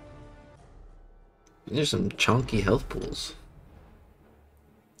 There's some chunky health pools.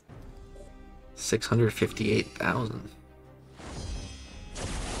 658,000.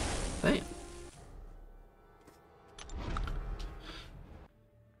 Damn.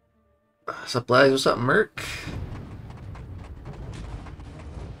 What's up, lads? What's up, Merc?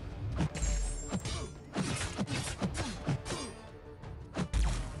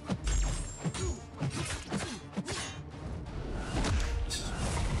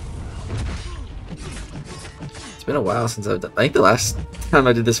 been a while since I've done. I think the last time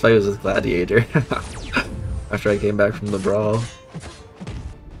I did this fight was with Gladiator. After I came back from the brawl.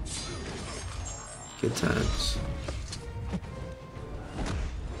 Good times.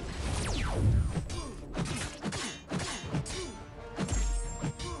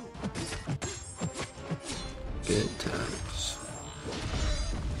 Good times.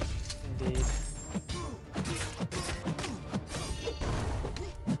 Indeed.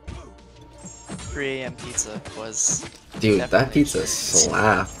 .3 a.m. pizza was. Dude, that pizza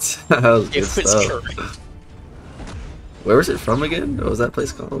slapped. That was good stuff. Great. Where was it from again? What was that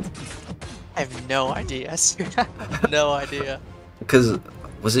place called? I have no idea. I have no idea. Because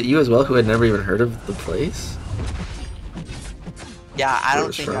was it you as well who had never even heard of the place? Yeah, I Where it don't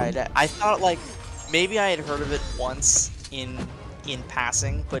was think from? I thought like maybe I had heard of it once in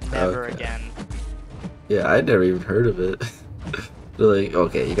passing, but never Okay. again. Yeah, I'd never even heard of it. They're like,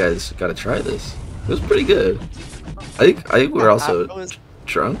 okay, you guys gotta try this. It was pretty good. I think we were also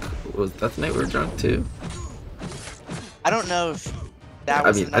drunk. Was that the night we were drunk too? I don't know if that I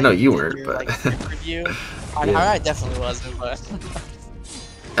was. mean, the I know night you did weren't, your, but- like, review. Yeah. I definitely wasn't, but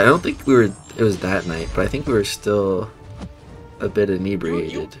I don't think we were. It was that night, but I think we were still a bit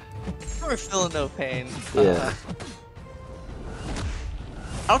inebriated. you were feeling no pain. Yeah.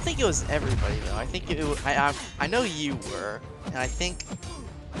 I don't think it was everybody though. I think I know you were, and I think.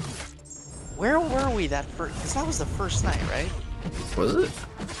 Where were we that first? Because that was the first night, right? Was it?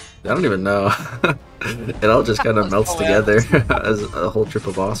 I don't even know. It all just kind of melts together as a whole trip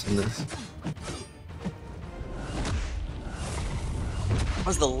of awesomeness. That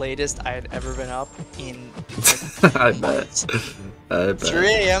was the latest I had ever been up in. I bet. I bet. 3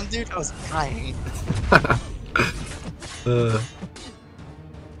 a.m., dude. I was dying.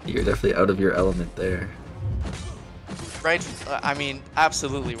 You're definitely out of your element there. Right? I mean,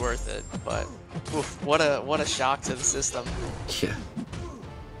 absolutely worth it. But oof, what a shock to the system. Yeah.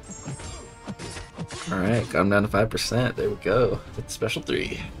 Alright, got him down to 5%. There we go. With the special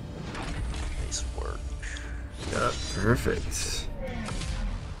 3. Nice work. Yeah, perfect.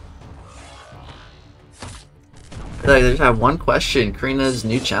 I just have one question. Carina's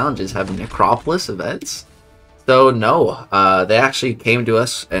new challenges have Necropolis events? So no, they actually came to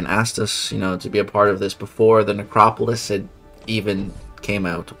us and asked us, you know, to be a part of this before the Necropolis had even came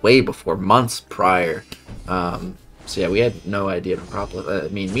out, way before, months prior. So yeah, we had no idea Necropolis. I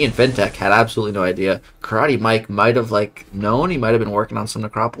mean, me and Fintech had absolutely no idea. Karate Mike might have like known. He might have been working on some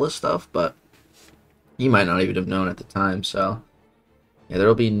Necropolis stuff, but he might not even have known at the time. So yeah, there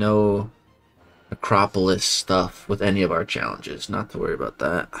will be no Necropolis stuff with any of our challenges. Not to worry about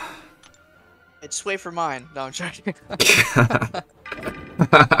that. Just wait for mine. No, I'm joking.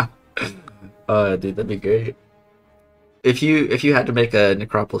 Oh, dude, that'd be great. If you had to make a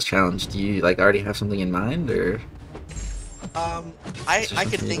Necropolis challenge, do you like already have something in mind, or? I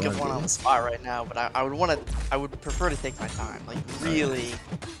could think of one on the spot right now, but I would prefer to take my time. Like really,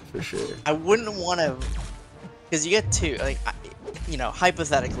 For sure. I wouldn't want to, because you get two. Like, you know,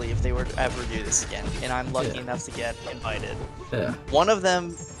 hypothetically, if they were to ever do this again, and I'm lucky enough to get invited, Yeah. one of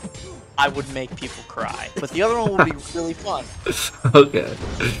them I would make people cry, but the other one would be really fun. Okay.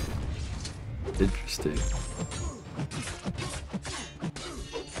 Interesting.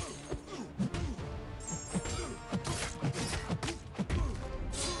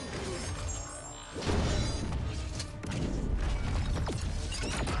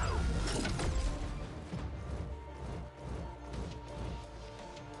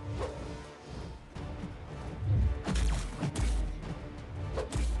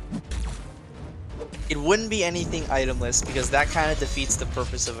 It wouldn't be anything itemless because that kind of defeats the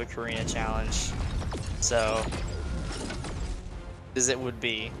purpose of a Carina challenge. So, as it would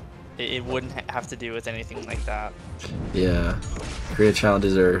be, it wouldn't have to do with anything like that. Yeah. Create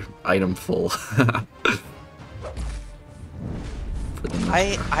challenges are item full.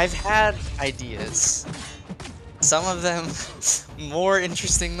 I've had ideas. Some of them more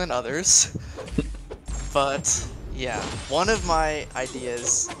interesting than others. But yeah, one of my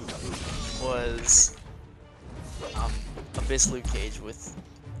ideas was Abyss Luke Cage with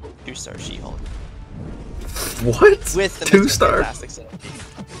 2-star She-Hulk. What? With the 2-star? Fantastic Synergy.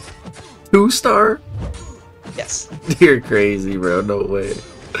 2-star? Yes. You're crazy, bro. No way.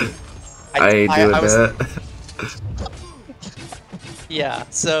 I ain't doing that. Yeah,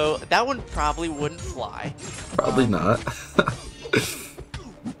 so that one probably wouldn't fly. Probably not.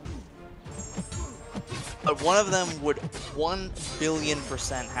 But one of them would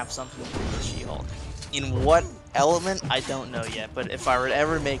 1,000,000,000% have something to do with She-Hulk. In what element, I don't know yet. But if I were to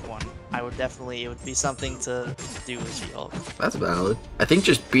ever make one, I would definitely, it would be something to do with She-Hulk. That's valid. I think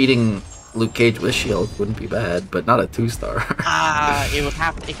just beating Luke Cage with shield wouldn't be bad, but not a 2-star. It would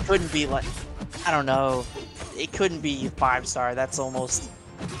have. It couldn't be like, I don't know. It couldn't be 5-star. That's almost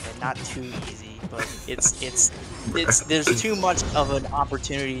not too easy, but it's there's too much of an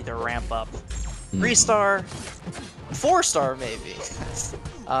opportunity to ramp up. 3-star, 4-star maybe.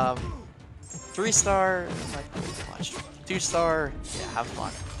 3-star, like much. 2-star, yeah, have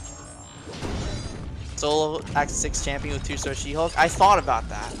fun. Solo Act 6 champion with 2-star She-Hulk. I thought about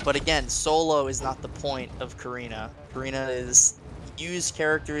that, but again, solo is not the point of Carina. Carina is use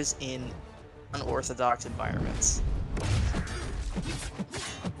characters in unorthodox environments.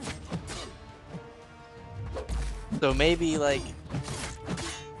 So maybe like,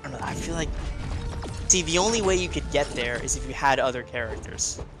 I don't know. I feel like, see, the only way you could get there is if you had other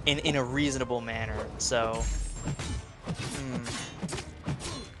characters in a reasonable manner. So,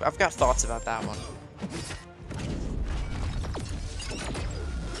 I've got thoughts about that one.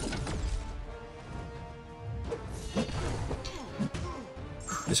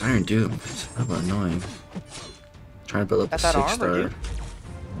 This Iron Doom is a little annoying. Trying to build up a 6-star.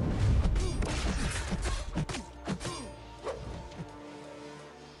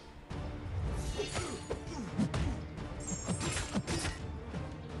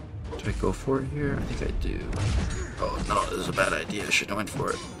 Do I go for it here? I think I do. Oh no, this is a bad idea. I shouldn't have went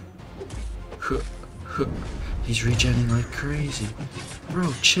for it. He's regenning like crazy.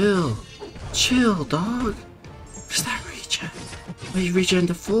 Bro, chill. Chill, dog. Where's that regen? Why you regen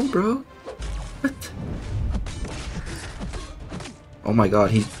to full, bro? What? Oh my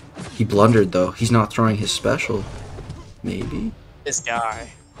god, he blundered though. He's not throwing his special. Maybe. This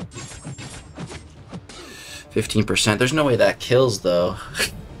guy. 15%. There's no way that kills though.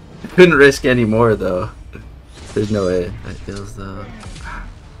 Couldn't risk any more though. There's no way that kills though.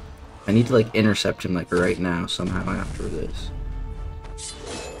 I need to like intercept him like right now somehow after this.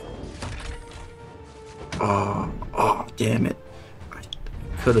 Oh, damn it. I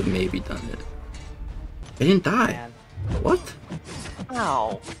could have maybe done it. I didn't die. Man. What?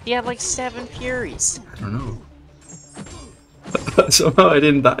 Wow. He had like 7 Furies. I don't know. Somehow I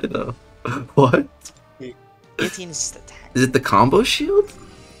didn't die though. What? Guillotine is just attack. Is it the combo shield?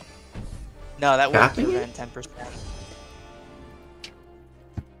 No, that would Capping prevent it? 10%.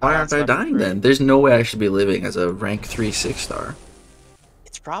 Why aren't I dying then? There's no way I should be living as a rank 3 6-star.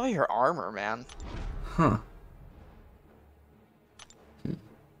 It's probably her armor, man. Huh.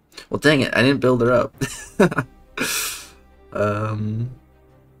 Well, dang it, I didn't build her up.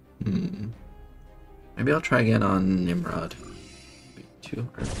 Maybe I'll try again on Nimrod. Be too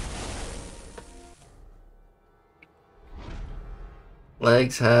hard.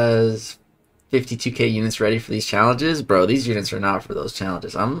 Legs has 52k units ready for these challenges. Bro, these units are not for those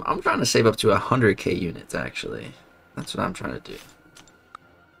challenges. I'm trying to save up to 100k units, actually. That's what I'm trying to do.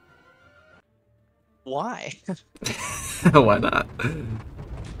 Why? Why not?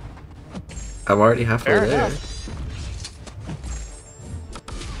 I'm already halfway Fair there. enough.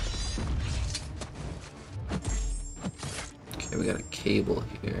 Okay, we got a cable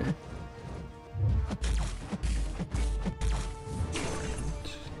here.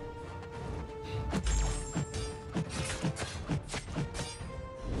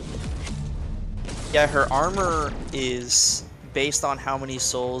 Yeah, her armor is based on how many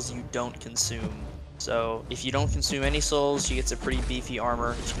souls you don't consume. So if you don't consume any souls, she gets a pretty beefy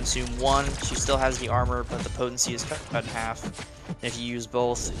armor. If you consume 1, she still has the armor, but the potency is cut in half. And if you use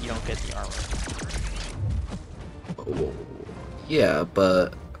both, you don't get the armor. Oh, yeah,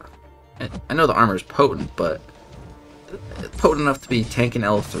 but I know the armor is potent, but potent enough to be tanking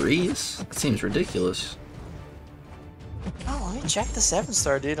L3s? That seems ridiculous. Oh, let me check the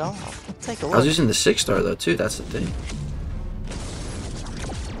 7-star, dude. I'll take a look. I was using the 6-star though too. That's the thing.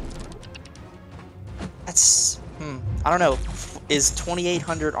 That's I don't know. Is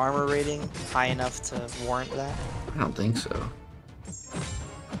 2800 armor rating high enough to warrant that? I don't think so.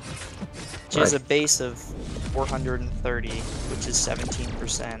 She has a base of 430, which is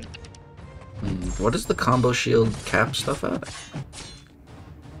 17%. What is the combo shield cap stuff at?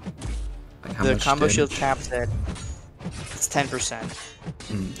 Like how The much combo damage? shield caps at it's 10%.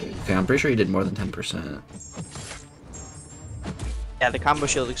 Okay, I'm pretty sure you did more than 10%. Yeah, the combo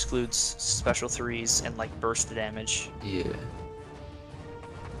shield excludes special 3s and like burst damage. Yeah.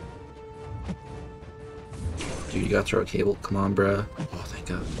 Dude, you gotta throw a cable. Come on, bruh. Oh, thank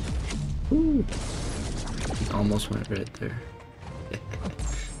God. Ooh. He almost went right there.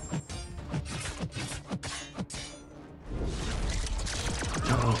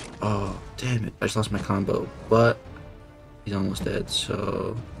 Oh, damn it. I just lost my combo. But he's almost dead,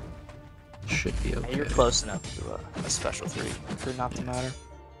 so should be okay. Yeah, you're close enough to a special 3 for it not to matter.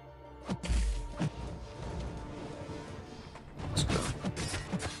 Let's go.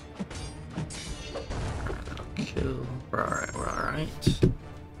 Kill. We're alright, we're alright.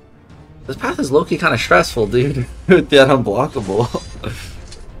 This path is low-key kind of stressful, dude. With that unblockable.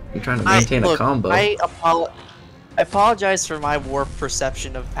 You're trying to maintain a combo. I apologize for my warped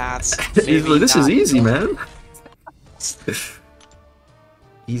perception of paths. This is easy, man.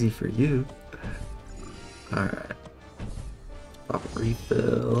 Easy for you. Alright. Pop a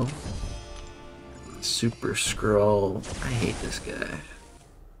refill. Super Scroll. I hate this guy.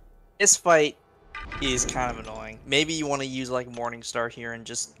 This fight is kind of annoying. Maybe you want to use like Morningstar here and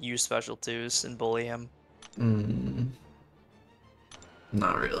just use special twos and bully him.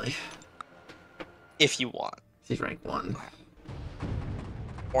 Not really. If you want. He's rank 1.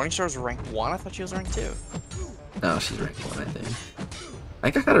 Morningstar's rank 1? I thought she was rank 2. No, she's rank 1, I think. I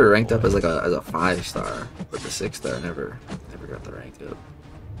think I got her ranked up as like a 5-star, but the 6-star never got the rank up.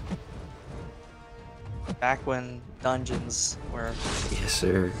 Back when dungeons were... Yes,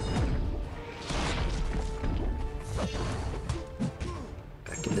 sir.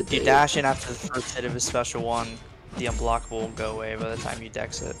 Back in the day. You dash in after the first hit of his special one, the unblockable will go away by the time you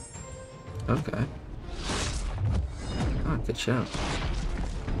dex it. Okay. Oh, good shout.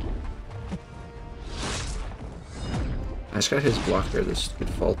 I just got his blocker, this good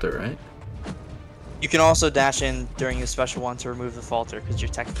falter, right? You can also dash in during your special one to remove the falter because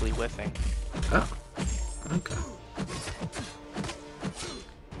you're technically whiffing. Oh, okay.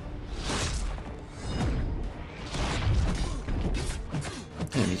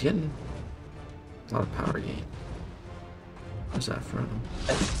 Damn, he's getting a lot of power gain. Where's that from?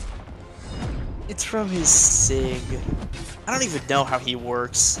 It's from his Sig. I don't even know how he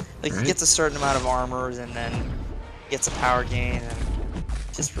works. Like, Right? he gets a certain amount of armors and then gets a power gain, and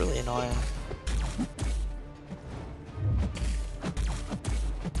it's just really annoying.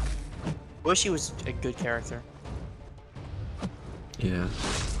 Wish he was a good character. Yeah.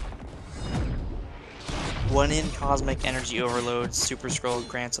 One in Cosmic Energy Overload, Super Scroll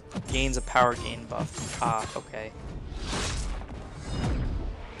gains a power gain buff. Ah, okay.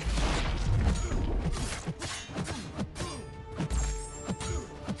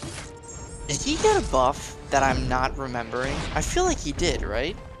 Did he get a buff that I'm not remembering? I feel like he did,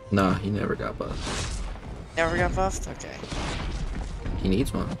 right? No, he never got buffed. Never got buffed? Okay. He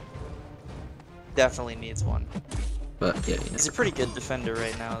needs one. Definitely needs one. But yeah, He's a pretty good defender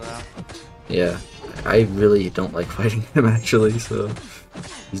right now, though. yeah. I really don't like fighting him actually, so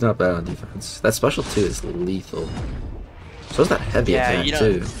he's not bad on defense. That special 2 is lethal. So is that heavy attack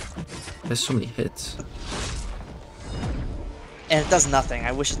too. There's so many hits. And it does nothing.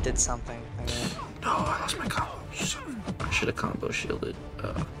 I wish it did something. I mean... No, I lost my combo. I should have combo shielded.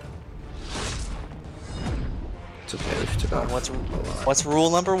 It's okay, we took off What's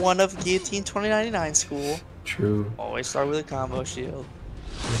rule number 1 of Guillotine 2099 school? True. Always start with a combo shield.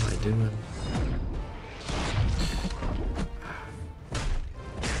 What am I doing?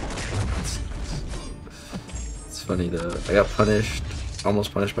 It's funny though. I got punished,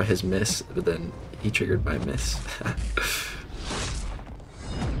 almost punished by his miss, but then he triggered my miss.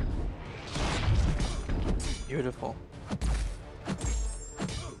 Beautiful.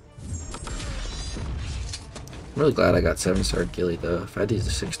 I'm really glad I got 7-star Gilly though. If I had used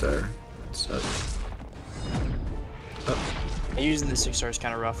a 6-star, so. Oh. Using the 6-star is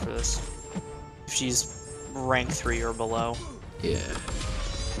kind of rough for this. If she's rank 3 or below. Yeah.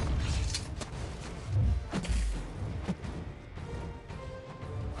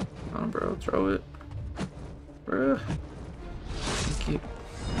 Come on, bro, throw it. Bruh. Thank you.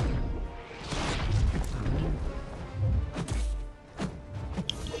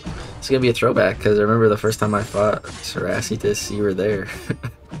 It's gonna be a throwback because I remember the first time I fought Cerastes, you were there.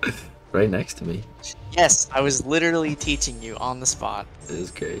 Right next to me. Yes, I was literally teaching you on the spot. It is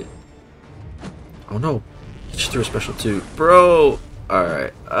great. Oh no. He just threw a special 2. Bro!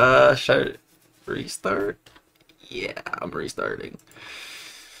 Alright. Should I restart? Yeah, I'm restarting.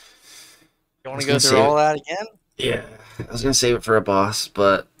 You want to go through all that again? Yeah. I was gonna save it for a boss,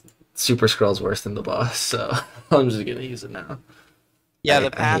 but Super Scroll's worse than the boss, so I'm just gonna use it now. Yeah,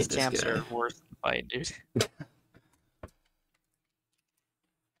 the past champs are worse than the fight, dude.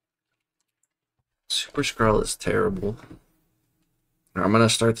 Super Scroll is terrible. I'm gonna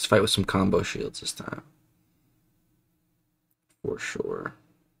start this fight with some combo shields this time. For sure.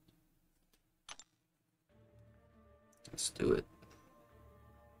 Let's do it.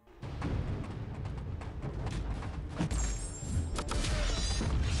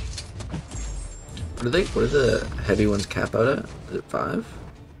 What do the heavy ones cap out at? Is it 5?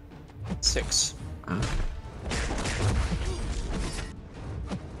 6. Oh.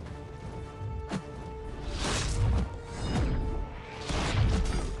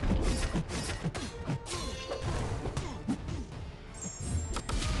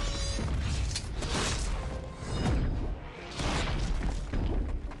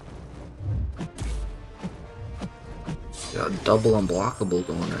 Got double unblockable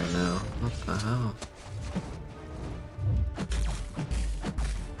going right now. What the hell?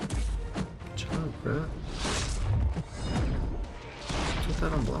 Chill out, bro. What's with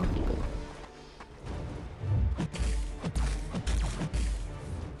that unblockable?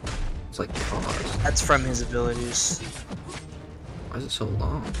 It's like paused. That's from his abilities. Why is it so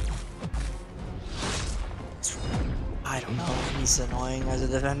long? I don't know. He's annoying as a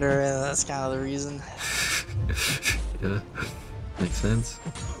defender, and that's kind of the reason. Yeah, makes sense.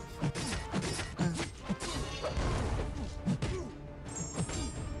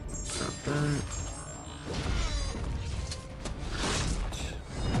 Drop that.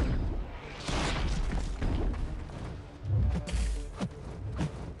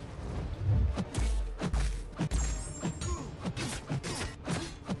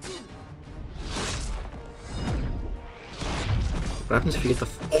 What happens if you get the...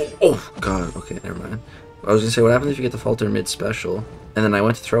 Oh, God. Okay, never mind. I was going to say, what happens if you get the falter mid-special? And then I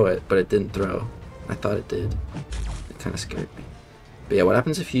went to throw it, but it didn't throw. I thought it did. It kind of scared me. But yeah, what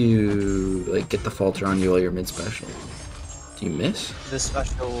happens if you like get the falter on you while you're mid-special? Do you miss? The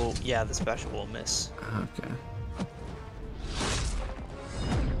special... Yeah, the special will miss. Okay.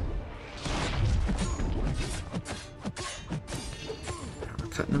 We're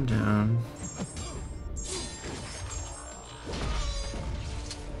cutting him down.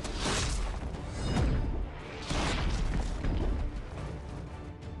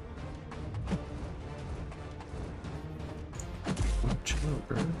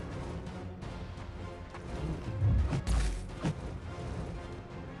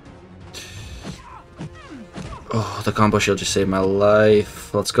 Oh, the combo shield just saved my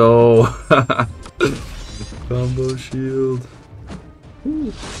life. Let's go. Combo shield.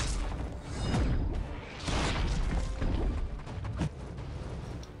 Ooh.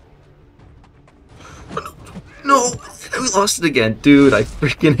 No, we lost it again. Dude, I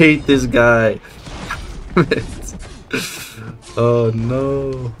freaking hate this guy. Oh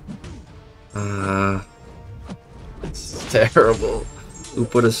no. It's terrible. Who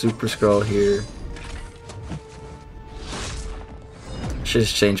put a super scroll here? Should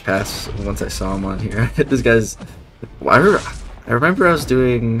just change paths once I saw him on here. This guy's... I remember I was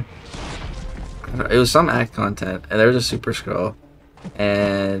doing... It was some act content, and there was a super scroll.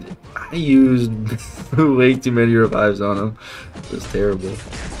 And I used way too many revives on him. It was terrible.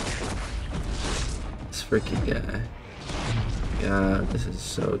 This freaking guy. God, this is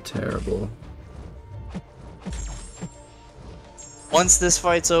so terrible. Once this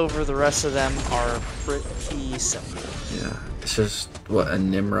fight's over, the rest of them are pretty simple. Yeah, it's just, what, a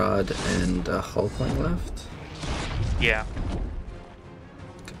Nimrod and a Hulkling left? Yeah.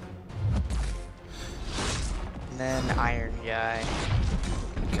 And then Iron Guy.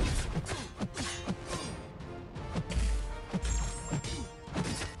 Okay.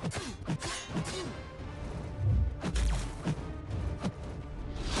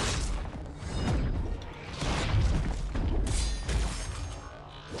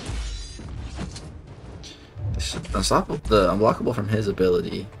 The unblockable from his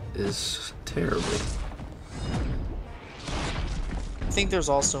ability is terrible. I think there's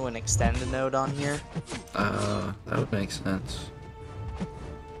also an extended node on here. That would make sense.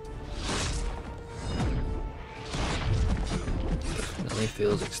 Definitely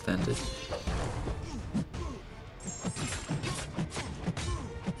feels extended.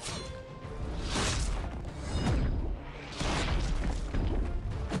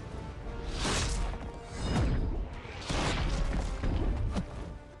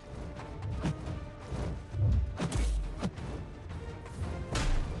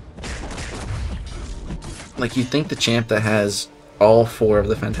 Like, you'd think the champ that has all 4 of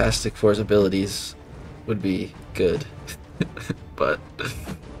the Fantastic Four's abilities would be good. But,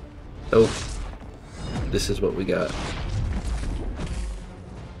 nope. This is what we got.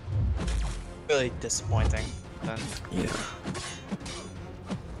 Really disappointing. Then. Yeah.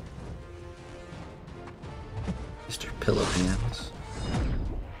 Mr. Pillow Hands.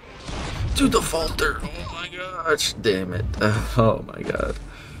 Dude, the falter! Oh my gosh! Damn it. Oh my god.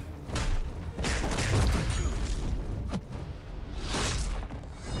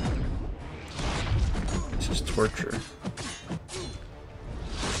 Torture.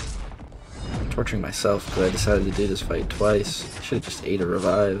 I'm torturing myself because I decided to do this fight twice. I should have just ate a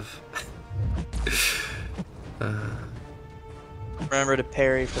revive. Remember to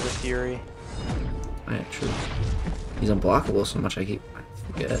parry for the Fury. Yeah, true. He's unblockable so much I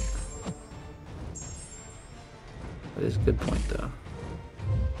forget. That is a good point though.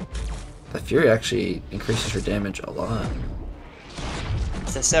 That Fury actually increases her damage a lot.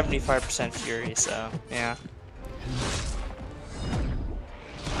 It's a 75% Fury, so yeah.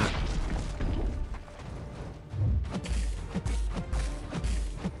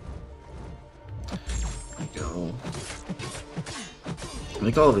 I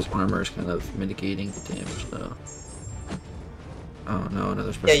think all of his armor is kind of mitigating the damage, though. Oh no,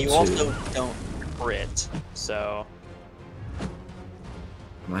 another special. Yeah, you also don't crit, so.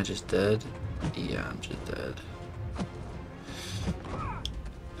 Am I just dead? Yeah, I'm just dead.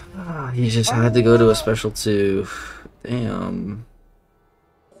 Ah, he just had to go to a special 2. Damn.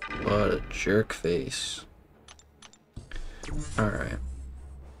 What a jerk face. Alright.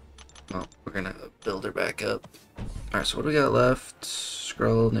 Well, we're gonna build her back up. Alright, so what do we got left?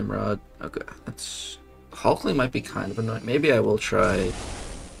 Skrull, Nimrod. Okay, that's... Hulkling might be kind of annoying. Maybe I will try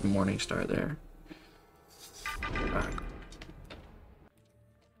Morningstar there. Alright.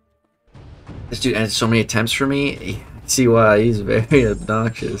 This dude ended so many attempts for me. See why, he's very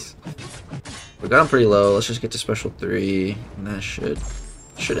obnoxious. We got him pretty low. Let's just get to special 3, and that should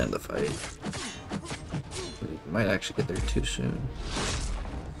end the fight. We might actually get there too soon.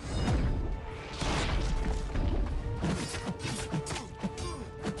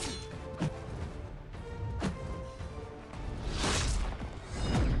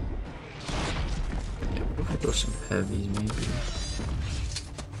 Yeah, we'll throw some heavies maybe.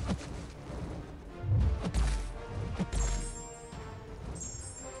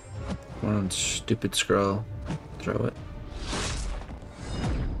 Come on, stupid Skrull. Throw it.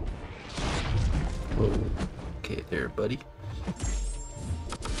 Whoa. Okay, there, buddy.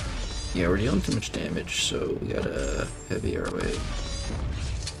 Yeah, we're dealing too much damage, so we gotta heavy our way.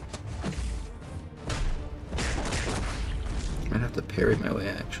 Might have to parry my way,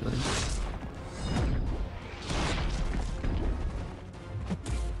 actually.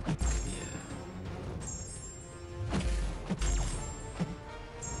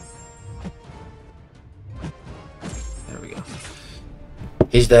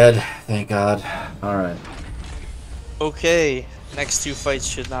 He's dead, thank God. Alright. Okay, next 2 fights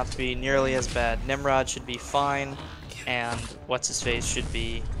should not be nearly as bad. Nimrod should be fine, and what's-his-face should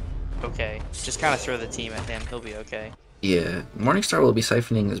be okay. Just kind of throw the team at him, he'll be okay. Yeah, Morningstar will be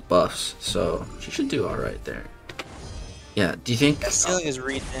siphoning his buffs, so she should do alright there. Yeah, do you think... Stealing his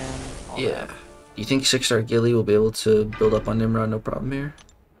regen, yeah. Do you think 6-star Gilly will be able to build up on Nimrod no problem here?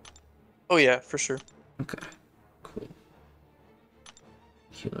 Oh yeah, for sure. Okay.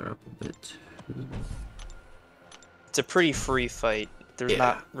 Heal her up a bit. It's a pretty free fight. There's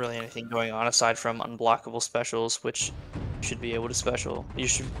not really anything going on aside from unblockable specials, which you should be able to special. You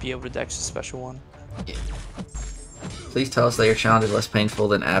should be able to dex a special one. Yeah. Please tell us that your challenge is less painful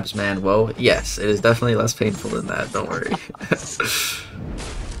than Abs Man. Whoa, yes, it is definitely less painful than that. Don't worry. I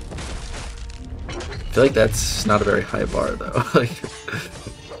feel like that's not a very high bar though. Like,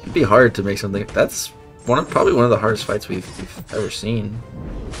 it'd be hard to make something. That's probably one of the hardest fights we've ever seen.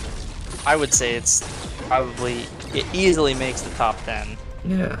 I would say it easily makes the top 10.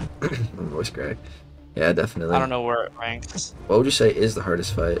 Yeah, voice crack. Yeah, definitely. I don't know where it ranks. What would you say is the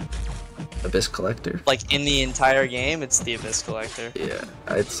hardest fight? Abyss Collector? Like in the entire game, it's the Abyss Collector. Yeah,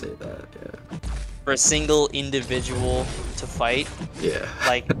 I'd say that, yeah. For a single individual to fight, yeah.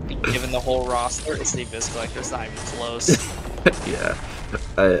 Like, given the whole roster, it's the Abyss Collector. It's not even close. Yeah,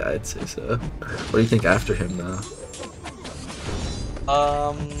 I'd say so. What do you think after him, though?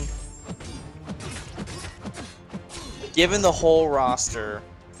 Given the whole roster...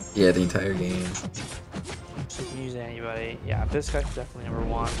 Yeah, the entire game. So you can use anybody. Yeah, Abyss Collector definitely number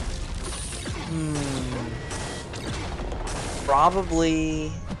 1.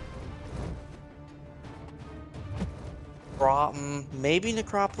 Probably... maybe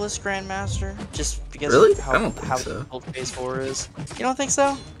Necropolis Grandmaster, just because really? of I don't think how so. difficult Phase 4 is. You don't think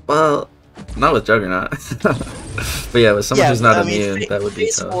so? Well, not with Juggernaut. But yeah, with someone who's not immune, that would be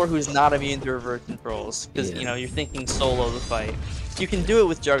Phase tough. 4 who's not immune to revert controls, because you know you're thinking solo the fight. You can do it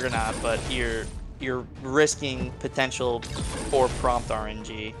with Juggernaut, but you're risking potential poor prompt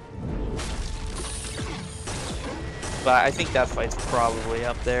RNG. But I think that fight's probably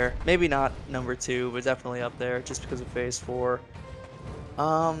up there. Maybe not number 2, but definitely up there just because of Phase 4.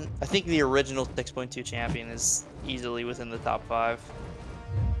 I think the original 6.2 champion is easily within the top 5.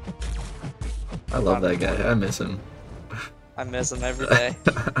 I love that guy. I miss him. I miss him every day.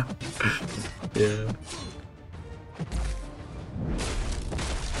 Yeah.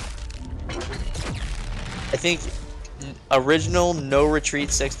 I think original no retreat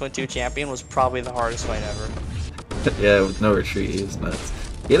 6.2 champion was probably the hardest fight ever. Yeah, with no retreat, he was nuts.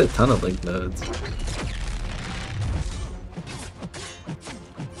 He had a ton of link nodes.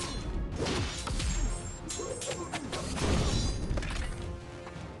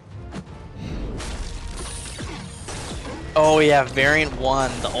 Oh yeah, variant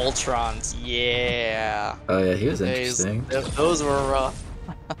 1, the Ultrons, yeah. Oh yeah, he was interesting. Those were rough.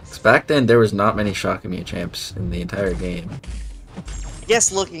 Back then, there was not many shock immune champs in the entire game. I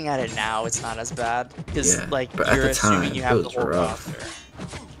guess looking at it now, it's not as bad because Yeah, like but at you're the assuming time, you it have the was whole rough. roster.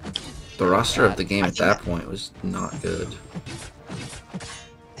 The roster of the game I at think that point was not good.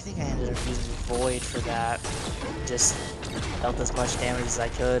 I think I ended up using Void for that. Just dealt as much damage as I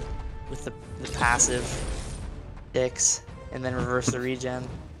could with the passive dicks, and then reverse the regen.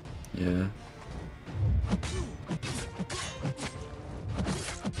 Yeah.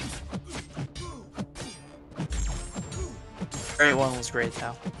 Great one was great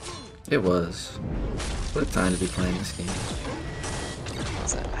though. It was. What a time to be playing this game. It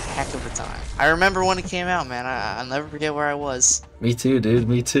was a heck of a time. I remember when it came out, man. I'll never forget where I was. Me too, dude.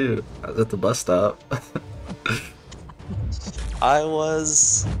 Me too. I was at the bus stop. I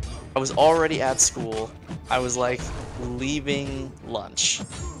was already at school. I was like leaving lunch.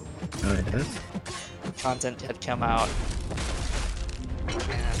 Oh yeah. Content had come out.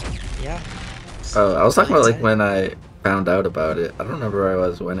 And yeah. Oh, I was talking Really about like excited. when I found out about it. I don't remember where I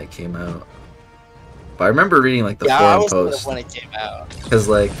was when it came out, but I remember reading like the Yeah, I forum was there post. when it came out. Cause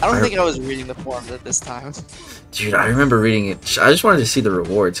like I don't think I was reading the forums at this time. dude, I remember reading it. I just wanted to see the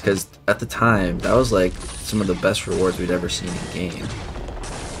rewards because at the time that was like some of the best rewards we'd ever seen in game.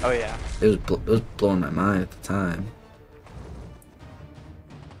 Oh yeah. It was blowing my mind at the time.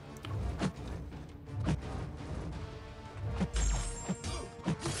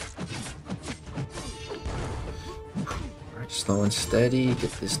 Alright, slow and steady.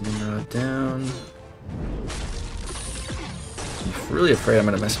 Get this Nimrod down. I'm really afraid I'm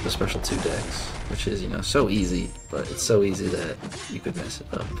gonna mess up the special 2 decks, which is, you know, so easy, but it's so easy that you could mess it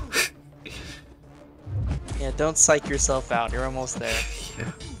up. Yeah, don't psych yourself out. You're almost there.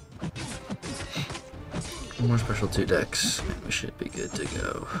 Yeah. One more special 2 decks, and we should be good to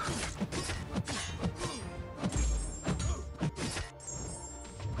go.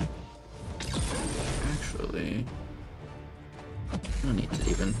 Actually, no need to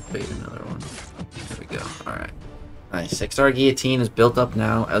even bait another one. There we go. Alright. Nice. 6-star Guillotine is built up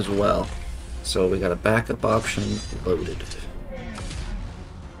now as well. So we got a backup option loaded.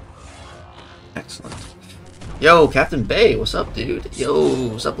 Excellent. Yo, Captain Bay, what's up, dude? Yo,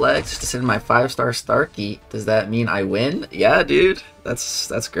 what's up, Lex? Just send my 5-star Starkey. Does that mean I win? Yeah, dude.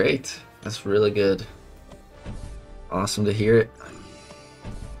 That's great. That's really good. Awesome to hear it.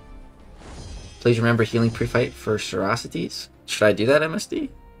 Please remember healing pre-fight for Cerastes. Should I do that, MSD?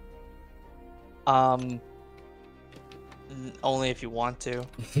 Only if you want to.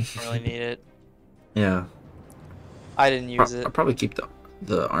 Don't really need it. Yeah. I didn't use it. I'll probably keep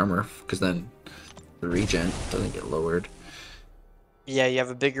the armor, because then the regen doesn't get lowered. Yeah, you have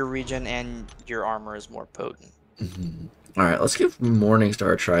a bigger regen and your armor is more potent. Alright, let's give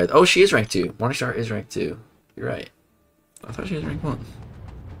Morningstar a try. Oh, she is rank 2. Morningstar is rank 2. You're right. I thought she was rank 1.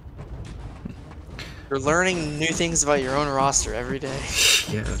 You're learning new things about your own roster every day.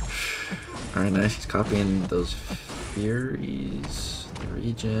 Yeah. Alright, nice. He's copying those Furies. The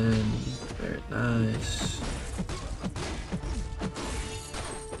regen. Very nice.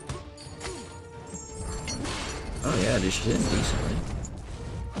 Oh yeah, dude, she's hitting decently.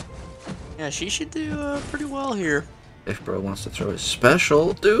 Yeah, she should do pretty well here. If bro wants to throw his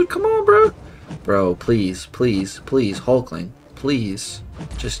special. Dude, come on, bro. Bro, please, please, please, Hulkling. Please.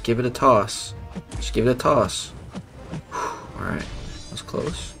 Just give it a toss. Just give it a toss. Alright. That's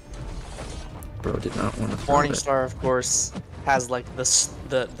close. Bro did not want to throw it. Morningstar, of course, has like the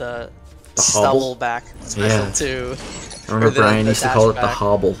hobble? stubble back special Yeah. too. I remember Brian used to call it the dashback.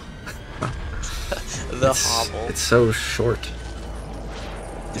 hobble. The hobble. It's so short.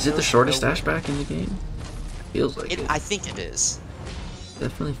 Is it the shortest No- dashback in the game? Feels like it. I think it is.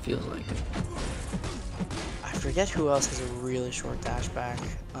 Definitely feels like it. I forget who else has a really short dashback.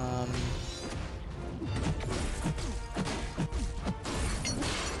 Man.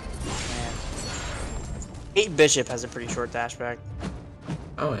 8 Bishop has a pretty short dashback.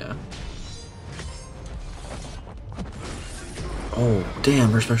 Oh yeah. Oh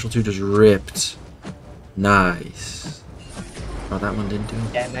damn, her special 2 just ripped. Nice. Oh, that one didn't do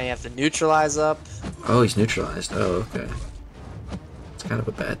it. Yeah, and then you have to neutralize up. Oh, he's neutralized. Oh, okay. It's kind of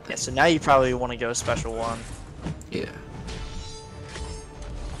a bad Yeah, thing. so now you probably want to go special 1. Yeah.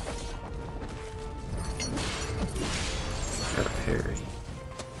 Got a parry.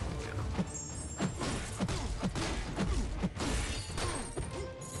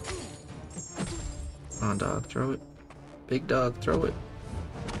 Come on, dog, throw it. Big dog, throw it.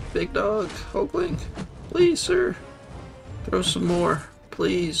 Big dog, Hulkling. Please, sir. Throw some more,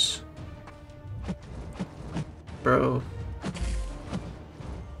 please. Bro.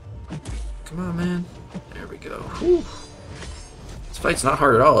 Come on, man. There we go. Whew. This fight's not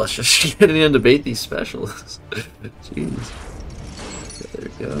hard at all. It's just getting in to bait these specials. Jeez.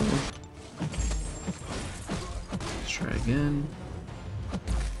 go. Let's try again.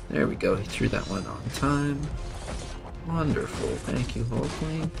 There we go. He threw that one on time. Wonderful. Thank you,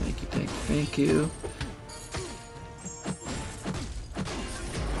 Hulkling. Thank you, thank you, thank you.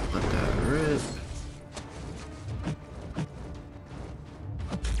 Let that rip.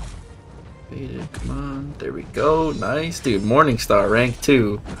 Baited, come on. There we go. Nice, dude. Morningstar, rank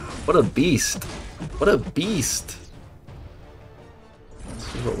 2. What a beast. What a beast.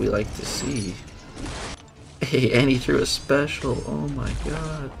 This is what we like to see. Hey, and he threw a special. Oh my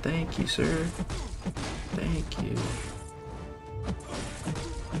god. Thank you, sir. Thank you.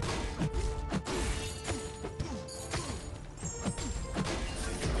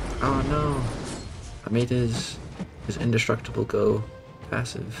 Oh no. I made his indestructible go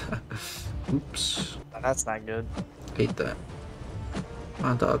passive. Oops. That's not good. Hate that. Come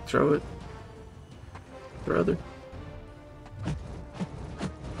on, dog. Throw it. Brother. There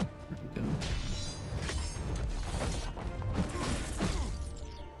we go.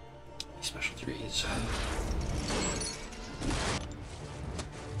 Special threes.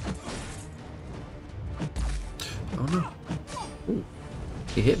 Oh no. Ooh.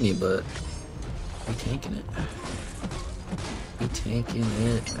 He hit me, but we tanking it. We tanking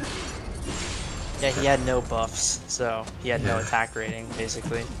it. Yeah, he had no buffs, so he had no attack rating,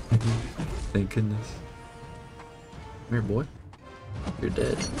 basically. Thank goodness. Come here, boy. You're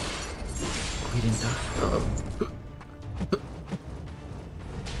dead. Oh, he didn't die. Uh-oh.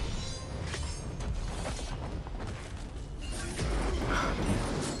 Oh, man.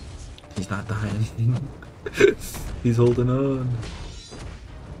 He's not dying. He's holding on.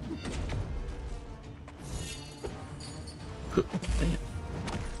 Damn.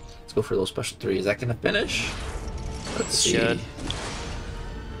 Let's go for those special threes. Is that gonna finish? Let's see. Should.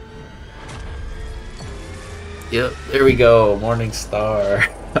 Yep, there we go. Morningstar.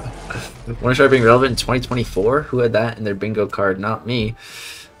 Morningstar being relevant in 2024? Who had that in their bingo card? Not me.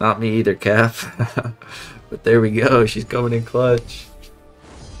 Not me either, Cap. But there we go. She's coming in clutch.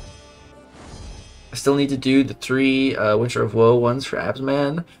 I still need to do the 3 Winter of Woe ones for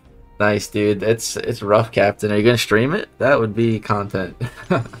Absman. Nice, dude. It's rough, Captain. Are you gonna stream it? That would be content.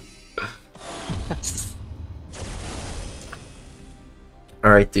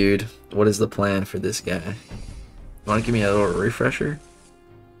 Alright, dude. What is the plan for this guy? You wanna give me a little refresher?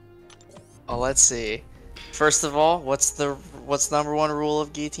 Oh, let's see. First of all, what's the number 1 rule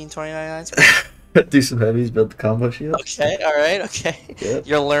of Guillotine 2099? Do some heavies, build the combo shield. Okay, alright, okay. Yep.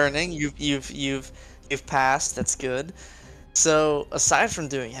 You're learning. You've passed, that's good. So aside from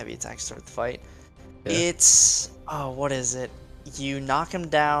doing heavy attacks to start the fight, it's what is it? You knock him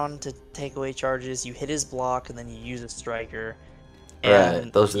down to take away charges, you hit his block, and then you use a striker. And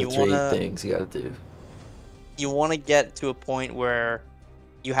right, those are the 3 things you gotta do. You want to get to a point where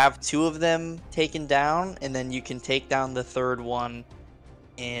you have 2 of them taken down, and then you can take down the 3rd one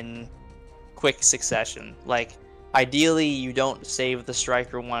in quick succession. Like, ideally, you don't save the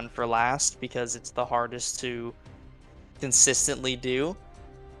striker one for last because it's the hardest to consistently do.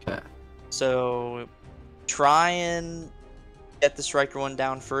 Okay. So try and get the striker one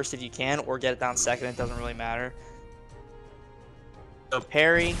down first if you can, or get it down second. It doesn't really matter. So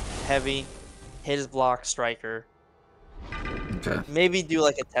parry, heavy, hit his block, striker. Okay. Maybe do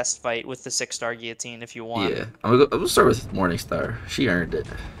like a test fight with the 6-star guillotine if you want. Yeah, I'm gonna start with Morningstar. She earned it.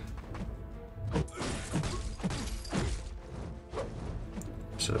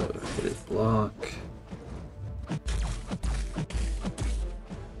 So hit his block.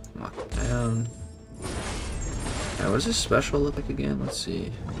 Knock it down. Now, what does this special look like again? Let's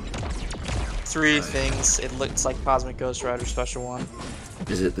see. 3 things. It looks like Cosmic Ghost Rider special 1.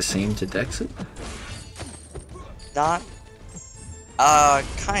 Is it the same to Dexit? Not.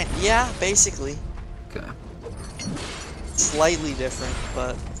 Yeah, basically. Okay. Slightly different,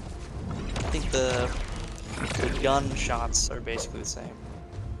 but I think the gun shots are basically the same.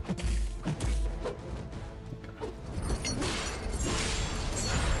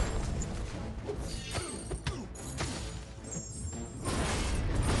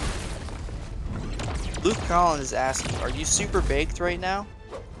 Luke Collins is asking, are you super baked right now?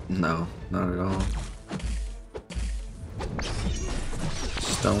 No, not at all.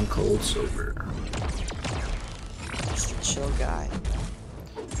 Stone cold sober. Just a chill guy.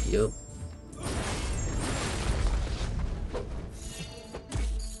 Yep.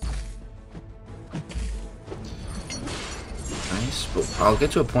 Nice, but I'll get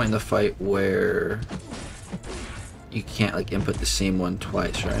to a point in the fight where you can't like input the same one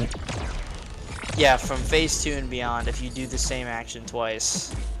twice, right? Yeah, from phase 2 and beyond, if you do the same action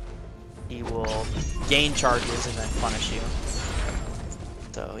twice, he will gain charges and then punish you.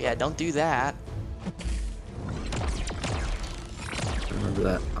 So yeah, don't do that. Remember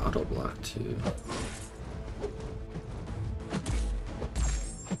that auto block too.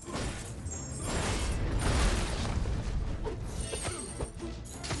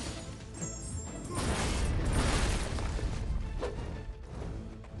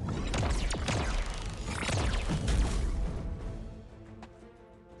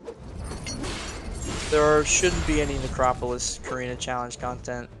 There shouldn't be any Necropolis Carina challenge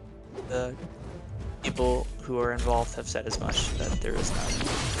content. The people who are involved have said as much, that there is none.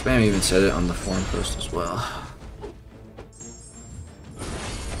 Spam even said it on the forum post as well.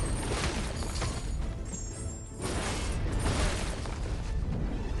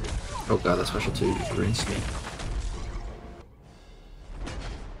 Oh god, that special 2 just rinsed me.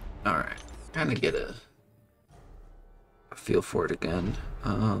 Alright, kinda get a feel for it again.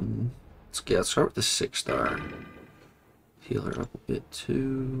 Let's start with the 6-star. Heal her up a bit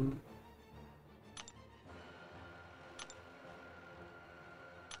too.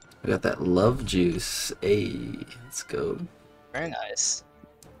 We got that love juice. Hey, let's go. Very nice.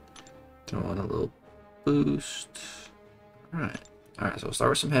 Don't want a little boost. Alright. Alright, so we'll start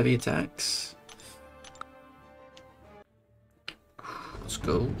with some heavy attacks. Let's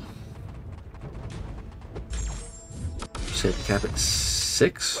go. Set the cap at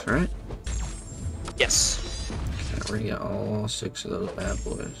 6, right? Yes. Okay, we're gonna get all 6 of those bad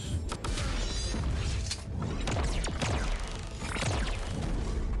boys.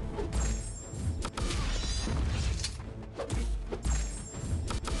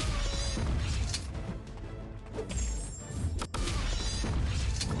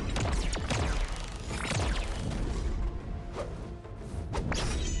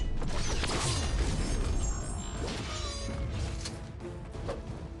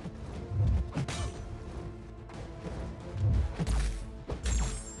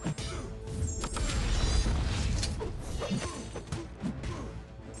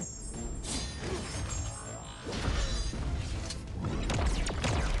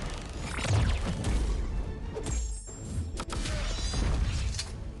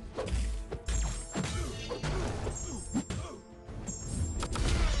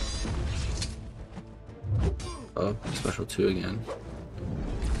 Oh, special 2 again.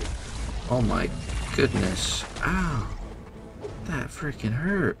 Oh my goodness. Ow. That freaking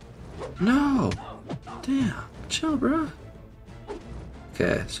hurt. No. Damn. Chill, bro.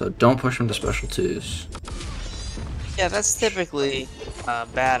 Okay, so don't push him to special 2s. Yeah, that's typically a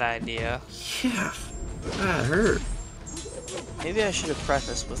bad idea. Yeah. That hurt. Maybe I should have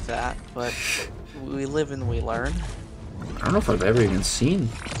prefaced with that, but we live and we learn. I don't know if I've ever even seen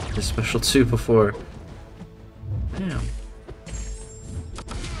this special 2 before. Damn.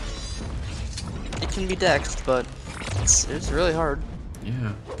 It can be dexed, but it's really hard.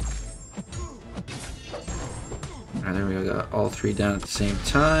 Yeah. Alright, there we go. Got all 3 down at the same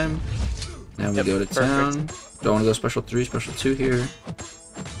time. Now we go to town. Don't want to go special 3, special 2 here.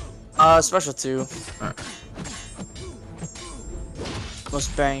 Special 2. Alright.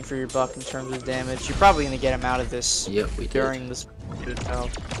 Most bang for your buck in terms of damage. You're probably gonna get him out of this. Yep, we did. During this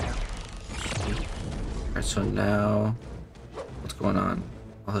itself. Sweet. Alright, so now what's going on?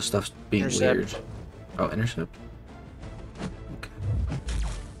 All this stuff's being Intercept. weird. Oh, intercept? Okay.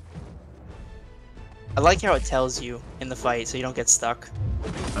 I like how it tells you in the fight so you don't get stuck.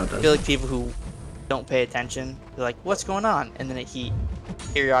 Oh, I feel like people who don't pay attention, they're like, what's going on? And then he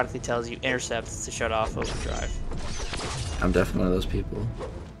periodically tells you intercepts to shut off overdrive. I'm definitely one of those people.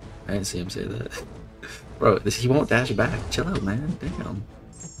 I didn't see him say that. Bro, he won't dash back. Chill out, man. Damn.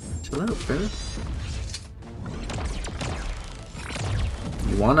 Chill out, bro.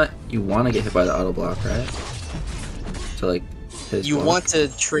 You wanna get hit by the auto block, right? To like hit his You block. want to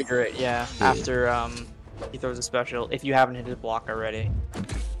trigger it, yeah, Yeah. after he throws a special, if you haven't hit his block already.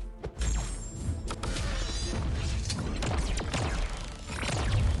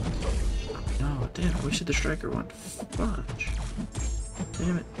 No, damn, I wish the striker one. Fudge.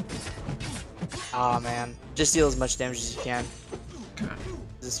 Damn it. Ah man, just deal as much damage as you can. Okay.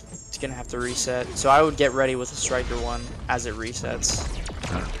 It's gonna have to reset. So I would get ready with the striker one as it resets.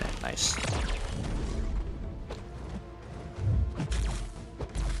 Okay. Nice.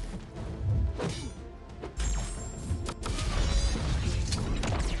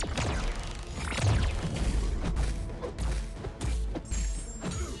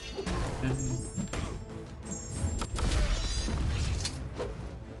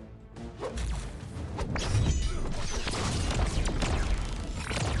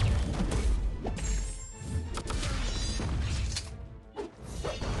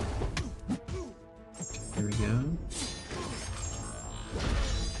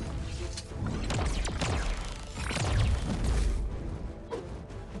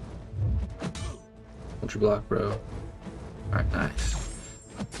 Hold your block, bro. Alright, nice.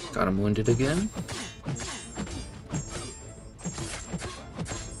 Got him wounded again.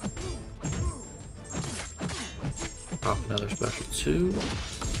 Pop another special 2.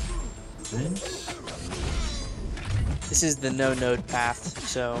 Nice. This is the no-node path,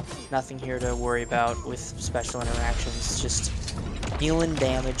 so nothing here to worry about with special interactions. Just dealing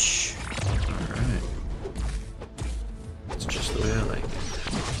damage. Alright. It's just the way I like it.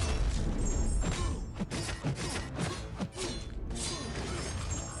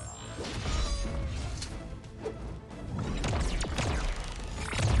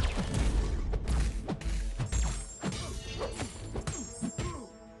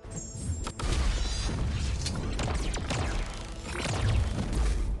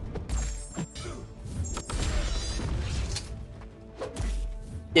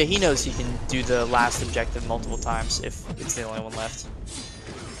 Yeah, he knows he can do the last objective multiple times if it's the only one left.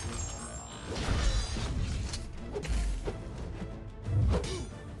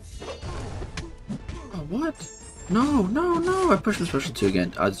 Oh, what? No, no, no! I pushed my special 2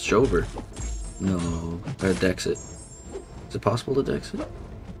 again. It's over. No. I gotta dex it. Is it possible to dex it?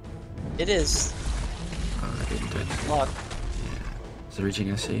 It is. Oh, I didn't dex it. Luck. Yeah. Is the reaching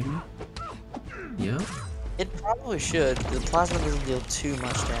gonna save me? Yep. It probably should. The plasma doesn't deal too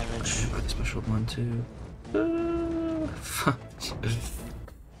much damage. Buy the special 1 too. Oh,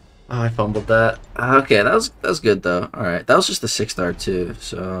 I fumbled that. Okay, that was good though. All right, that was just a 6-star too,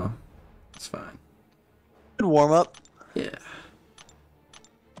 so it's fine. Good warm up. Yeah.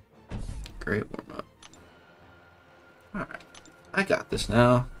 Great warm up. All right, I got this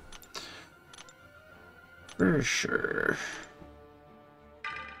now. For sure.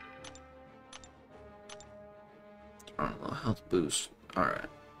 Oh, health boost. Alright,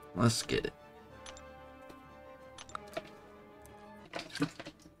 let's get it.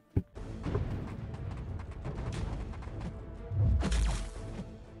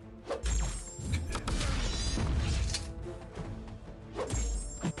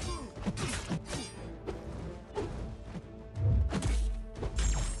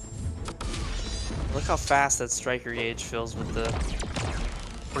 Look how fast that striker gauge fills with the...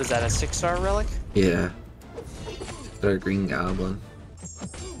 What is that, a 6-star relic? Yeah. They're a green goblin.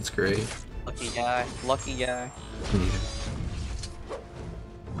 It's great. Lucky guy. Lucky guy. Yeah.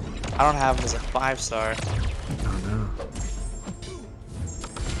 I don't have him as a 5-star. Oh no.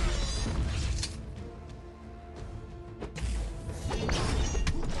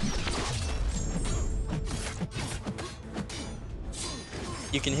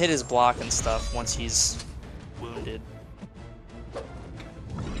 You can hit his block and stuff once he's wounded.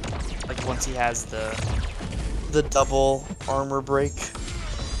 Like once he has the double armor break.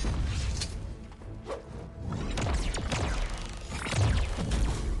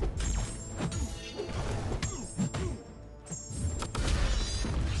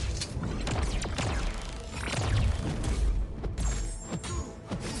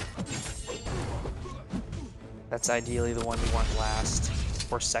 That's ideally the one you want last,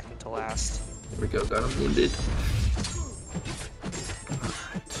 or second to last. There we go, got him wounded.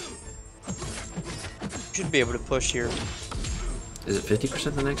 You should be able to push here. Is it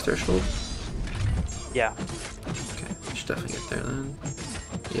 50% the next threshold? Yeah. Okay, we should definitely get there then.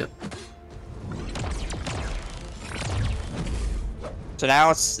 Yep. So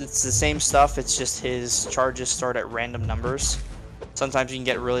now it's the same stuff, it's just his charges start at random numbers. Sometimes you can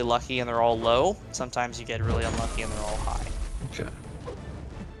get really lucky and they're all low. Sometimes you get really unlucky and they're all high. Okay.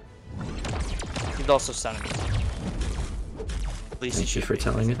 He's also stunning me. At least Thank you for be.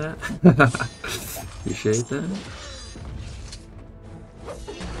 telling me that. Appreciate that.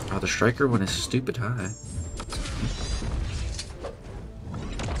 Oh, the striker one is stupid high.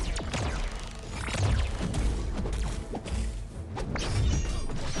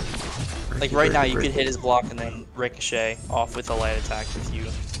 Like right now, you could hit his block and then ricochet off with a light attack if you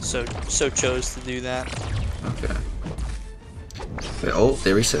so chose to do that. Okay. Wait, oh,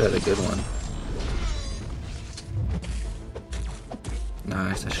 they reset at a good one.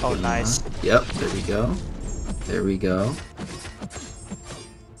 Nice. That should Oh, be nice. enough. Yep. There we go. There we go.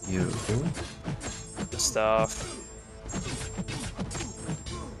 Beautiful. Good stuff.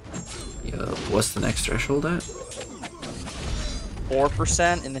 Yup. What's the next threshold at?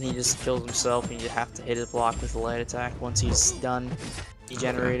 4%, and then he just kills himself, and you have to hit his block with a light attack once he's done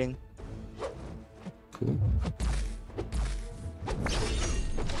degenerating. Okay. Cool.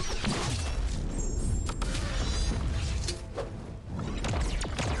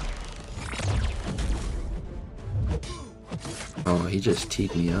 Oh, he just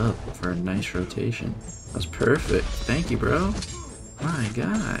teed me up for a nice rotation. That was perfect. Thank you, bro. My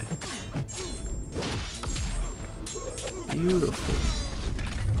guy. Beautiful.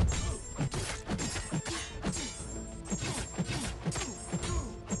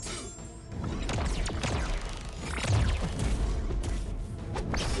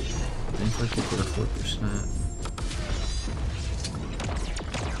 Seems like you put a 4%.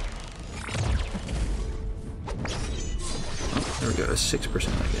 Oh, there we go, a 6%,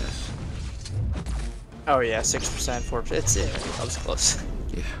 I guess. Oh yeah, 6%, 4%. It's yeah, that was close.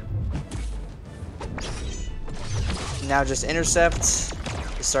 Yeah. Now just intercept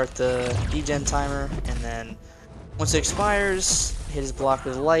to start the degen timer, and then once it expires, hit his block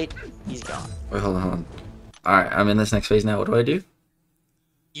with light, he's gone. Wait, hold on. Alright, I'm in this next phase now. What do I do?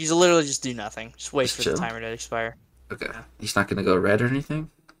 You literally just do nothing. Just wait Just for chill? the timer to expire. Okay. He's not gonna go red or anything?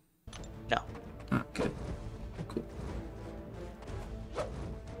 No. Okay. Cool.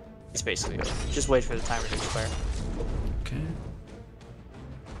 It's basically over. Just wait for the timer to expire. Okay.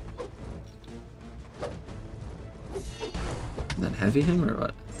 And then heavy him or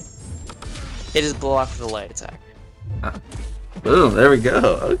what? Hit his block with a light attack. Ah. Boom, there we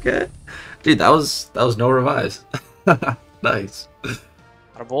go. Okay. Dude, that was no revives. Nice.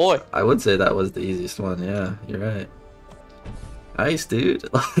 Attaboy. I would say that was the easiest one. Yeah, you're right. Nice, dude.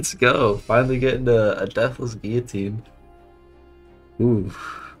 Let's go. Finally getting a Deathless Guillotine. Ooh.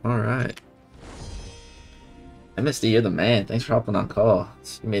 Alright. MSD, you're the man. Thanks for hopping on call.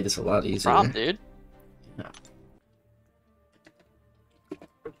 You made this a lot easier. Problem, dude. Yeah.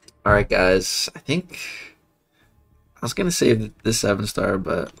 Alright, guys. I think I was gonna save this 7-star,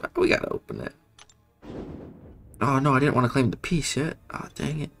 but we gotta open it. Oh no, I didn't want to claim the piece yet. Oh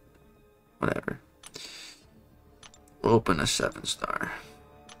dang it. Whatever. We'll open a 7-star.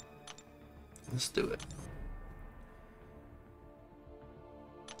 Let's do it.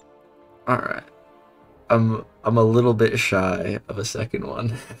 Alright. I'm a little bit shy of a second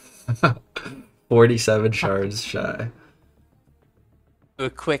one. 47 shards shy. Do a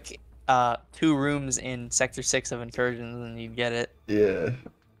quick 2 rooms in Sector 6 of Incursions and you get it. Yeah.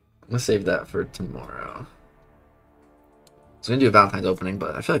 I'm gonna save that for tomorrow. I was gonna do a Valentine's opening,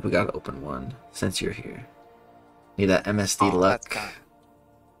 but I feel like we gotta open one since you're here. Need that MSD luck.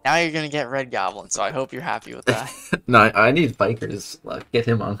 Now you're gonna get Red Goblin, so I hope you're happy with that. No, I need Biker's luck. Get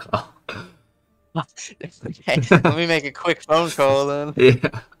him on call. Okay, let me make a quick phone call then.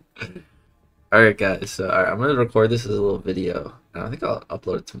 Yeah. Alright, guys. So, I'm going to record this as a little video. And I think I'll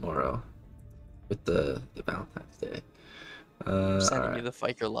upload it tomorrow with the Valentine's Day. I'm sending right. you the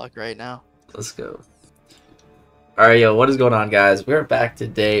Fiker luck right now. Let's go. Alright, yo, what is going on, guys? We're back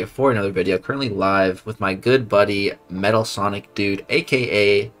today for another video. Currently live with my good buddy, Metal Sonic Dude,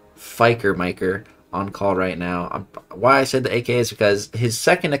 aka Fiker Miker, on call right now. Why I said the aka is because his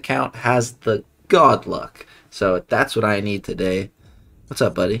second account has the god luck. So that's what I need today. What's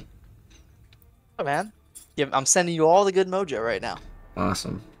up, buddy? Oh man, yeah, I'm sending you all the good mojo right now.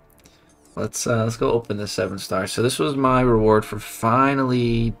 Awesome. Let's go open this 7-star. So this was my reward for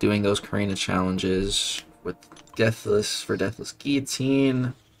finally doing those Carina challenges with Deathless for Deathless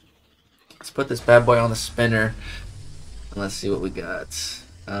Guillotine. Let's put this bad boy on the spinner and let's see what we got.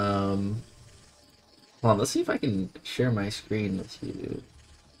 Hold on, let's see if I can share my screen with you.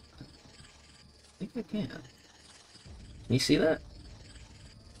 I think I can. Can you see that?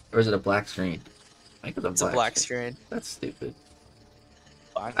 Or is it a black screen? I think It's a black screen. That's stupid.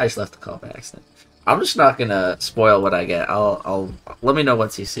 Fine. I just left the call by accident. I'm just not gonna spoil what I get. I'll let me know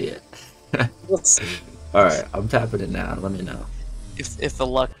once you see it. Let's see. All right, I'm tapping it now. Let me know. If the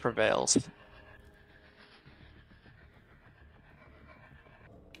luck prevails.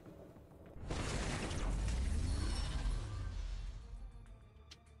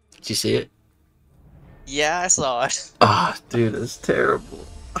 Did you see it? Yeah, I saw it. Ah, oh, dude, it's terrible.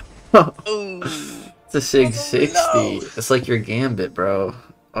 Ooh. It's a SIG 60. No. It's like your Gambit, bro.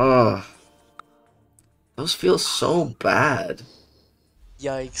 Oh, those feel so bad.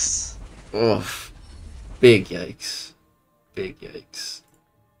 Yikes. Oh, big yikes. Big yikes.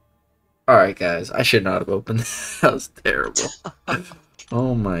 Alright, guys. I should not have opened that. That was terrible.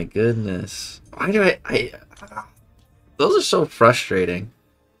 Oh my goodness. Why do I... Those are so frustrating.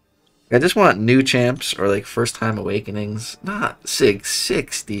 I just want new champs or like first time awakenings. Not SIG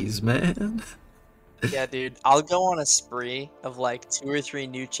 60s, man. Yeah, dude. I'll go on a spree of like 2 or 3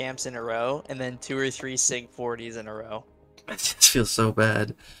 new champs in a row and then 2 or 3 SIG 40s in a row. It just feels so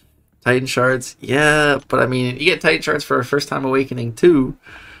bad. Titan shards, yeah, but I mean, you get Titan shards for a first time awakening too.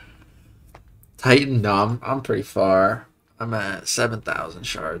 Titan, no, I'm pretty far. I'm at 7,000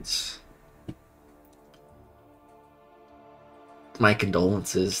 shards. My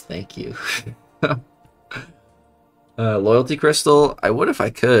condolences, thank you. Loyalty crystal. I would if I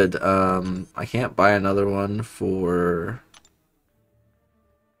could. I can't buy another one for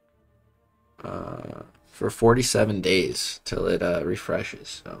 47 days till it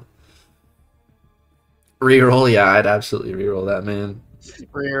refreshes. So reroll, yeah, I'd absolutely reroll that, man.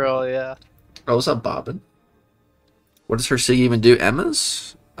 Reroll, yeah. Oh, what's up, Bobbin? What does her sig even do?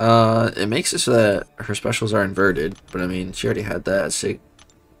 Emma's? It makes it so that her specials are inverted, but I mean, she already had that at sig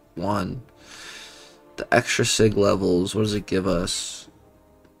 1. The extra sig levels, what does it give us?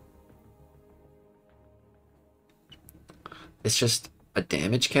 It's just a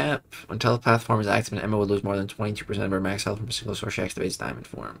damage cap. When telepath form is active, Emma would lose more than 22% of her max health from a single source she activates diamond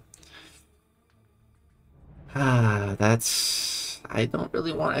form. Ah, that's... I don't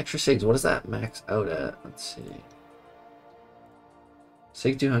really want extra sigs. What does that max out at? Let's see.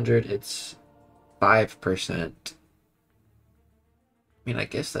 Sig 200, it's 5%. I mean, I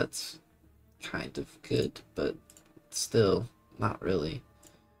guess that's kind of good, but still, not really.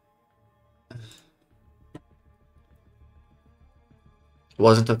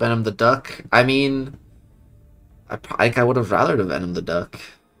 Wasn't a Venom the Duck? I mean, I think I would have rather the Venom the Duck.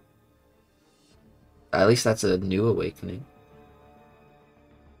 At least that's a new awakening.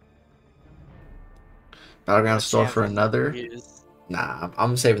 Battleground store for another. Nah,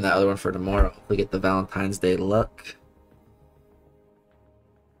 I'm saving that other one for tomorrow. Hopefully get the Valentine's Day luck.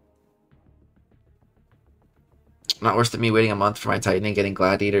 Not worse than me waiting a month for my Titan and getting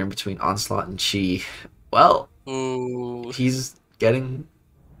Gladiator in between Onslaught and Chi. Well, ooh, he's getting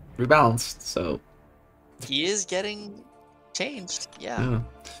rebalanced, so... He is getting changed, yeah.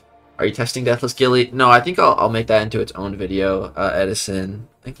 Are you testing Deathless Gilly? No, I think I'll make that into its own video, Edison.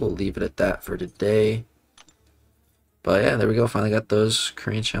 I think we'll leave it at that for today. But yeah, there we go. Finally got those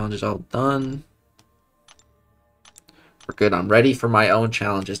Korean challenges all done. We're good. I'm ready for my own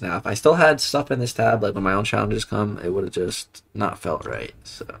challenges now. If I still had stuff in this tab, like when my own challenges come, it would have just not felt right.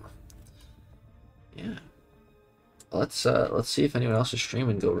 So yeah. Let's see if anyone else is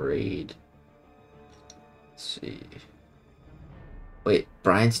streaming. Go raid. Let's see. Wait,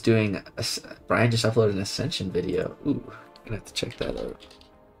 Brian's doing... Brian just uploaded an Ascension video. Ooh, I'm gonna have to check that out.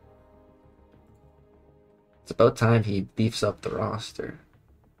 It's about time he beefs up the roster.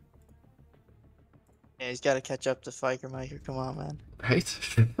 Yeah, he's got to catch up to Fiker Miker. Come on, man.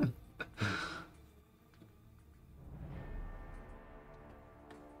 Right?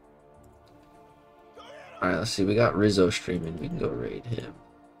 Alright, let's see. We got Rizzo streaming. We can go raid him.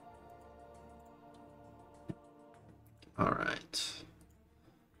 Alright.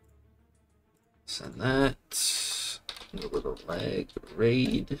 Send that. A little lag.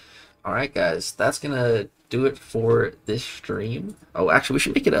 Raid. Alright, guys. That's gonna do it for this stream. Oh, actually, we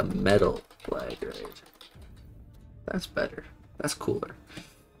should make it a metal flag raid. That's better. That's cooler.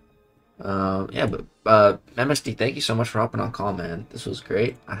 Yeah, but MSD, thank you so much for hopping on call, man. This was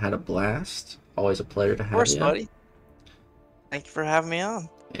great. I had a blast. Always a pleasure to have you. Of course, buddy. Thank you for having me on.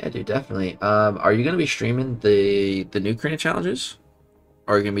 Yeah, dude, definitely. Are you gonna be streaming the new Carina challenges,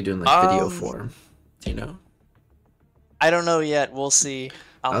 or are you gonna be doing like video form? Do you know? I don't know yet. We'll see.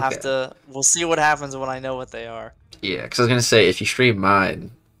 I'll have to. We'll see what happens when I know what they are. Yeah, because I was gonna say if you stream mine,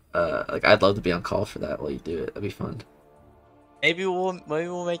 like I'd love to be on call for that while you do it. That'd be fun. Maybe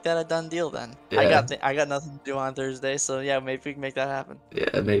we'll make that a done deal then. Yeah. I got nothing to do on Thursday, so yeah, maybe we can make that happen.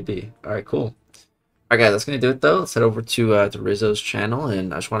 Yeah, maybe. All right, cool. All right, guys, that's gonna do it though. Let's head over to Rizzo's channel,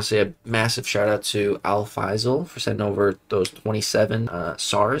 and I just want to say a massive shout out to Al Faisal for sending over those 27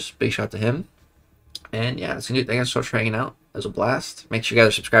 SARs. Big shout out to him. And yeah, that's gonna do it. Thank you so much for hanging out. It was a blast. Make sure you guys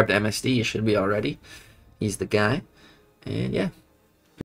are subscribed to MSD. You should be already. He's the guy. And yeah,